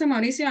Carlos and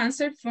Mauricio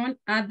answered phone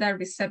at the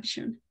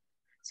reception.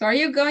 So are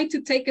you going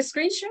to take a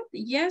screenshot?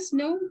 Yes,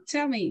 no,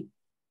 tell me.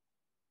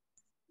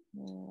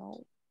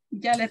 No.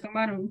 Ya le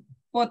tomaron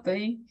foto,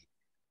 ¿eh?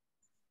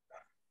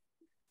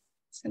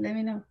 So let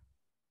me know.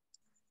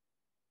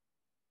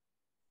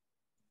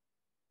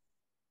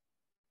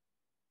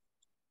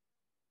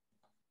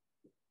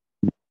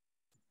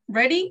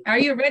 Ready? Are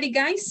you ready,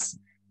 guys?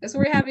 Because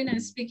we're having a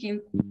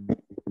speaking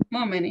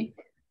moment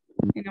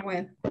in a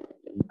while.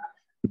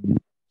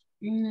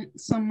 In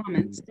some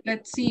moments.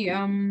 Let's see.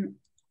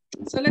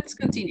 So let's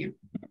continue.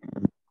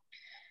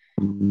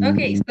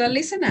 Okay, so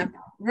listen up.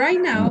 Right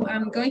now,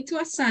 I'm going to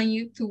assign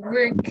you to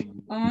work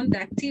on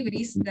the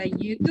activities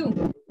that you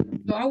do.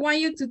 So I want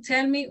you to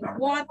tell me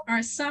what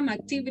are some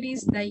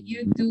activities that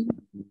you do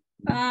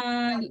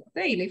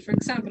daily. For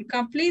example,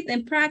 complete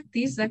and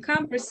practice the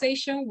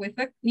conversation with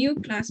a new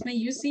classmate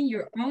using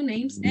your own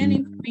names and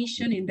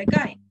information in the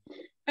guide.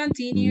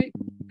 Continue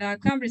the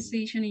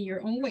conversation in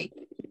your own way.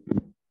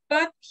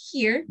 But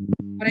here,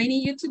 what I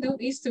need you to do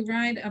is to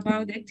write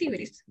about the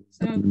activities.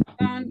 So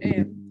don't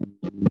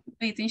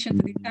pay attention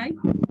to this side.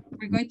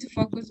 We're going to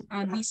focus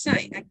on this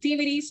side.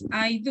 Activities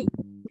I do.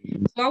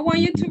 So I want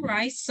you to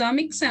write some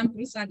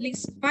examples, at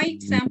least 5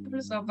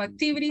 examples of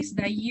activities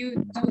that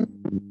you do.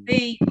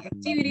 Daily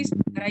activities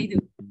that I do.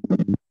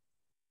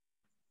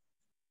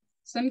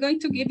 So I'm going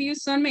to give you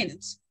some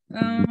minutes.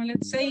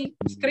 Let's say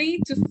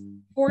 3 to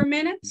 4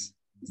 minutes.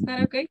 Is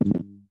that okay?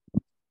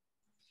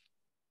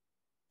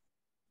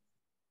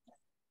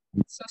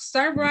 So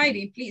start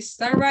writing, please.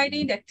 Start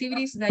writing the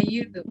activities that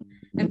you do.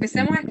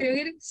 Empecemos a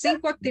escribir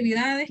 5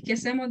 actividades que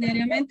hacemos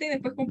diariamente y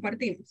después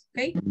compartimos,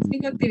 ¿ok?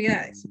 5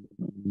 actividades.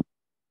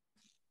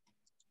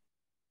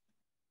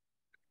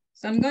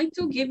 So I'm going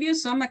to give you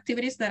some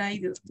activities that I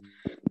do.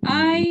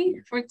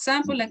 For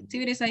example,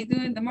 activities I do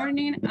in the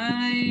morning,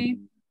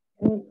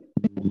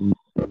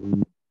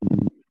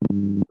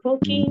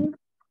 Cooking.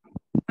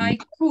 I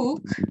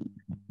cook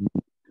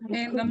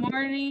in the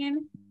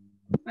morning.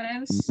 What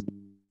else?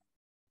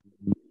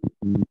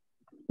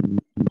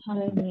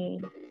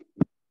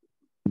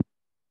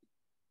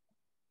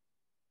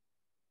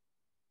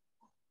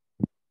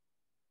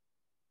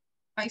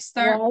 I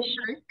start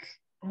work.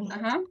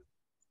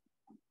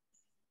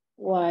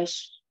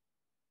 Wash.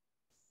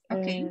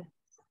 Okay.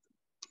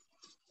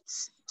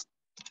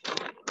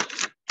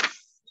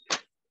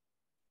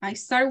 I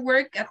start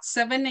work at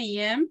 7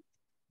 a.m.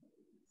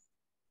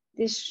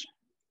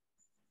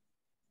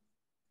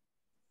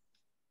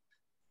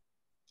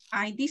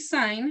 I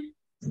design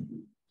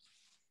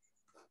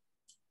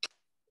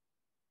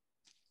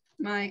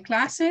my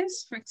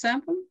classes, for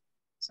example.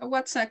 So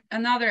what's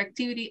another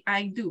activity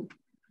I do?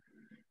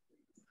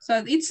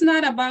 So it's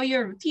not about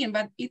your routine,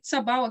 but it's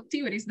about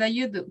activities that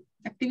you do.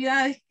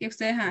 Actividades que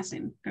ustedes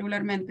hacen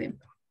regularmente.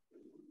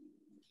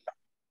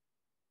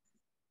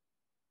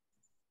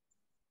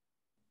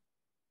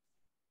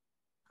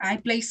 I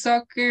play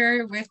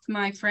soccer with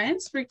my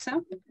friends, for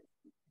example.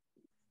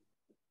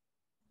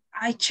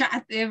 I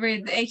chat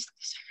every day.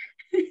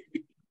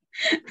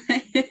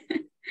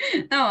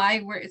 No,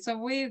 I work. So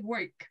we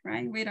work,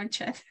 right? We don't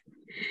chat.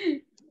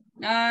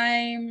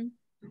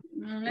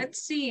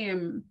 Let's see.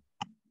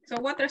 So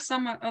what are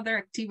some other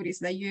activities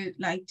that you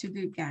like to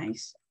do,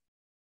 guys?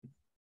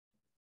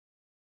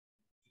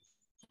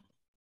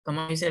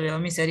 ¿Cómo dice Leo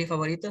mi serie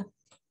favorita?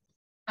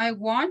 I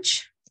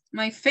watch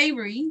my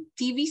favorite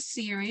TV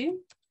series.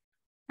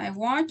 I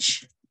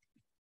watch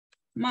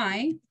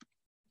my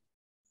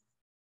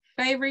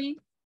favorite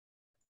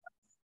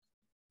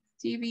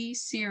TV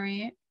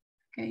series.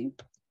 Okay.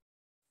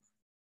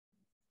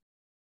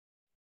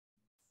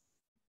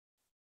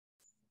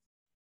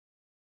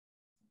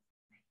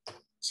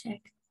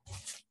 Check.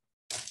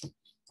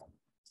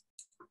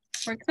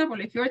 For example,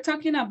 if you're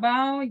talking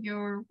about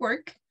your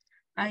work,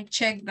 I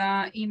check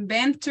the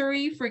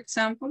inventory, for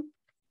example.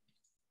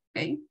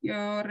 Okay,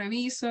 yo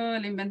reviso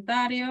el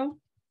inventario.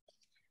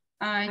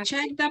 I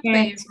check the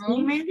payroll.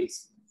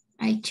 Emails.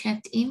 I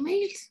check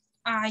emails.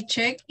 I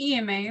check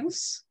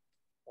emails.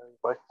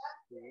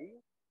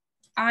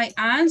 I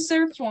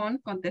answer phone,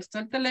 contesto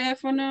el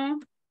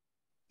teléfono.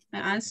 I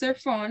answer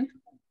phone.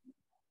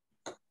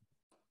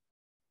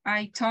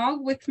 I talk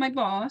with my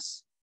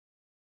boss.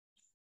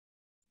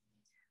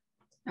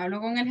 Hablo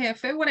con el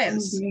jefe. What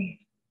else?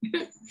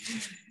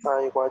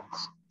 I watch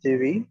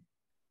TV.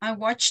 I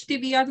watch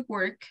TV at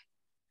work.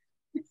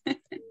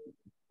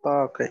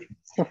 Okay.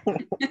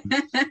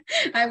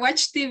 I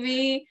watch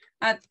TV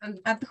at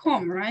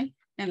home, right?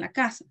 En la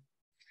casa.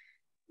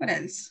 What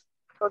else?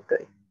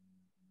 Okay.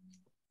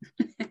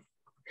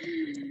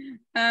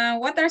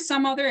 What are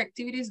some other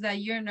activities that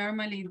you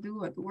normally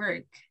do at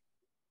work?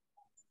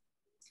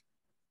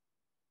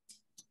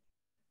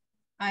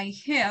 I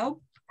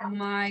help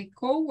my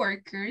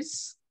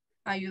co-workers.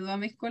 Ayudo a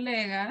mis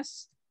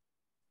colegas.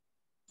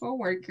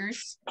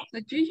 Co-workers. So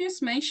you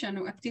just mentioned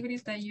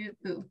activities that you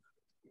do.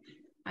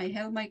 I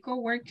help my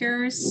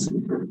co-workers.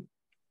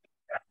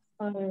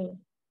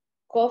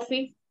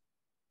 Coffee.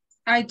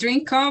 I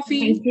drink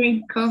coffee. I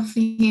drink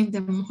coffee in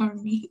the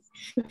morning.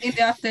 In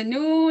the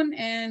afternoon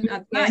and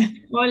at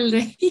night. All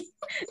day.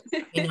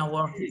 In a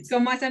work.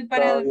 ¿Cómo hacen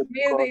para No, yo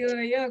dormir, coffee.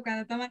 digo yo,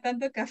 cuando toman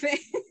tanto café?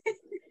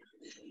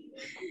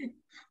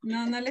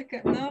 No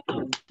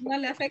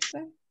le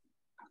afecta.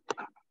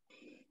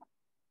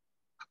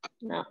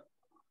 No.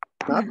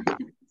 ¿No?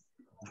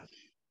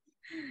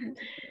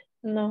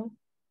 No.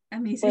 A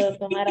mí sí. Puedo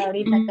tomar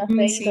ahorita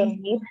café y Sí.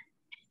 dormir.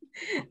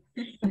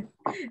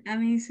 A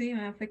mí sí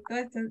me afectó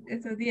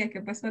estos días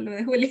que pasó lo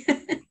de Julia.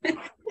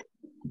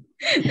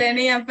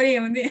 Tenía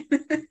frío un día.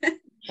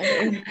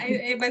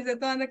 Ahí pasé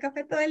tomando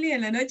café todo el día.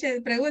 En la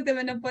noche,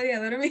 pregúnteme, no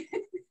podía dormir.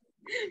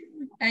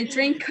 I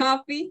drink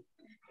coffee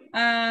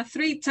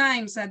 3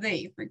 times a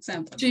day, for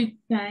example. 3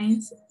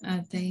 times a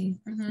day.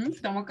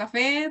 Tomo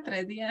café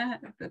 3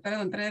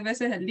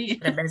 veces al día.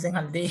 3 veces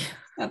al día.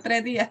 O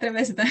 3 días, 3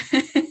 veces.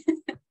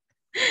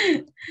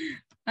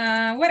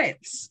 What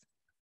else?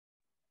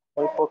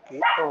 Muy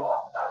poquito.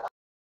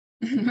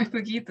 Muy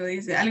poquito,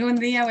 dice. Algún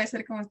día voy a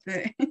ser como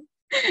ustedes.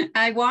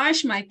 I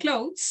wash my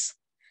clothes.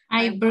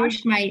 I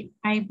brush my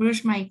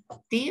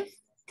teeth.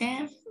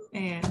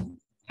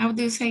 How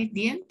do you say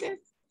dientes?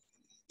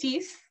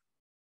 Teeth.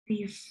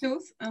 Teeth.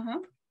 Tooth.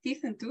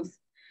 Teeth and tooth.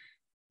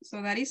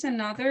 So that is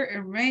another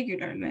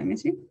irregular. Let me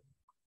see.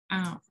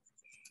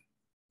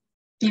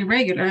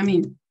 Irregular, I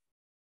mean.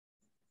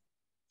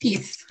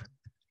 Teeth.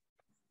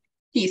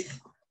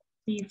 Teeth.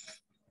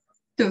 Teeth.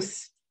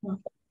 Tooth.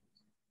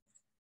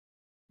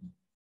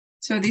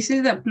 So this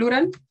is the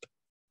plural.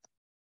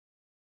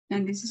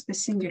 And this is the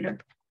singular.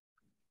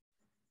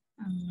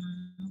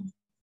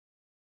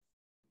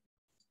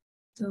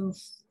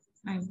 Tooth.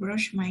 I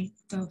brush my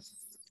tooth.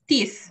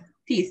 Teeth.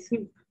 Teeth.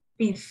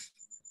 Teeth.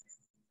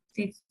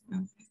 Teeth.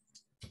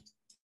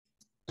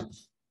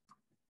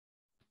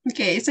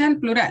 Okay, ese es el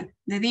plural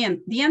de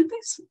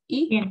dientes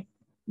y Bien.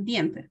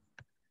 dientes.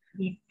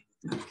 Bien.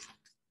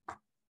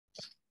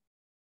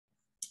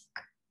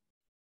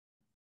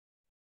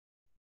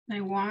 I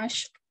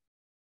wash.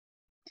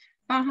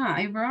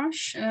 I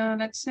brush,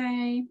 let's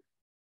say.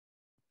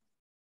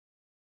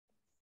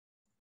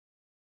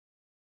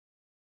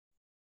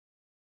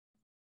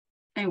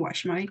 I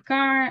wash my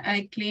car,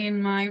 I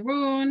clean my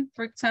room,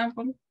 for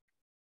example.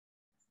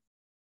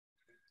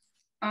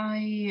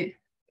 I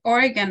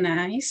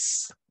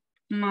organize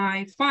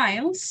my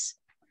files,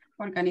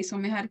 organizo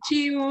mis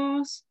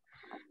archivos.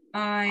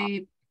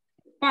 I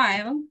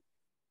file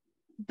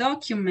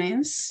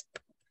documents,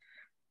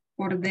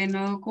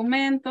 ordeno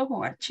documentos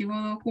o archivo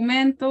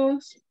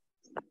documentos.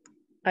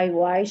 I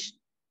wash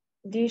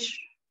dishes.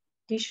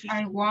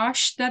 I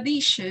wash the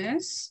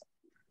dishes.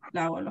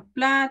 Lavo los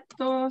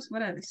platos.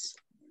 What else?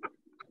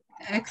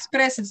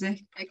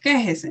 Exprésese.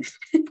 Quéjese.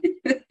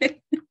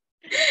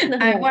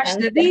 I wash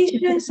the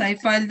dishes. I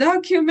file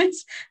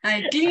documents.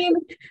 I clean.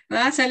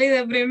 Va a salir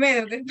de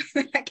primero después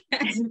de la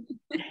clase.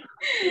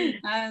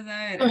 Vamos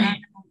a ver.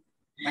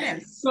 What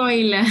else?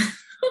 Spoiler.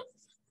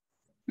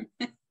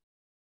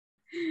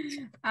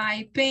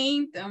 I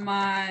paint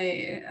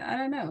my, I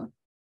don't know.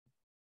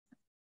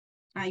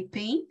 I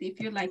paint, if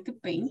you like to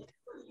paint.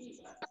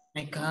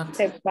 Makeup.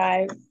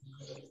 Prepare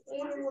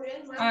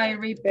I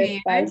repair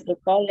the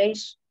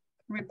college.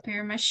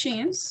 Repair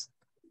machines.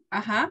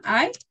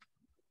 I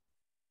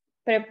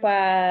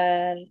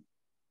Prepare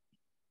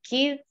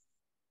kids.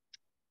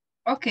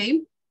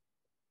 Okay.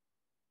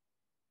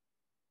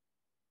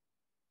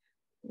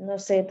 No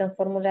sé tan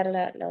formular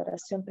la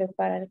oración.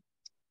 Preparar.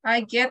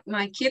 I get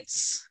my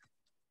kids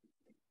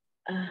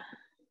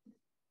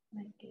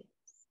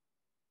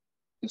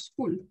to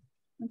school.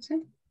 No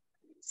sé.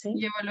 ¿Sí?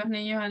 Llevo a los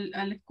niños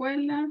a la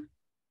escuela.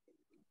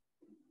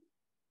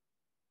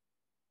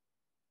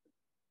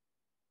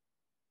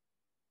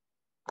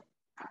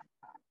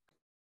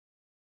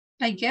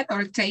 I get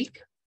or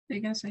take.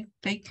 You can say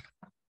take.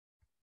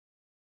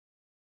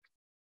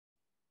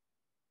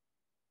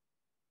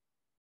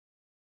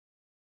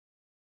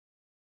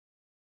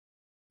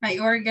 I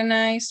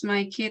organize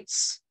my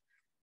kids,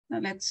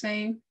 let's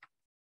say,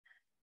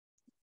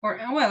 or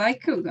well, I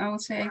cook. I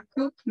would say I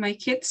cook my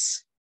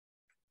kids'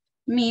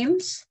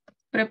 meals.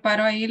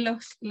 Preparo ahí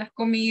las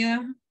comidas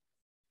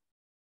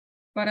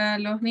para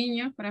los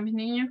niños, para mis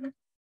niños.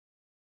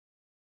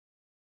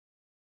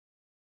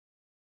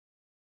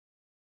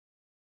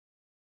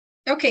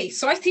 Okay,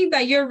 so I think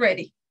that you're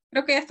ready.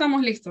 Creo que ya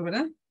estamos listos,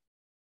 ¿verdad?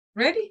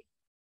 Ready?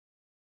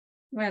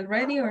 Well,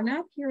 ready or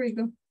not, here we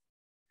go.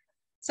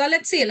 So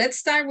let's see, let's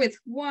start with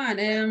one.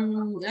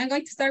 I'm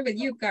going to start with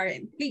you,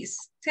 Karen. Please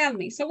tell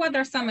me, so what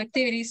are some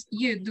activities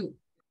you do?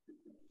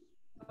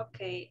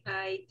 Okay,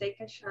 I take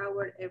a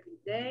shower every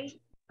day.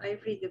 I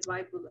read the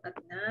Bible at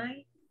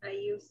night. I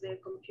use the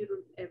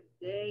computer every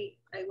day.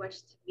 I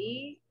watch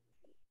TV.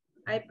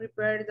 I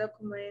prepare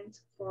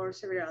documents for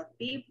several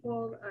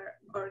people. I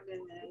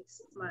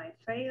organize my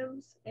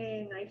files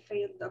and I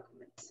file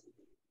documents.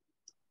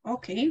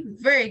 Okay,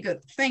 very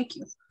good. Thank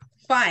you.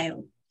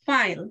 File,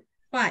 file,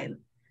 file,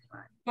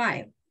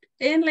 file.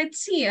 And let's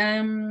see,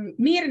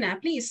 Mirna,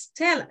 please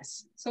tell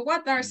us. So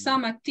what are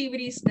some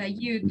activities that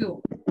you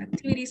do?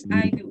 Activities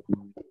I do.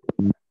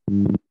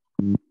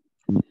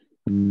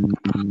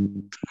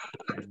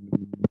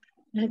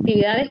 Las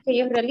actividades que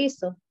yo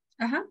realizo.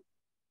 Ajá.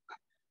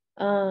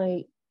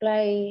 I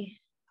play,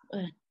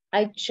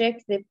 I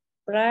check the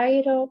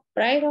prior,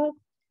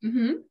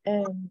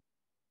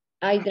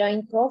 I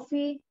drink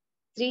coffee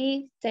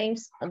 3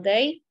 times a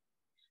day.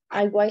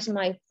 I watch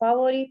my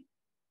favorite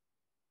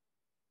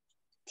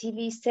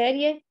TV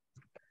series.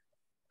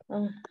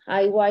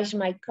 I wash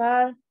my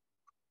car.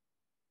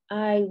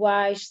 I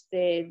wash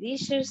the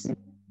dishes.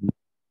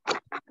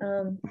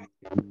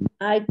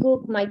 I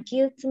cook my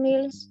kids'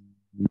 meals.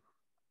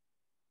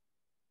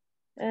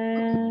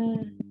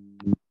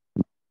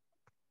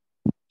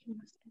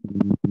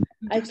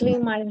 I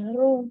clean my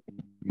room.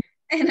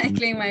 And I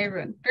clean my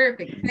room.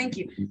 Perfect. Thank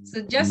you.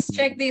 So just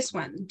check this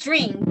one.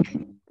 Drink.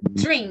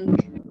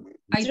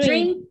 I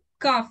drink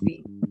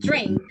coffee.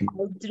 Drink.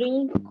 I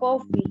drink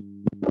coffee.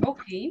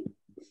 Okay.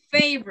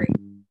 Favorite.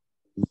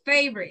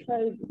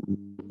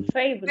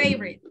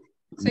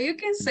 So you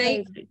can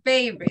say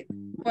favorite.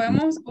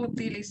 Podemos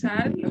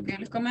utilizar lo que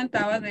les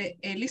comentaba de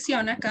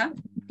elición acá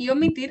y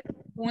omitir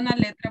una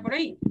letra por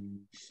ahí.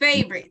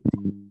 Favorite.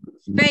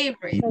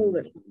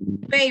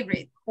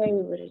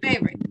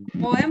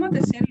 Podemos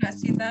decirlo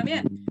así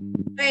también.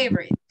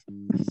 Favorite.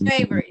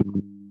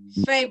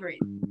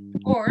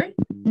 Or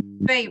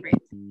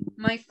favorite.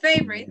 My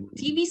favorite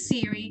TV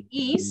series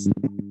is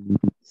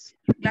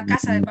La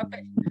Casa de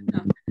Papel.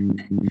 No,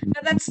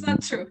 but that's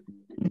not true.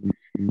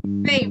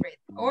 Favorite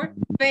or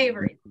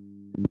favorite.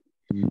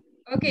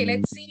 Okay,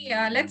 let's see.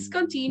 Let's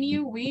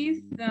continue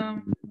with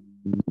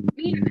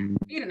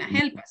Mirna,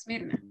 help us,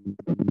 Mirna.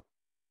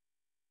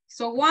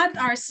 So what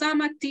are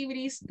some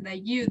activities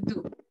that you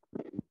do?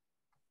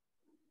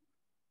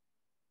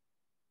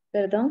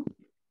 Perdón.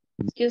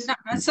 Excuse me.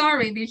 No,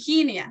 sorry,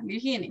 Virginia.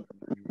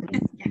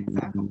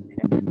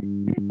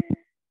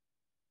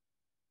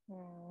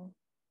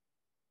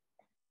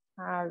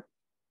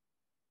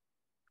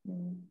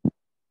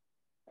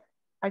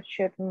 I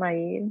check my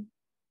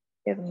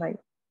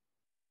email.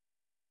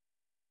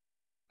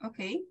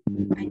 Okay,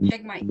 I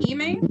check my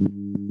email.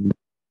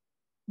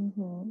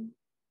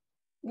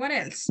 What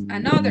else?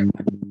 Another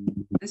one.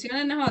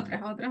 Menciónenos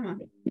otras más.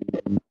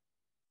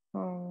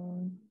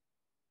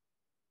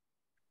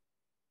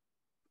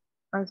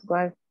 I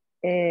wash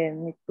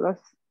my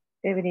clothes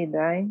every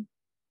day.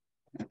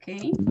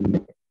 Okay.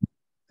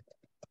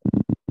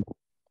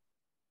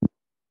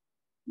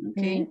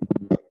 Okay.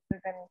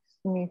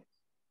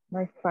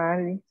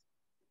 Organize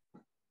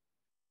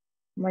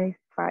my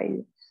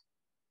files.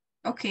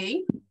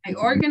 Okay. I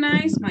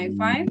organize my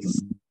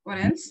files. What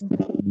else?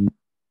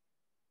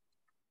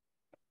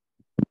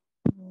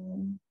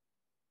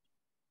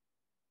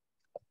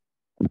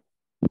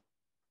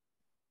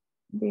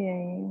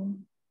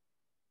 Bien.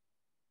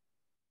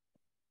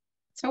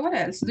 So what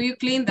else? Do you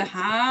clean the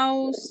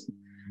house?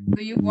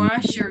 Do you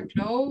wash your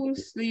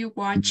clothes? Do you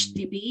watch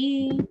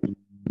TV?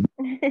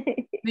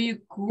 Do you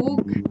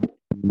cook?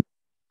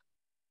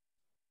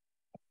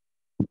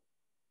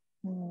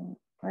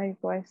 I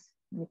wash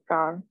my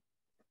car.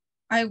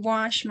 I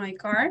wash my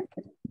car.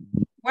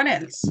 What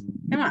else?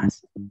 ¿Qué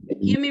más?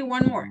 Give me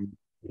one more.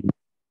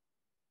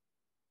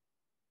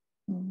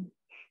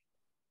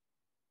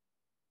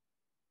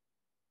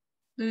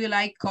 Do you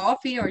like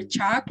coffee or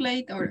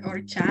chocolate or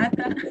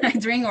chata? I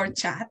drink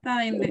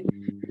horchata in the...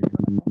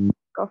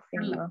 Coffee,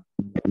 no.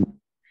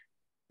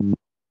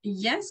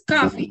 Yes,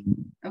 coffee.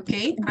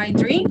 Okay, I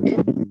drink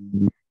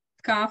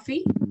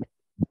coffee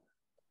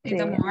in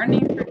the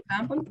morning, for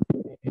example.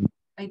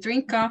 I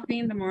drink coffee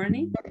in the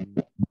morning.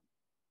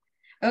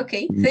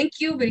 Okay,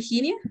 thank you,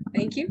 Virginia.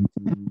 Thank you.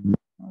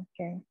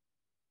 Okay.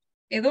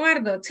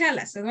 Eduardo, tell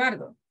us,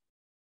 Eduardo.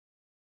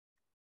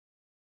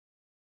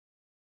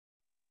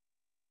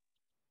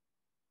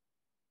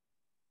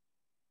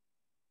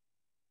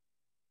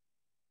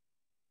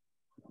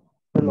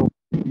 Hello.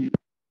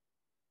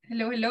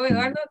 Hello,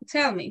 Eduardo.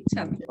 Tell me.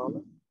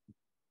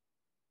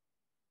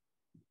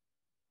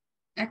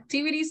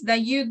 Activities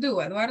that you do,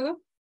 Eduardo.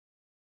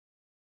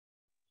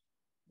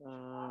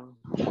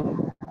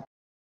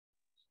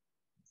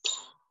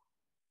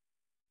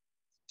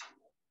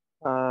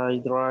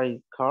 I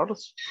drive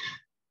cars.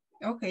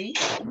 Okay.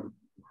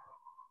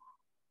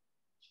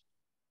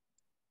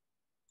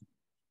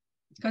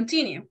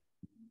 Continue.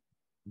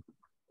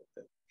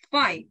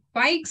 Five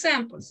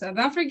examples. So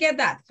don't forget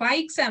that. 5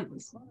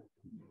 examples.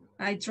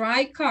 I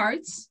drive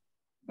cars.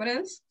 What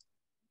else?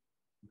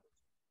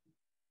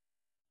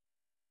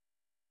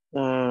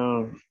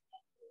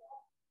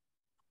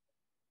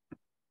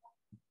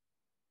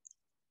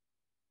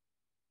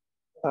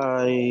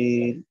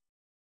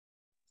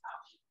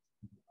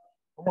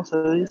 ¿Cómo se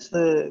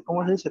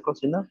dice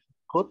cocinar?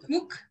 Cook.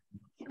 Cook.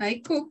 I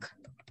cook.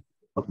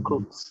 Or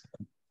cooks.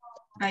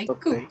 I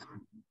Okay. cook.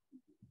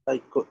 I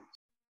cook.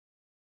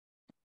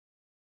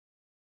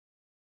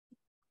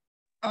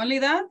 Only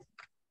that?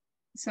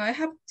 So I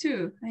have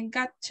two. I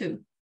got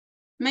two.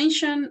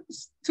 Mention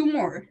two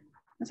more.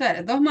 O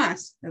sea, dos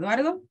más.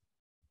 Eduardo.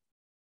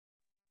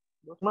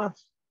 Dos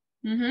más.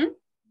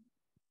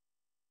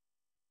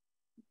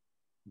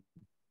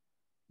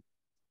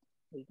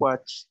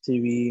 Watch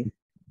TV.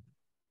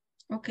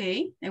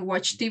 Okay. I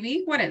watch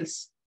TV. What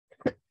else?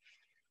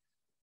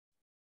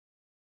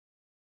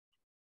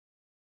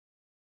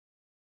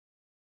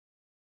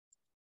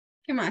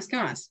 ¿Qué más? ¿Qué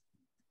más?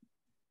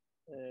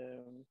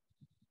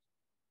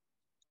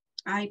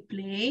 I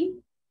play.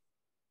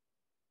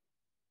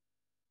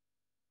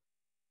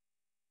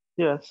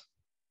 Yes.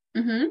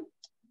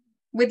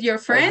 With your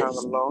friends? I have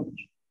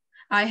lunch.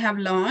 I have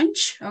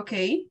lunch.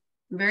 Okay.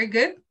 Very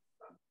good.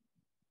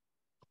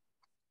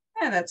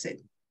 Yeah, that's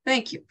it.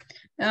 Thank you.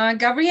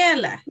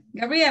 Gabriela.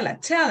 Gabriela,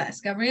 tell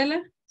us,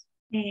 Gabriela.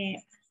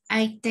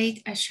 I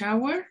take a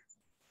shower.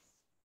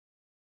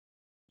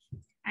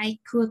 I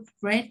cook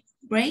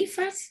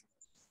breakfast.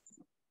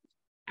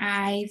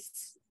 I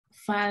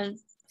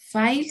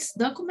files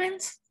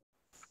documents.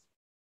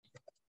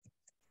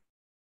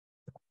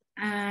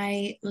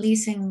 I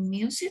listen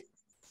music.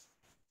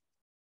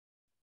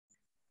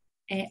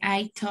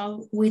 I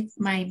talk with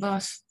my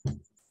boss.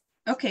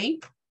 Okay.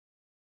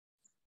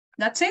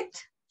 That's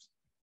it?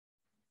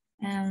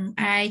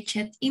 I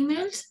check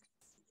emails.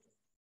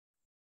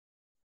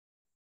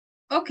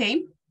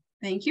 Okay,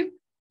 thank you.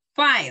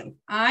 File.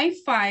 I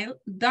file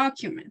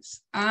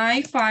documents.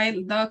 I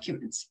file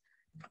documents.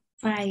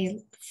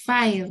 File.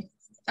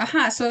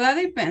 So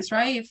that depends,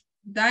 right? If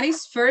that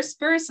is first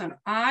person,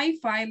 I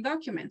file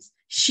documents.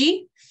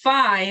 She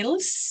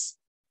files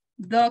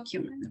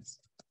documents.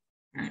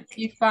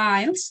 She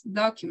files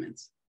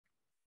documents.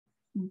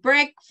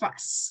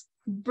 Breakfast.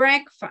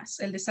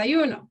 Breakfast. El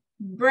desayuno.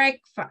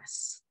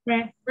 Breakfast.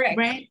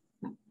 Breakfast.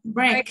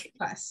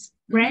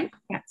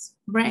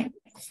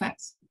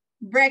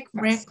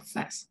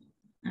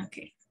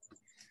 Okay.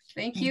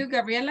 Thank you,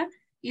 Gabriela.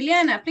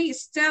 Ileana,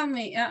 please tell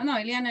me. No,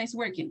 Ileana is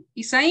working.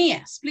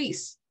 Isaías,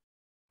 please.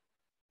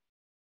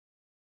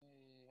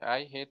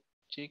 I hate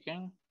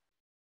chicken.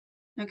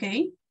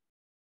 Okay.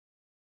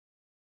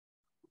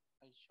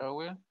 I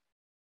shower.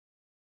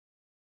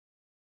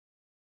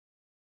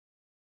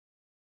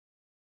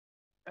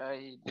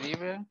 I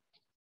drive.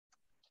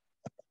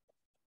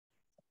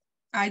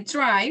 I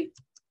drive.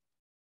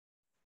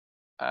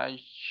 I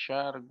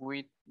share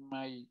with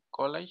my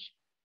college.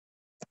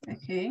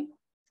 Okay.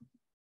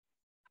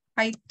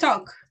 I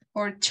talk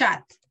or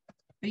chat.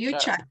 You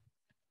chat.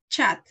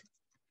 Chat.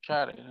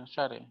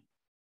 Share.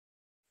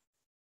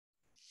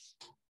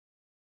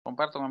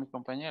 Comparto con mis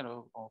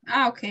compañeros.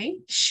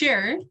 Okay.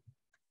 Share.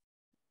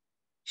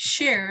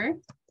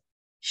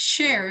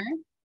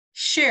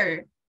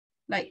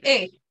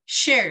 Like,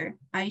 share.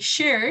 I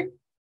share.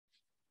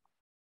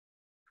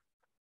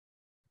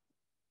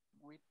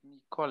 With my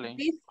colleague.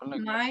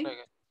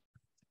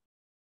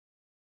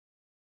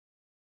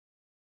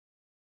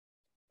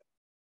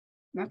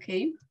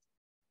 Okay.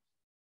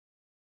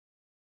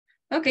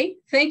 Okay,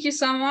 thank you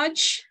so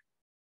much.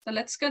 So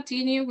let's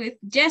continue with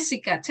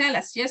Jessica. Tell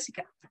us,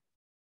 Jessica.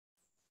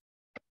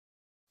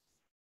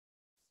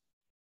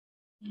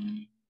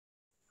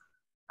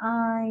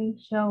 I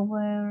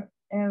shower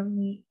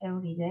every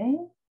day.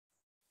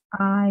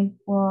 I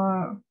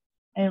work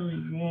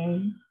every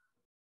day.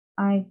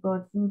 I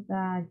go to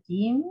the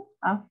gym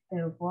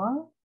after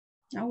work.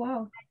 Oh,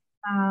 wow.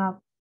 I have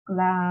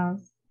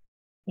class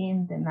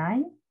in the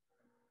night,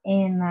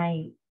 and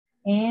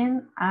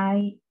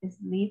I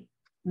sleep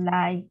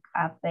like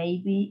a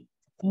baby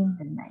in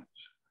the night.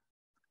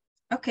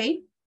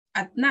 Okay,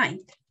 at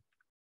night.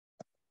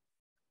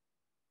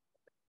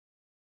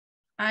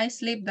 I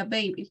sleep the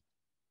baby.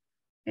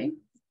 Okay.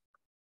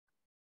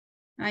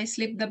 I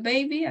sleep the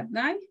baby at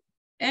night.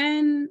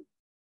 And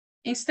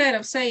instead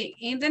of saying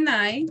in the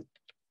night,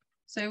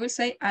 so I will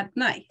say at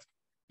night.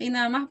 Y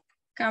nada más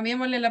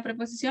cambiémosle la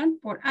preposición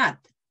por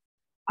at.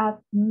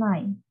 At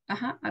night.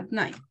 At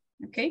night.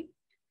 Okay.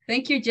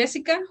 Thank you,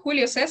 Jessica.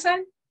 Julio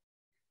Cesar,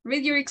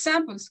 read your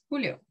examples,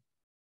 Julio.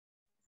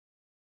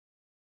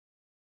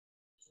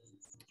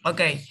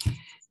 Okay.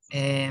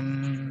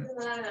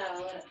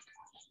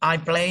 I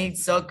play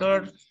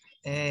soccer.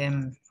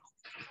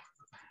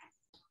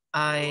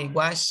 I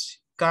wash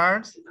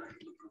cars.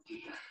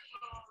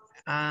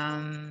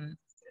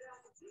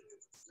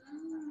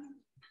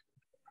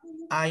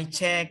 I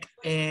check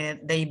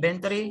the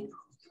inventory.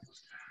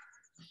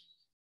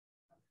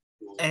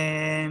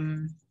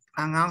 And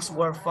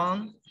answer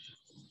phone.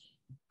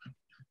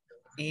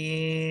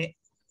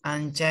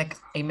 And check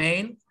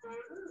email.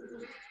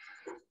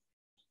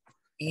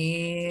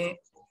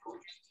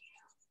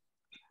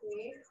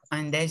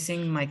 I'm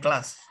dancing my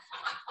class.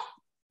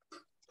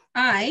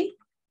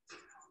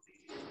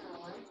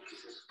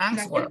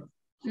 Answer.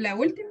 La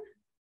última.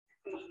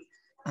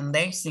 I'm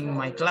dancing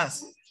my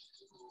class.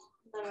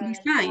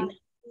 Design.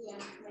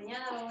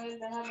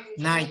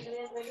 Night.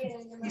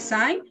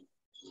 Design.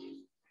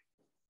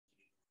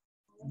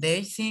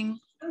 Dancing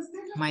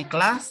my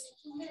class.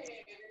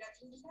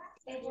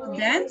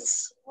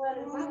 Dance.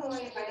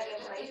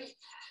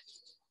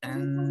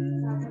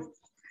 And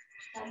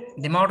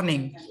the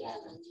morning.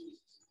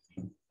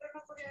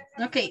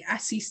 Okay,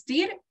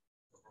 asistir.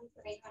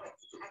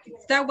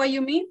 Is that what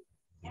you mean?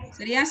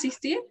 ¿Sería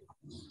asistir?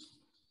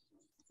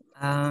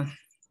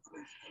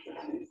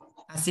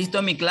 Asisto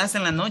a mi clase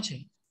en la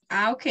noche.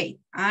 Okay.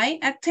 I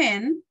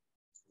attend.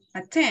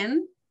 I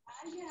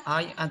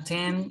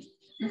attend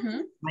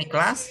my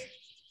class.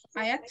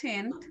 I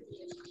attend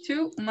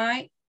to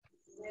my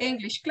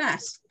English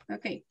class.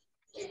 Okay.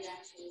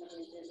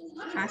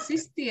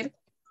 Asistir.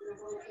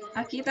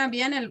 Aquí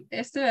también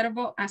este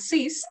verbo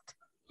assist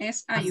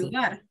es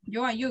ayudar.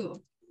 Yo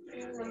ayudo.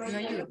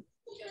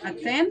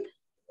 Attend.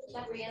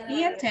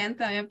 Y attend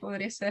también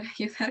podría ser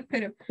ayudar,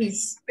 pero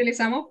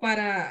utilizamos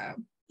para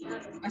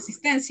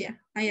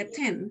asistencia. I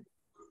attend.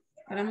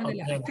 Hablamos de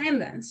la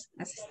attendance,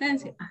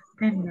 asistencia.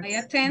 I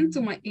attend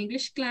to my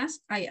English class.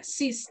 I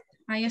assist.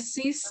 I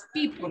assist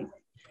people.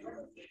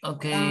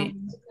 Okay.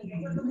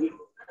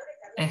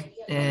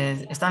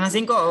 ¿Están a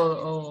 5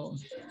 o?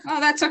 Oh,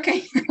 that's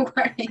okay. Don't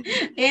worry.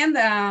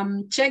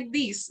 And check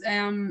this.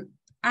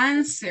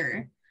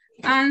 Answer.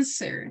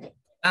 Answer.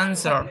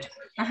 Answer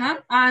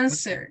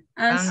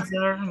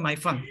my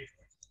phone.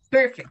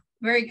 Perfect.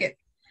 Very good.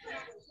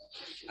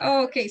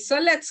 Okay, so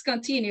let's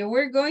continue.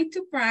 We're going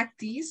to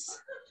practice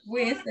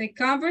with a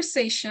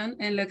conversation,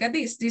 and look at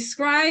this.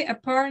 Describe a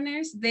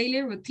partner's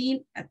daily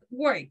routine at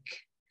work.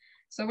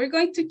 So we're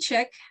going to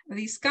check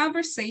this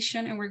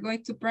conversation and we're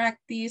going to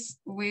practice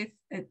with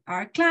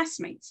our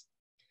classmates.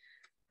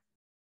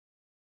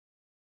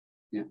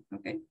 Yeah,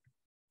 okay.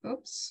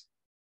 Oops.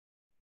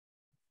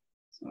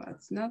 So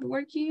that's not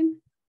working.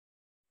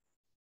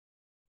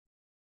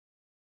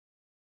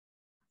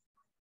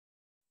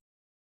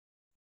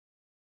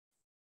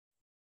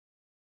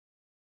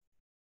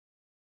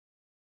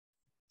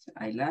 So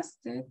I lost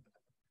it.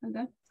 Hold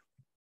on.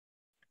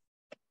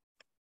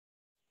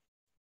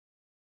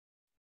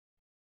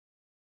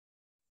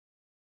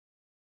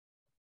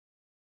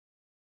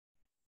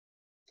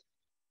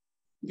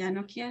 Ya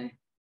no quiere.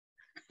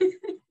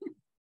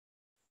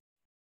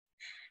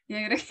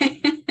 Ya creo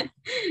que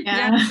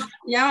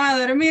ya va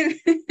a dormir.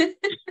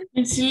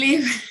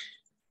 Sleep.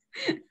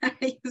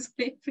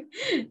 Sleep.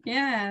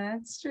 Yeah,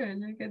 that's true.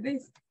 Look at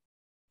this.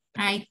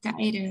 I'm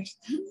tired.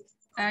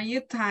 Are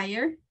you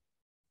tired?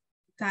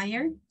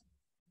 Tired?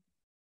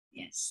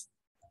 Yes.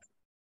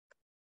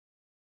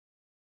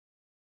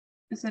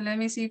 So let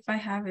me see if I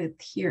have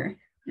it here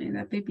in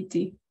the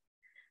PPT.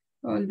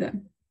 Hold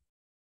on.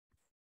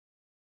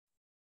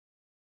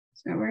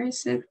 So where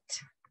is it?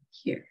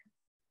 Here.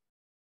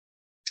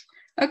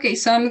 Okay,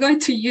 so I'm going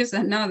to use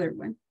another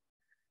one.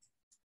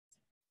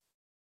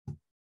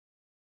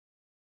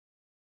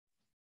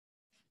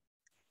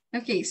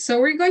 Okay, so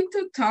we're going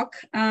to talk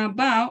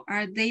about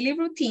our daily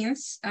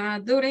routines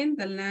during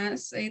the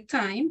last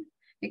time,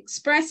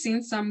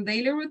 expressing some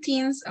daily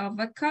routines of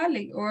a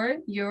colleague or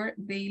your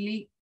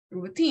daily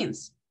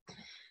routines.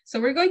 So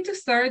we're going to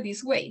start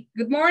this way.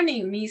 Good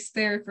morning,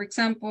 Mr. For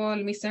example,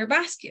 Mr.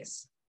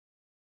 Vasquez.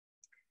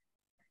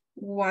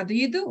 What do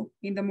you do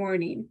in the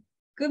morning?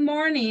 Good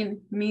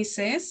morning,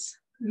 Mrs.,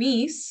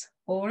 Miss,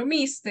 or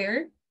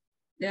Mr.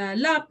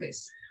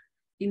 Lopez.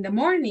 In the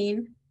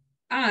morning,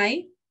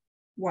 I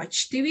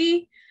watch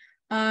TV.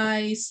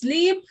 I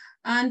sleep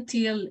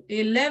until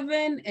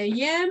 11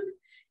 a.m.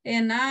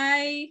 and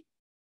I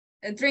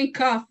drink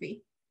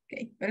coffee.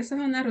 Okay, pero esa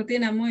es una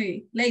rutina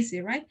muy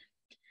lazy, right?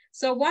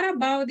 So what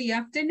about the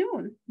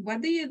afternoon?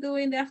 What do you do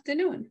in the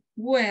afternoon?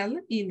 Well,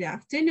 in the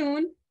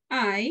afternoon,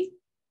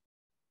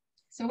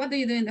 so what do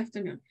you do in the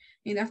afternoon?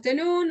 In the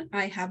afternoon,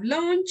 I have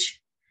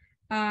lunch,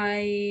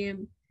 I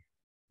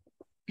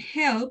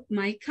help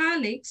my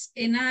colleagues,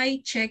 and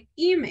I check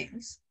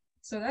emails.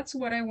 So that's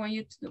what I want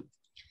you to do.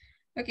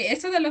 Okay,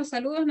 esto de los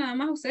saludos nada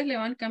más ustedes le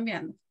van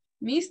cambiando.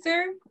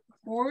 Mr.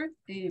 for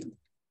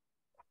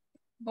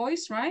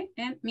boys, right?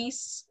 And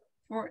Miss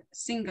for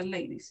single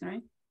ladies,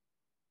 right?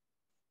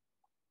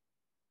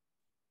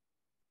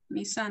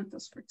 Miss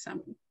Santos, for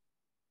example.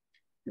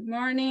 Good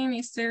morning,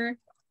 Mr.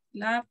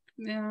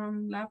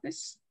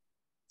 Lopez.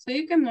 So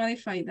you can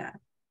modify that.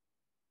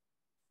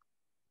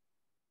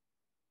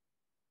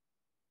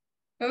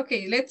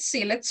 Okay, let's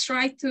see. Let's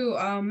try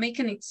to make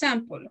an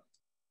example.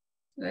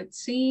 Let's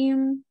see.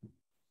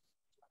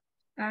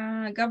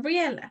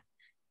 Gabriela,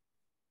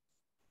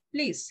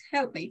 please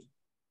help me.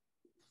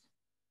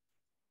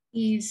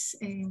 Is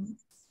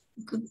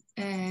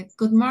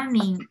good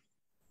morning,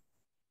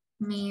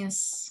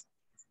 Miss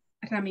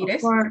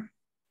Ramirez.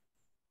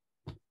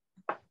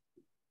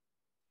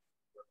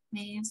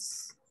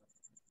 Miss.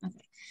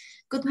 Okay.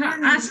 Good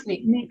morning. Ask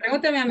me.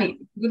 Pregúntame a mí.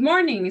 Good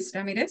morning, Miss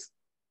Ramirez.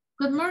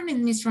 Good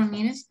morning, Miss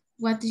Ramirez.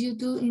 What do you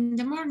do in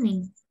the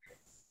morning?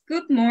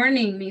 Good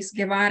morning, Miss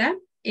Guevara.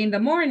 In the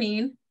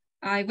morning,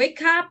 I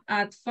wake up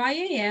at 5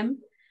 a.m.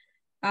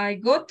 I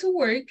go to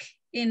work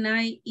and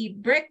I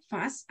eat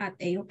breakfast at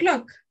 8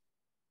 o'clock.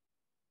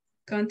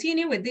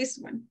 Continue with this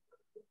one.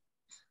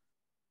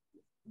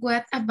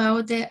 What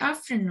about the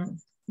afternoon?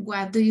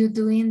 What do you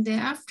do in the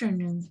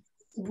afternoon?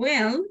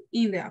 Well,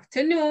 in the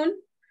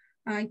afternoon,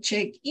 I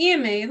check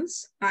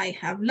emails, I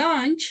have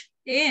lunch,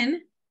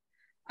 and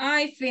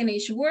I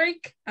finish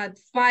work at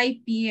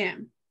 5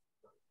 p.m.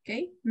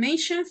 Okay,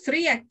 mention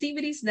 3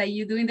 activities that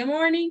you do in the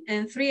morning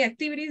and 3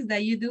 activities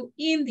that you do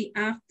in the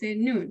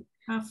afternoon.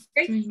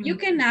 Okay, you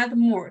can add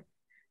more.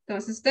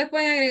 Entonces, ustedes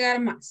pueden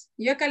agregar más.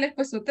 Yo acá les he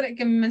puesto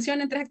que me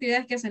mencionen 3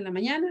 actividades que hacen en la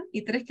mañana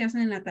y 3 que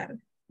hacen en la tarde.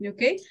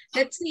 Okay,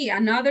 let's see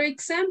another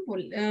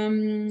example.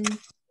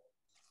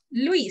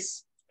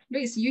 Luis,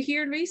 you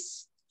hear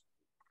Luis?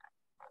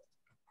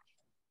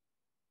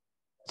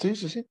 Sí,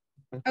 sí, sí.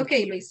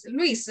 Okay, Luis,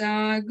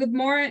 good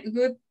morning,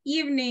 good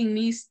evening,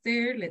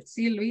 Mr. Let's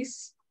see,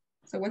 Luis.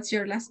 So what's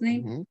your last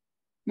name?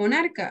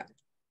 Monarca.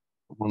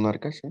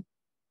 Monarca, sí.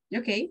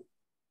 Okay.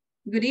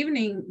 Good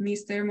evening,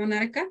 Mr.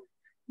 Monarca.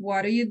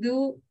 What do you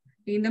do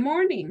in the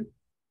morning?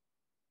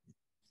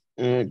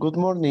 Good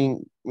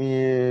morning,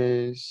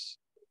 Miss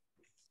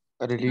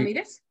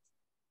Ramirez?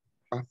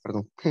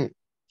 Perdón.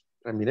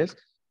 Ramirez.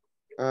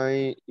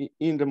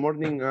 In the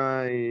morning,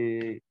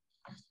 I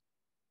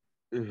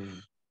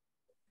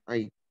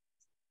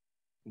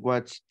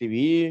watch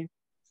TV.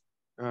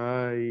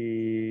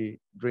 I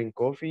drink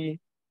coffee.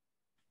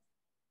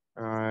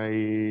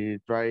 I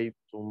drive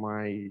to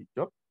my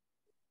job.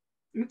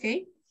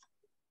 Okay.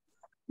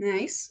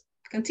 Nice.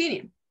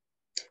 Continue.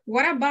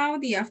 What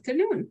about the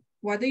afternoon?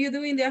 What do you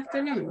do in the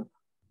afternoon?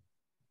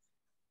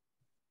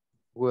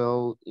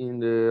 Well, in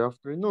the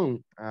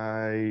afternoon,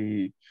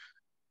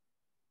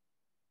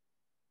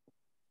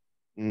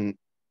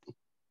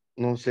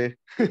 no sé,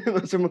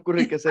 no se me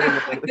ocurre qué hacer en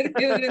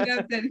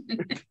la tarde.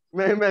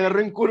 me agarró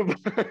en curva.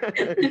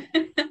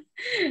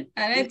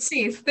 Let's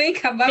see,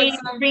 think about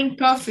drink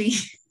coffee.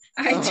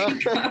 I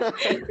drink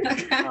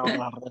coffee.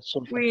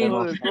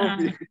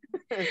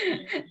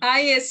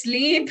 I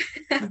sleep.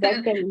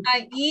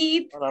 I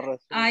eat.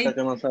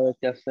 Que no sabe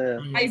qué hacer.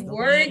 I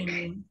work.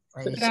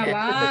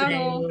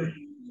 Trabajo.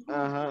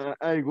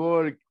 I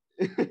work.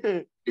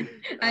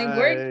 I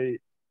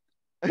work.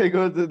 I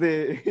go to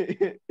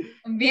the...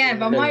 Bien,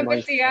 vamos a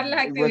investigar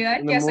las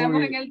actividades que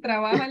hacemos en el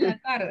trabajo en la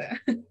tarde.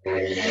 Vamos a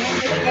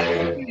investigar qué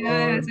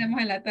actividades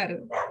hacemos en la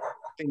tarde.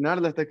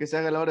 Peinarla hasta que se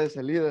haga la hora de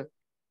salida.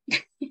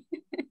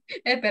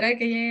 Esperar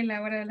que llegue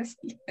la hora de la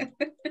salida.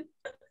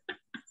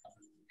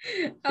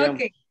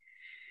 Okay.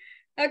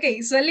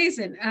 Okay, so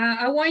listen,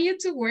 I want you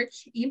to work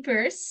in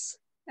pairs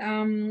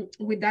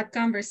with that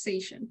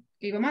conversation.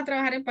 Okay, vamos a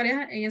trabajar en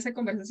pareja en esa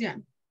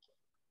conversación.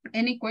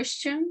 Any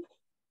question?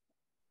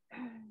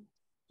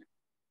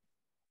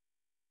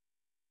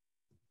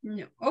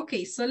 No.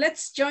 Okay, so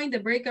let's join the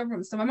breakout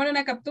rooms. Tomamos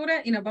una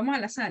captura y nos vamos a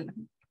la sala.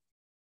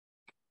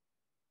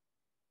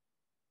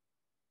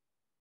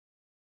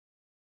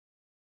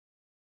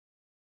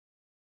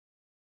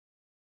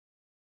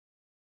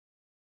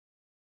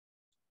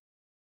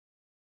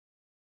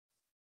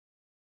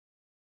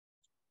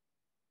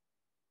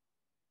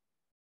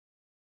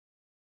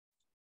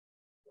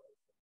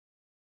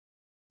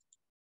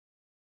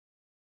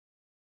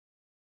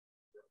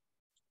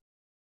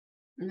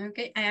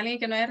 Okay, ¿hay alguien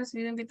que no haya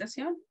recibido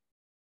invitación?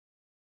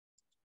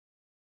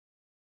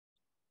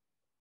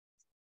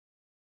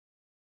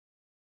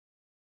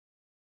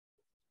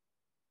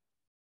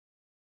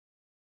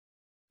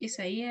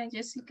 Isaías,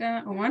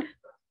 Jessica, Omar,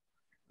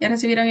 ¿ya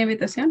recibieron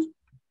invitación?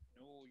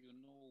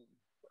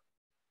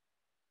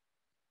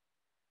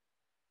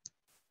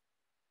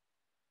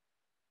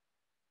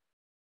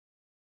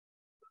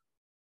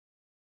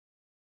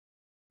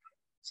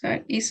 So,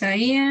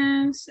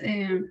 Isaías,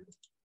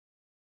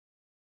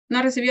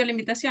 no recibió la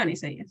invitación,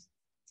 Isaías.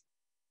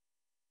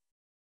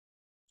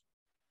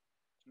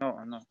 No.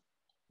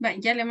 Va,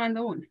 ya le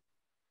mando una.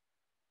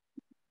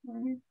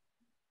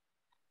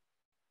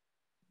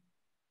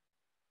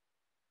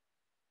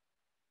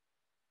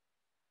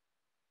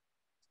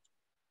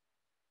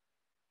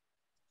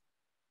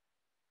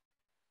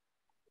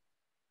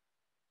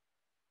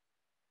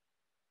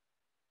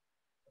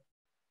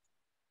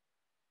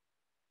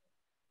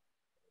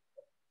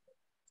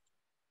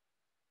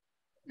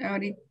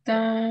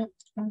 Ahorita,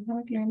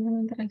 ajá, que le van a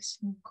entrar al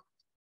 5.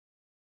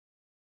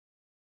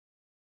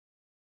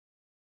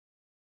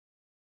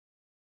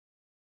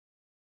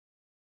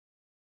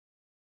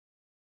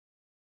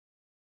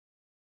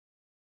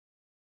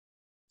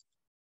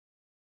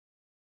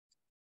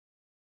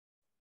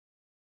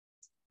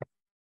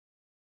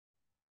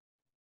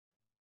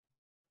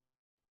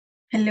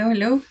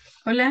 Hello.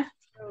 Hola.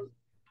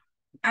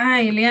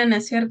 Ah,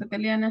 Eliana, cierto que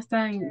Eliana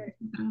está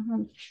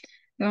trabajando.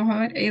 Vamos a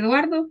ver,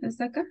 Eduardo,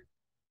 ¿está acá?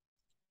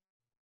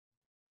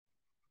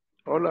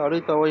 Hola,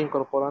 ahorita voy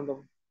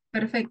incorporando.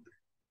 Perfecto.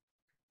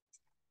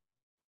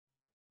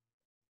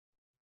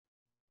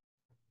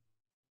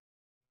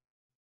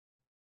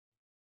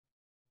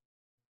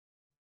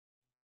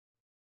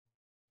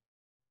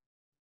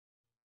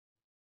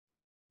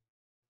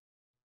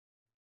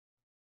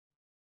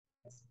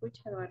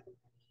 escucha, Eduardo.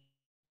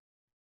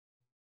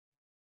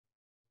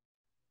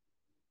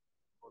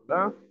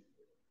 Hola.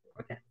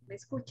 Hola, ¿me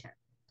escucha?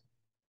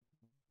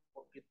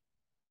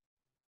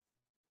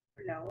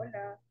 Hola,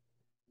 hola.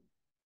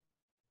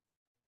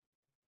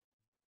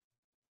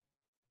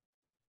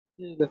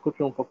 Sí, le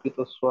escucho un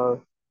poquito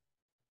suave.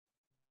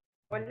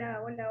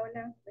 Hola, hola,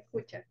 hola. ¿Me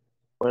escucha?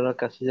 Bueno,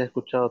 casi ya he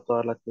escuchado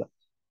toda la clase.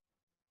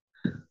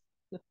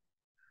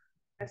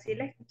 Así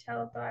la he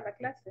escuchado toda la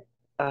clase.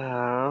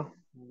 Ah,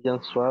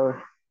 bien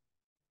suave.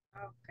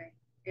 Ah, ok.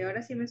 ¿Y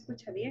ahora sí me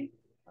escucha bien?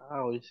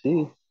 Ah, hoy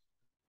sí.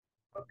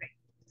 Ok,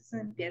 entonces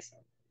empiezo.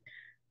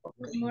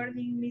 Good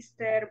morning,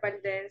 Mr.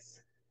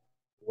 Valdez.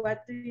 What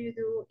do you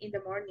do in the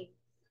morning?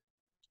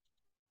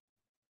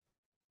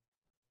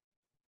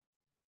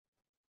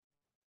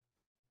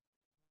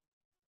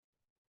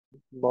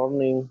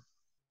 Morning,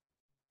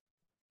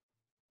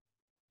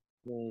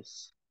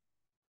 Miss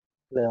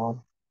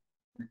Leon.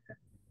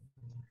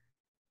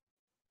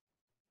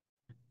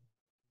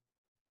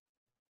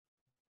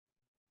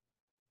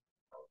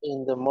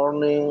 In the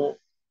morning,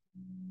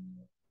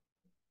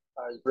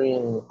 I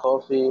drink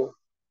coffee.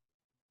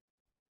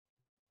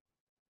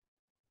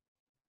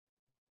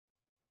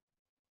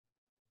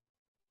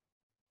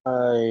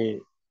 I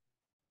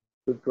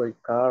took my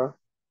car.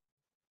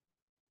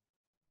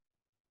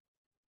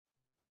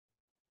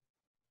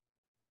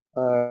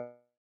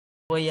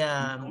 Voy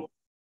a,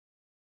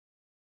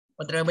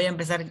 otra vez voy a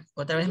empezar,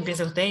 otra vez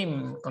empieza usted y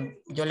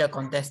yo le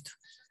contesto.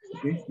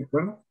 Okay, ¿de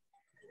acuerdo?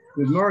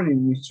 Good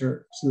morning,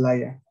 Mr.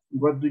 Celaya.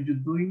 What do you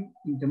do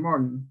in the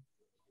morning?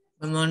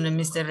 Good morning,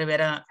 Mr.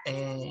 Rivera.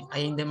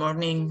 In the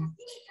morning,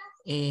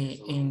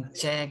 I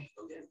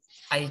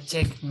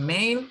check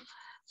mail,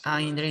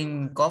 I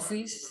drink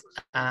coffees,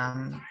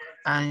 and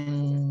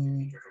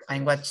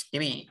I watch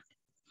TV.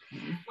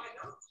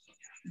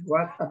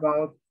 What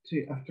about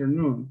the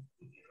afternoon?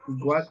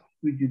 What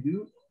do you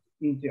do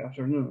in the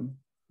afternoon?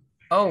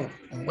 Oh,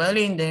 well,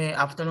 in the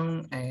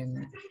afternoon,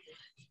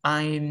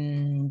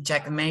 I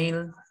check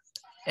mail,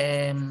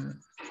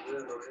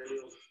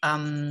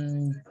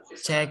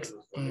 check.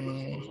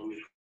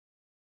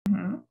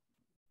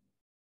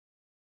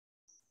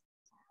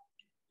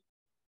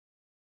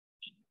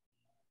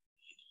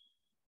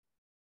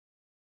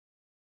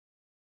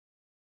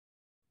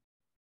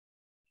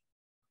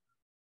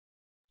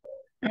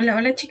 Hola,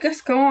 hola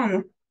chicas, ¿cómo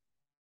vamos?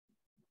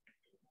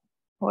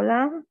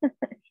 Hola.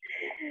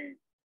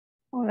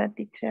 Hola,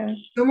 teacher.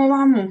 ¿Cómo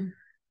vamos?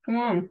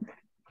 ¿Cómo vamos?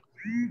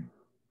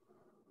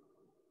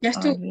 Ya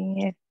estuvo.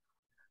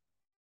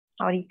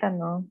 Ahorita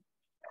no.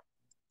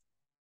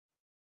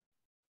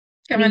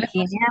 ¿Qué me le pasa?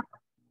 Virginia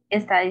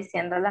está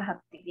diciendo las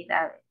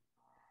actividades.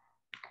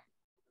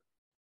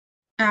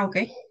 Ah, ok.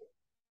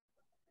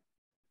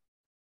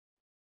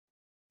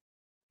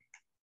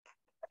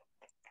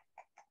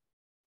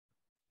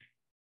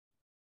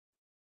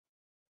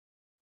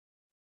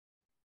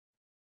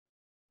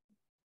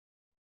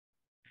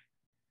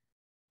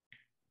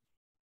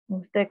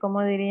 ¿Usted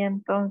cómo diría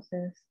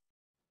entonces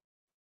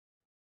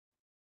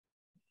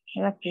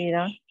la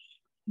actividad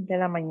de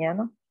la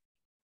mañana?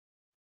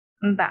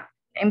 Va,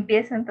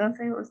 empieza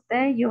entonces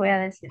usted, yo voy a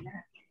decir las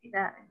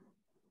actividades.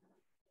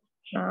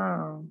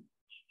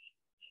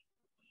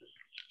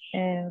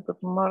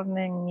 Good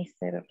morning,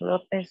 Mr.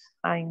 Lopez.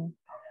 I'm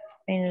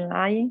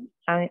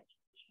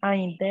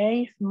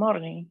this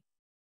morning.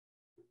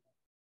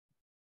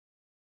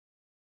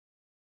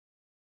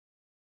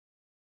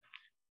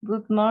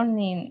 Good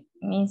morning,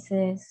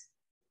 Mrs.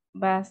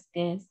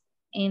 Vasquez.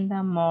 In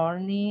the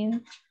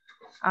morning,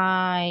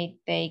 I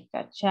take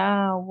a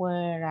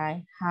shower,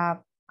 I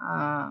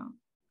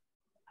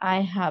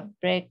have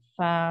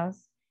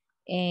breakfast,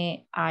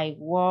 I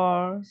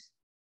work.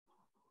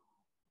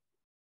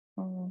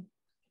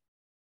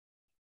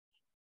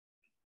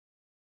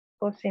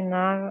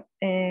 Cocinar,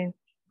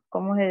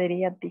 ¿cómo se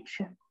diría,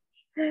 teacher?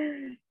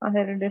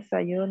 Hacer el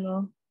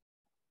desayuno.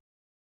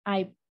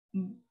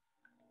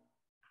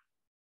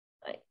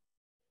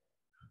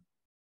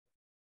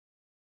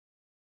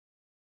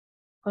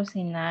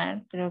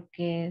 Cocinar, creo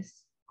que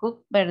es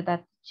cook,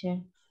 ¿verdad,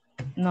 teacher?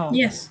 No.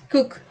 Yes,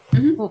 cook.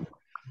 Cook.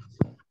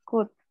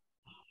 Cook.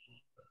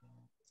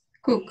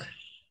 Cook.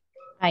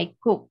 I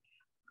cook.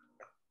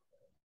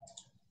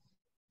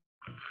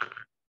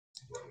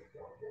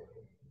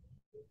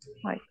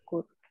 I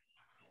cook.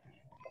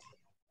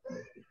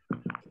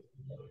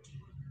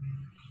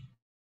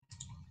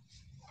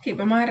 Ok,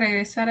 vamos a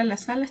regresar a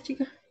las salas,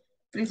 chicas.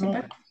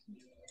 Principal.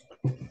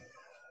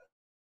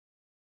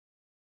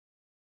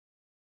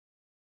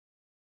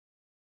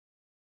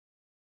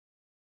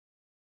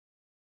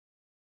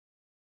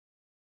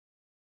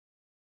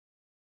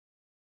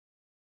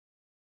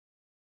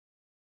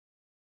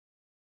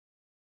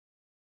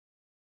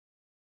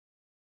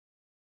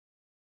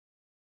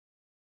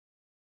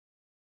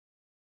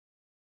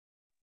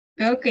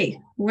 Ok,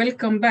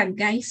 welcome back,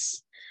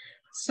 guys.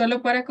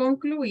 Solo para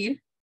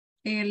concluir,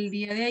 el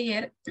día de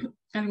ayer,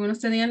 algunos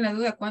tenían la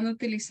duda cuándo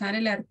utilizar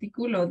el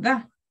artículo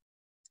da.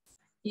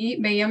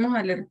 Y veíamos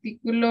al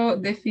artículo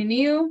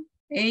definido,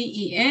 a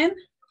y n,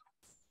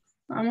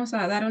 Vamos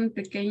a dar un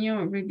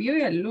pequeño review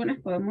y el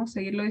lunes podemos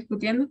seguirlo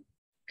discutiendo.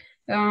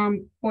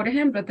 Por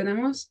ejemplo,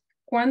 tenemos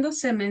cuando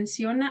se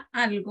menciona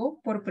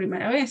algo por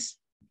primera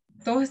vez.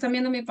 ¿Todos están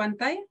viendo mi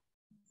pantalla?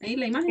 Ahí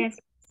la imagen.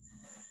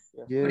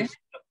 Yes. Por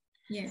ejemplo,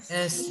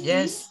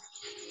 Yes.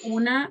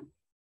 una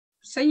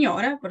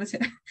señora, por decir,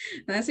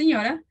 una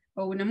señora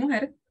o una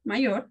mujer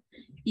mayor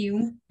y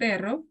un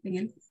perro en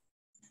el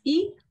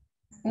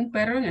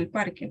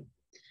parque.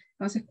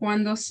 Entonces,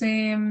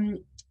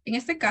 en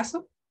este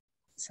caso,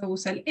 se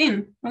usa el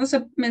en, cuando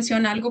se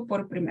menciona algo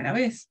por primera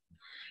vez.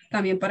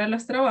 También para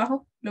los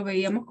trabajos, lo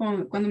veíamos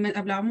cuando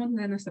hablábamos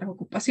de nuestras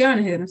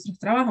ocupaciones y de nuestros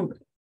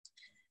trabajos.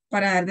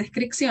 Para dar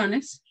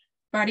descripciones,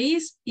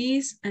 París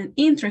is an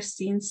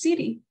interesting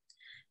city.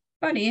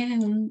 París es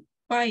un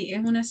país, es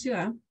una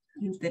ciudad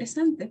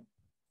interesante.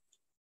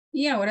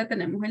 Y ahora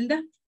tenemos el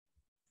da.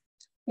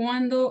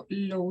 ¿Cuándo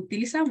lo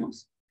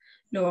utilizamos?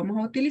 Lo vamos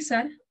a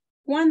utilizar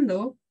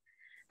cuando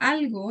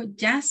algo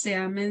ya se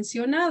ha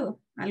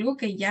mencionado, algo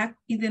que ya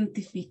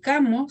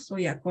identificamos o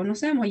ya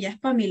conocemos, ya es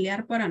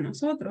familiar para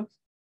nosotros.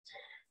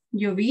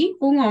 Yo vi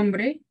un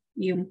hombre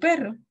y un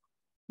perro.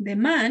 The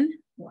man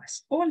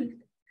was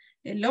old.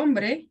 El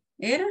hombre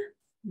era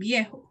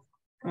viejo.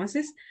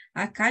 Entonces,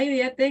 acá yo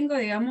ya tengo,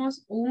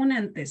 digamos, un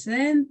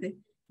antecedente.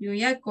 Yo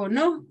ya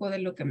conozco de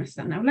lo que me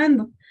están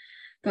hablando.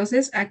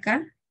 Entonces,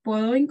 acá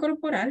puedo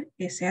incorporar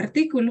ese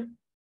artículo.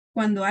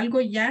 Cuando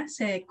algo ya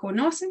se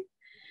conoce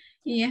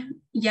y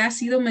ya ha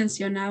sido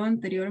mencionado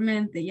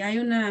anteriormente, ya hay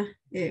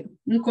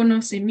un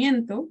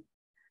conocimiento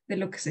de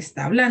lo que se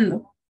está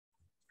hablando.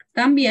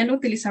 También lo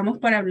utilizamos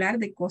para hablar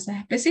de cosas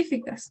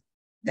específicas.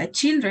 The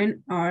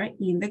children are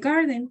in the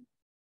garden.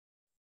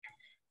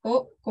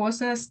 O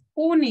cosas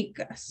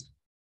únicas.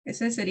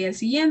 Ese sería el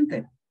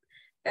siguiente.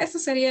 Eso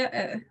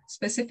sería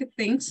specific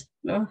things.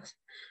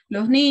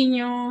 Los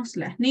niños,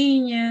 las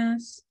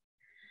niñas,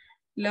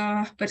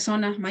 las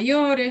personas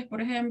mayores,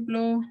 por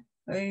ejemplo.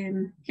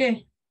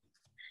 ¿Qué?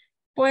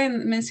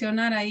 Pueden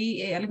mencionar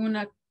ahí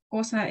alguna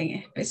cosa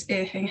en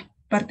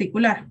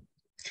particular.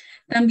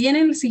 También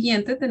en el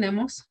siguiente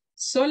tenemos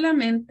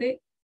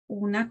solamente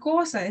una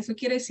cosa. Eso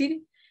quiere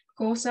decir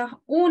cosas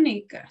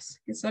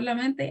únicas, que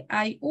solamente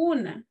hay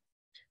una.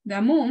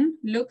 The moon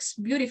looks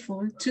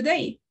beautiful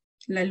today.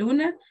 La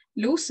luna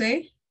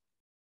luce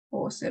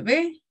o se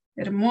ve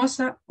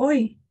hermosa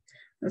hoy.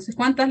 Entonces,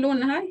 ¿cuántas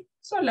lunas hay?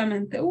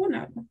 Solamente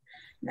una, ¿verdad?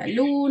 La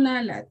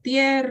luna, la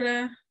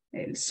tierra,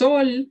 el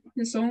sol,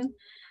 que son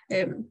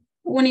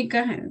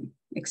únicas en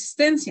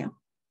existencia.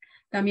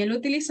 También lo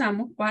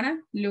utilizamos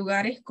para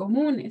lugares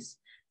comunes.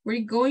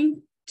 We're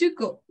going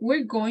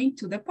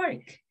to the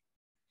park.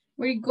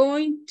 We're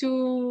going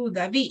to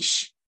the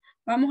beach.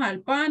 Vamos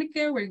al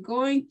parque. We're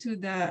going to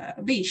the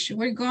beach.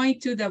 We're going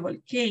to the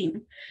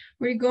volcano.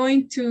 We're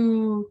going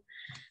to,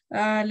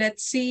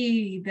 let's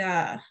see,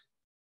 the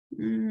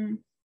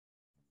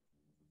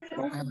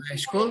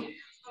School.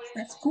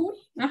 School.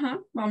 Ajá.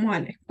 Vamos a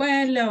la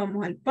escuela,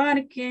 vamos al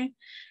parque,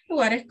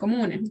 lugares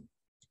comunes.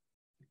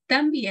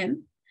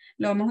 También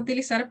lo vamos a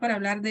utilizar para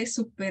hablar de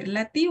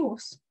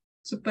superlativos.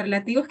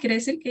 Superlativos quiere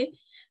decir que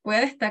voy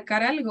a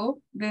destacar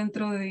algo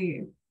dentro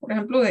de, por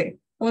ejemplo, de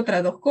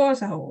otras dos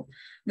cosas o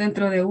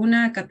dentro de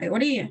una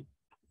categoría.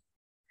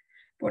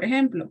 Por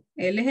ejemplo,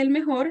 él es el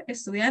mejor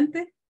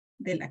estudiante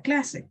de la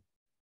clase.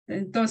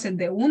 Entonces,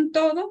 de un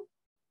todo,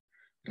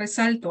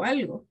 resalto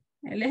algo.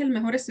 Él es el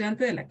mejor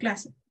estudiante de la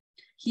clase.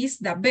 He's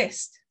the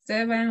best.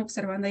 Ustedes van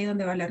observando ahí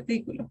donde va el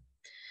artículo.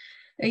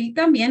 Y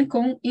también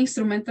con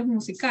instrumentos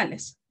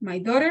musicales. My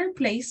daughter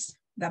plays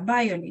the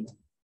violin.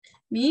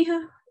 Mi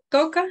hija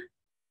toca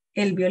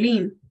el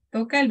violín.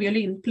 Toca el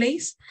violín.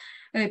 Plays.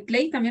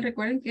 Play también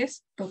recuerden que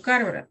es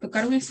tocar, ¿verdad?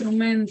 Tocar un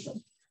instrumento.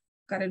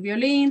 Tocar el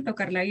violín,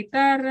 tocar la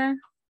guitarra.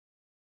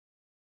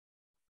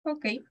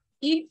 Ok.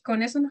 Y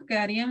con eso nos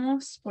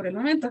quedaríamos por el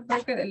momento.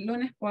 Espero que el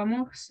lunes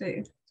podamos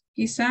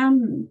quizá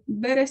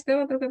ver este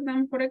otro que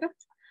tenemos por acá.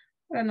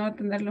 Para no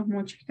atenderlos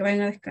mucho. Que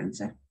vayan a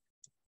descansar.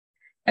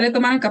 ¿Ya le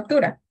tomaron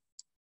captura?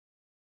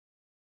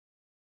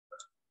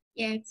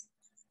 Yes.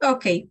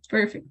 Ok,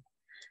 perfect.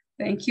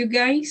 Thank you,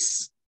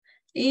 guys.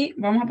 Y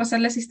vamos a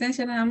pasar la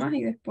asistencia nada más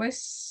y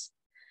después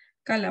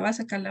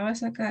calabaza,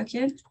 cada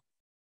quien.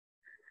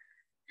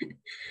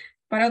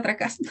 Para otra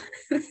casa.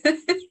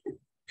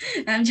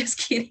 I'm just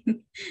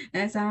kidding.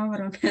 Estamos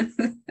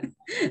bromeando.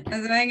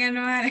 No se vayan a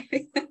enojar.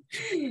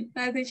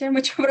 Has dicho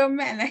mucho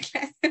broma en la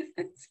clase.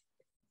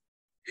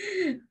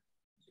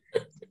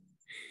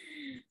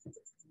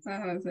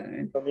 Vamos a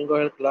ver. Domingo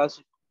es el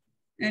clásico.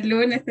 El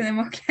lunes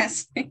tenemos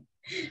clase.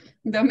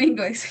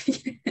 Domingo es.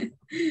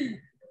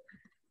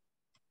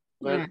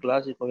 No es el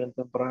clásico, bien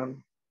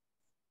temprano.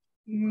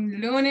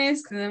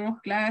 Lunes tenemos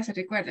clase,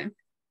 recuerden.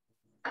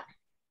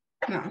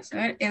 Vamos a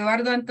ver.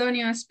 Eduardo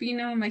Antonio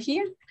Espino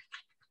Mejía.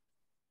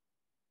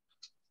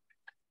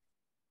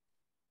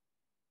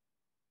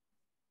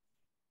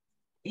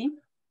 ¿Sí?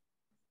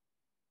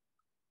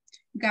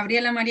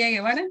 Gabriela María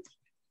Guevara.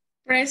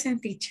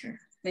 Present, teacher.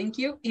 Thank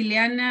you.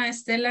 Ileana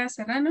Estela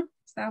Serrano.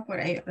 Estaba por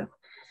ahí, ¿verdad?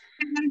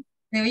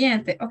 De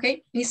oyente. Ok.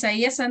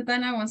 Isaías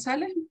Santana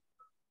González.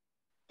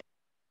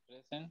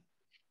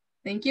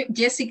 Thank you.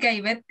 Jessica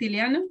Ivette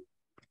Tiliano.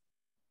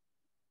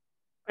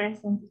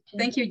 Present.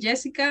 Thank you,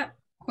 Jessica.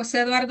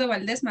 José Eduardo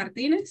Valdés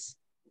Martínez.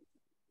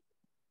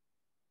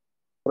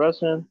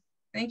 Present.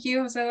 Thank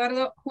you, José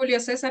Eduardo. Julio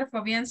César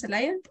Fabián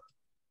Zelaya.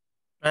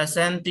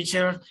 Present,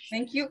 teacher.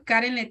 Thank you.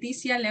 Karen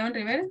Leticia León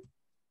Rivera.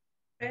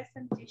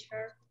 Present,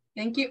 teacher.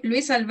 Thank you.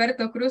 Luis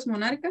Alberto Cruz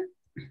Monarca.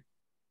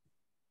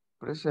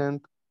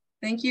 Present.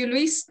 Thank you,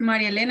 Luis.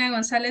 María Elena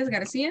González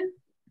García.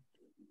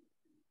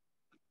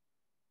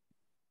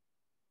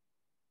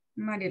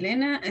 María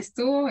Elena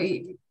estuvo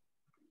y...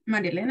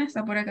 María Elena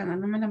está por acá,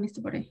 no me la han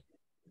visto por ahí.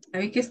 La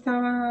vi que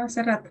estaba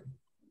hace rato.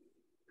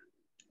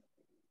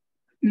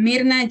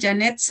 Mirna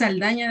Janet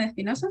Saldaña de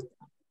Espinosa.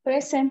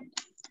 Present.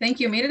 Thank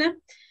you, Mirna.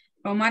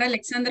 Omar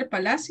Alexander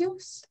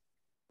Palacios.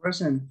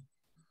 Present.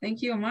 Thank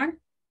you, Omar.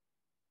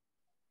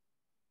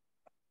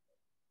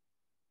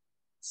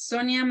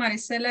 Sonia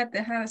Marisela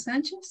Tejada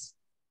Sánchez.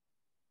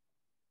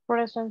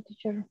 Present,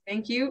 teacher.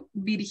 Thank you.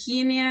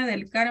 Virginia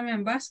del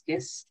Carmen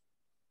Vázquez.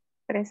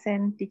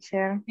 Present,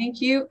 teacher.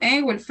 Thank you.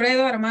 And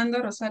Wilfredo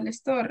Armando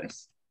Rosales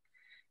Torres.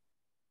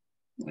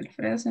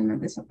 Wilfredo se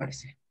nos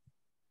desaparece.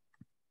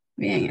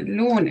 Bien, el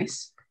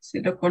lunes.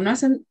 Si lo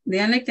conocen,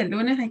 díganle que el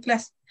lunes hay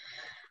clase.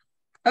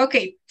 Ok.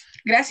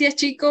 Gracias,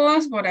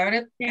 chicos, por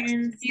haber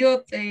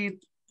asistido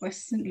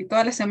pues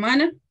toda la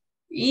semana.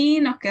 Y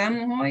nos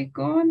quedamos hoy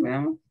con,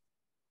 veamos.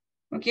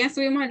 ¿Con quién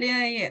estuvimos el día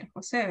de ayer?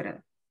 José,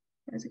 ¿verdad?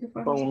 Parece que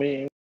fue José.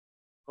 Conmigo.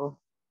 Oh,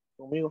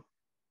 conmigo.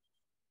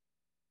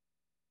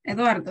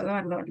 Eduardo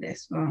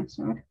Valdés. Vamos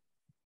a ver.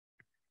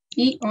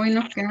 Y hoy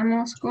nos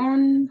quedamos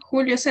con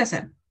Julio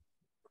César.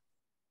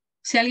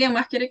 Si alguien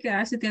más quiere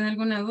quedar, si tiene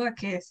alguna duda,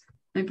 ¿qué es?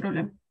 No hay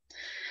problema.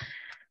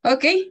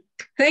 Okay,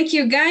 thank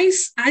you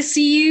guys. I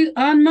see you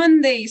on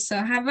Monday. So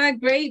have a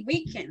great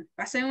weekend.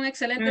 Pasen un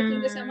excelente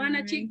fin de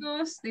semana,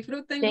 chicos.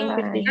 Disfrútenlo. Thank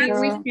you, Good teacher.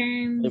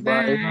 weekend.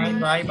 Bye.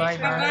 Bye, bye, Bye,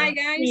 bye.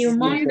 guys. See you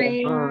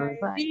Monday.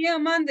 See you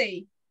on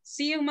Monday.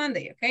 See you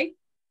Monday, okay?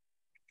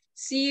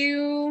 See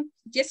you,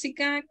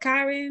 Jessica,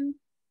 Karen.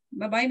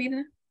 Bye-bye,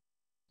 Mirna.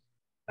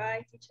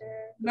 Bye,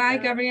 teacher. Bye,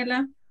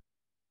 Gabriela.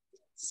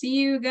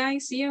 See you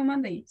guys. See you on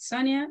Monday.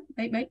 Sonia,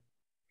 bye-bye.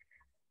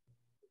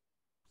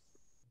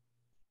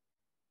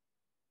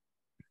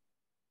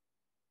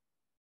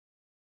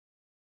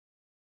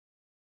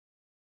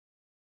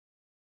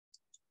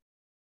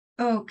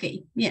 Ok,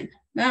 bien.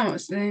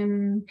 Vamos,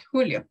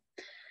 Julio.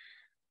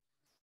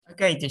 Ok,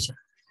 teacher.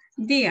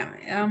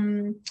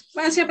 Dígame,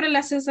 van siempre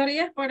las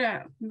asesorías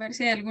para ver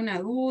si hay alguna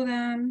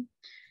duda.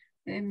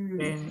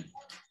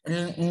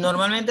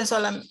 Normalmente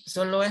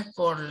solo es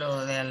por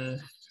lo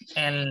del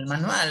el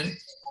manual.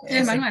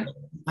 El manual.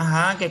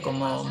 Ajá, que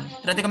como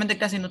prácticamente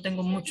casi no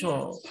tengo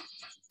mucho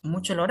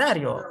el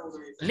horario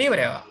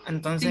libre. ¿Va?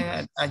 Entonces,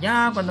 Sí.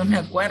 allá cuando me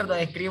acuerdo,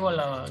 escribo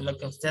lo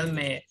que usted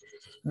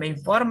me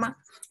informa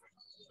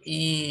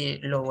y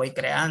lo voy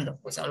creando,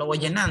 o sea, lo voy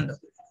llenando.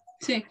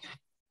 Sí.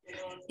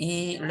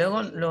 Y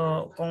luego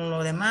con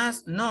lo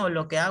demás, no,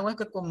 lo que hago es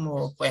que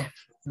como pues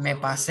me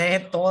pasé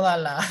toda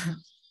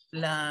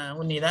la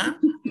unidad,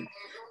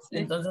 Sí.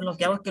 entonces lo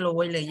que hago es que lo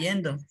voy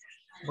leyendo.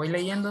 Voy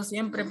leyendo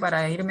siempre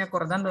para irme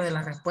acordando de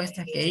las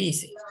respuestas que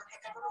hice.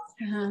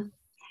 Ajá.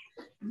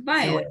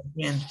 Vaya. Voy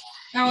haciendo.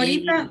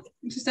 Ahorita,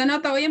 si usted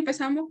nota, hoy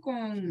empezamos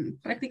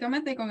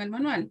prácticamente con el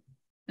manual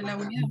de la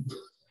unidad.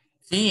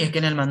 Sí, es que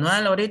en el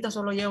manual ahorita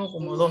solo llevo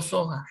como 2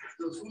 hojas.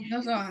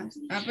 2 hojas.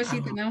 Ah, pues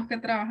sí, tenemos que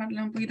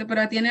trabajarla un poquito.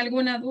 ¿Pero tiene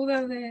alguna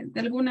duda de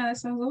alguna de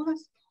esas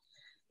hojas?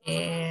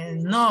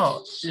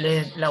 No,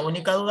 la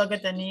única duda que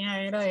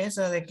tenía era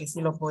esa de que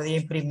si lo podía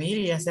imprimir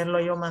y hacerlo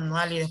yo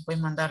manual y después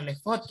mandarle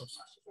fotos.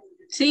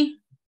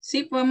 Sí,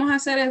 sí, podemos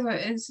hacer eso.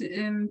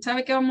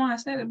 ¿Sabe qué vamos a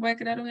hacer? Voy a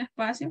crear un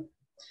espacio.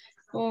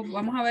 O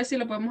vamos a ver si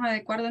lo podemos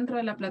adecuar dentro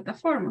de la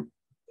plataforma.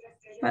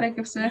 Para que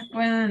ustedes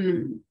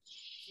puedan...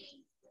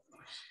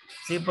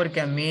 Sí, porque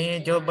a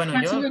mí, yo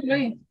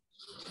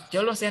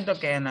lo siento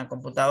que en la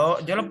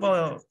computadora, yo lo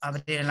puedo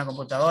abrir en la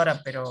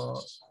computadora, pero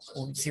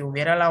si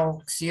hubiera la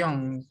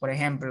opción, por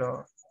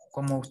ejemplo,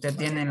 como usted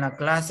tiene en la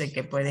clase,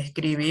 que puede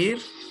escribir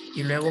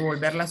y luego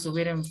volverla a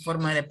subir en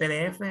forma de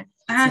PDF.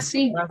 Ah,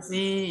 si sí.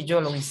 así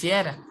yo lo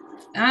hiciera.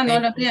 Ah, no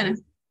lo tiene.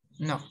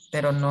 No,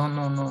 pero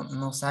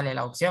no sale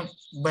la opción.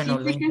 Bueno,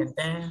 Sí, lo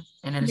intenté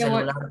en el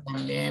celular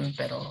también,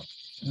 pero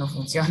no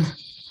funciona.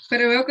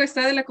 Pero veo que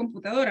está de la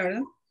computadora,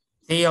 ¿verdad?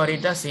 Sí,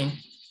 ahorita sí.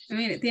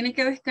 Mire, tiene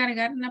que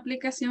descargar una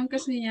aplicación que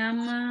se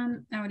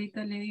llama,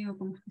 ahorita le digo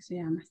cómo es que se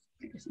llama esta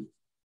aplicación.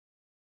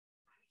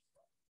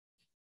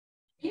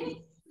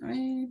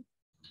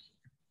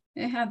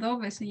 Es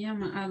Adobe, se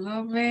llama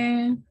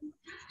Adobe.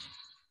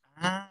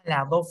 Ah,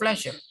 la Adobe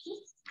Flasher.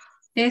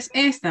 Es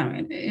esta,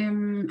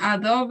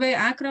 Adobe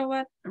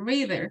Acrobat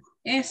Reader.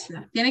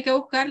 Esa. Tiene que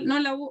buscar,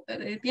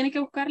 tiene que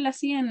buscarla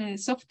así en el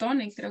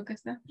Softonic, creo que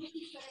está.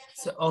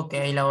 Ok,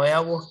 la voy a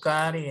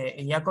buscar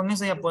y ya con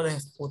eso ya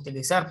puedes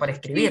utilizar para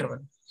escribir.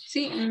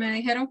 Sí, me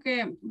dijeron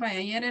que, vaya,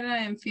 ayer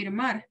era en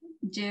firmar,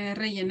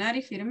 rellenar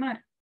y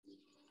firmar.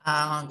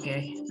 Ah, ok.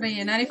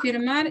 Rellenar y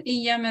firmar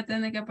y ya me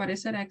tiene que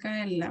aparecer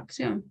acá en la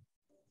opción.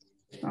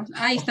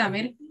 Ahí está,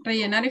 mire.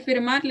 Rellenar y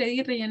firmar, le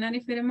di rellenar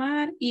y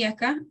firmar y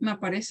acá me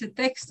aparece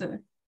texto.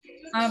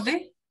 A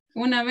ver,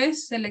 una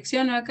vez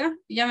selecciono acá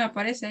y ya me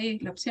aparece ahí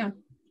la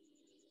opción.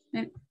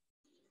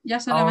 Ya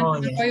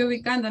solamente me voy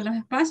ubicando en los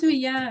espacios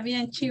y ya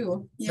bien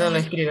chivo. Ya Solo voy.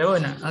 escribe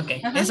una, ok.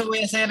 Ajá. Eso voy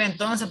a hacer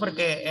entonces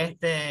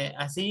porque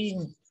así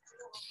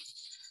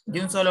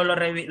de un solo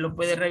lo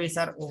puede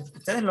revisar,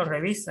 ustedes lo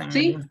revisan,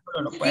 Sí. de un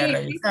solo lo puede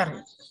revisar.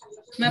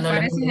 Me No les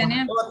parece mando una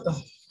genial.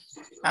 foto.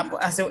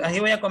 Así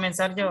voy a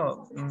comenzar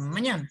yo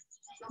mañana.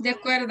 De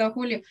acuerdo,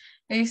 Julio.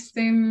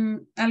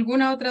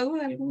 ¿Alguna otra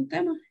duda, algún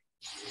tema?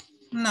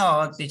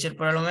 No, teacher,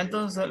 por el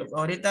momento,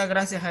 ahorita,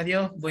 gracias a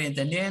Dios, voy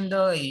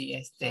entendiendo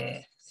y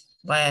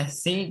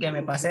pues sí, que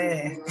me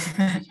pasé,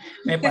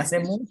 me pasé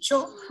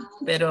mucho,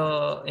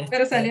 pero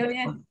Pero salió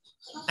bien.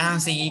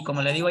 Sí,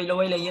 como le digo, ahí lo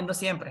voy leyendo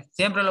siempre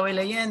lo voy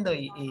leyendo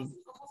y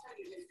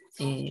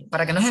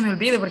para que no se me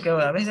olvide, porque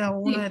a veces a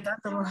uno de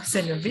tanto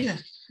se le olvida.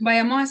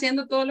 Vayamos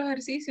haciendo todos los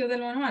ejercicios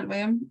del manual,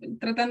 vayamos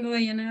tratando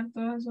de llenar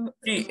todo eso.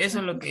 Sí, eso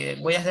es lo que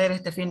voy a hacer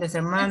este fin de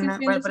semana.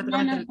 Este fin de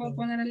semana voy a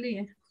poner el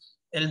día.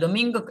 El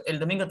domingo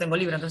tengo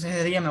libre, entonces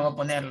ese día me voy a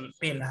poner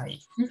pilas ahí.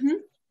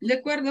 De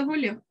acuerdo,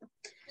 Julio.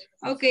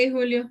 Ok,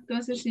 Julio,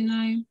 entonces si no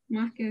hay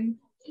más que...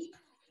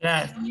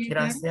 Gracias,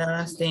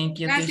 thank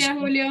you. Gracias, teacher.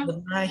 Julio.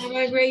 Good night. Have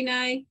a great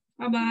night.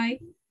 Bye-bye.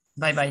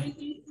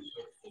 Bye-bye.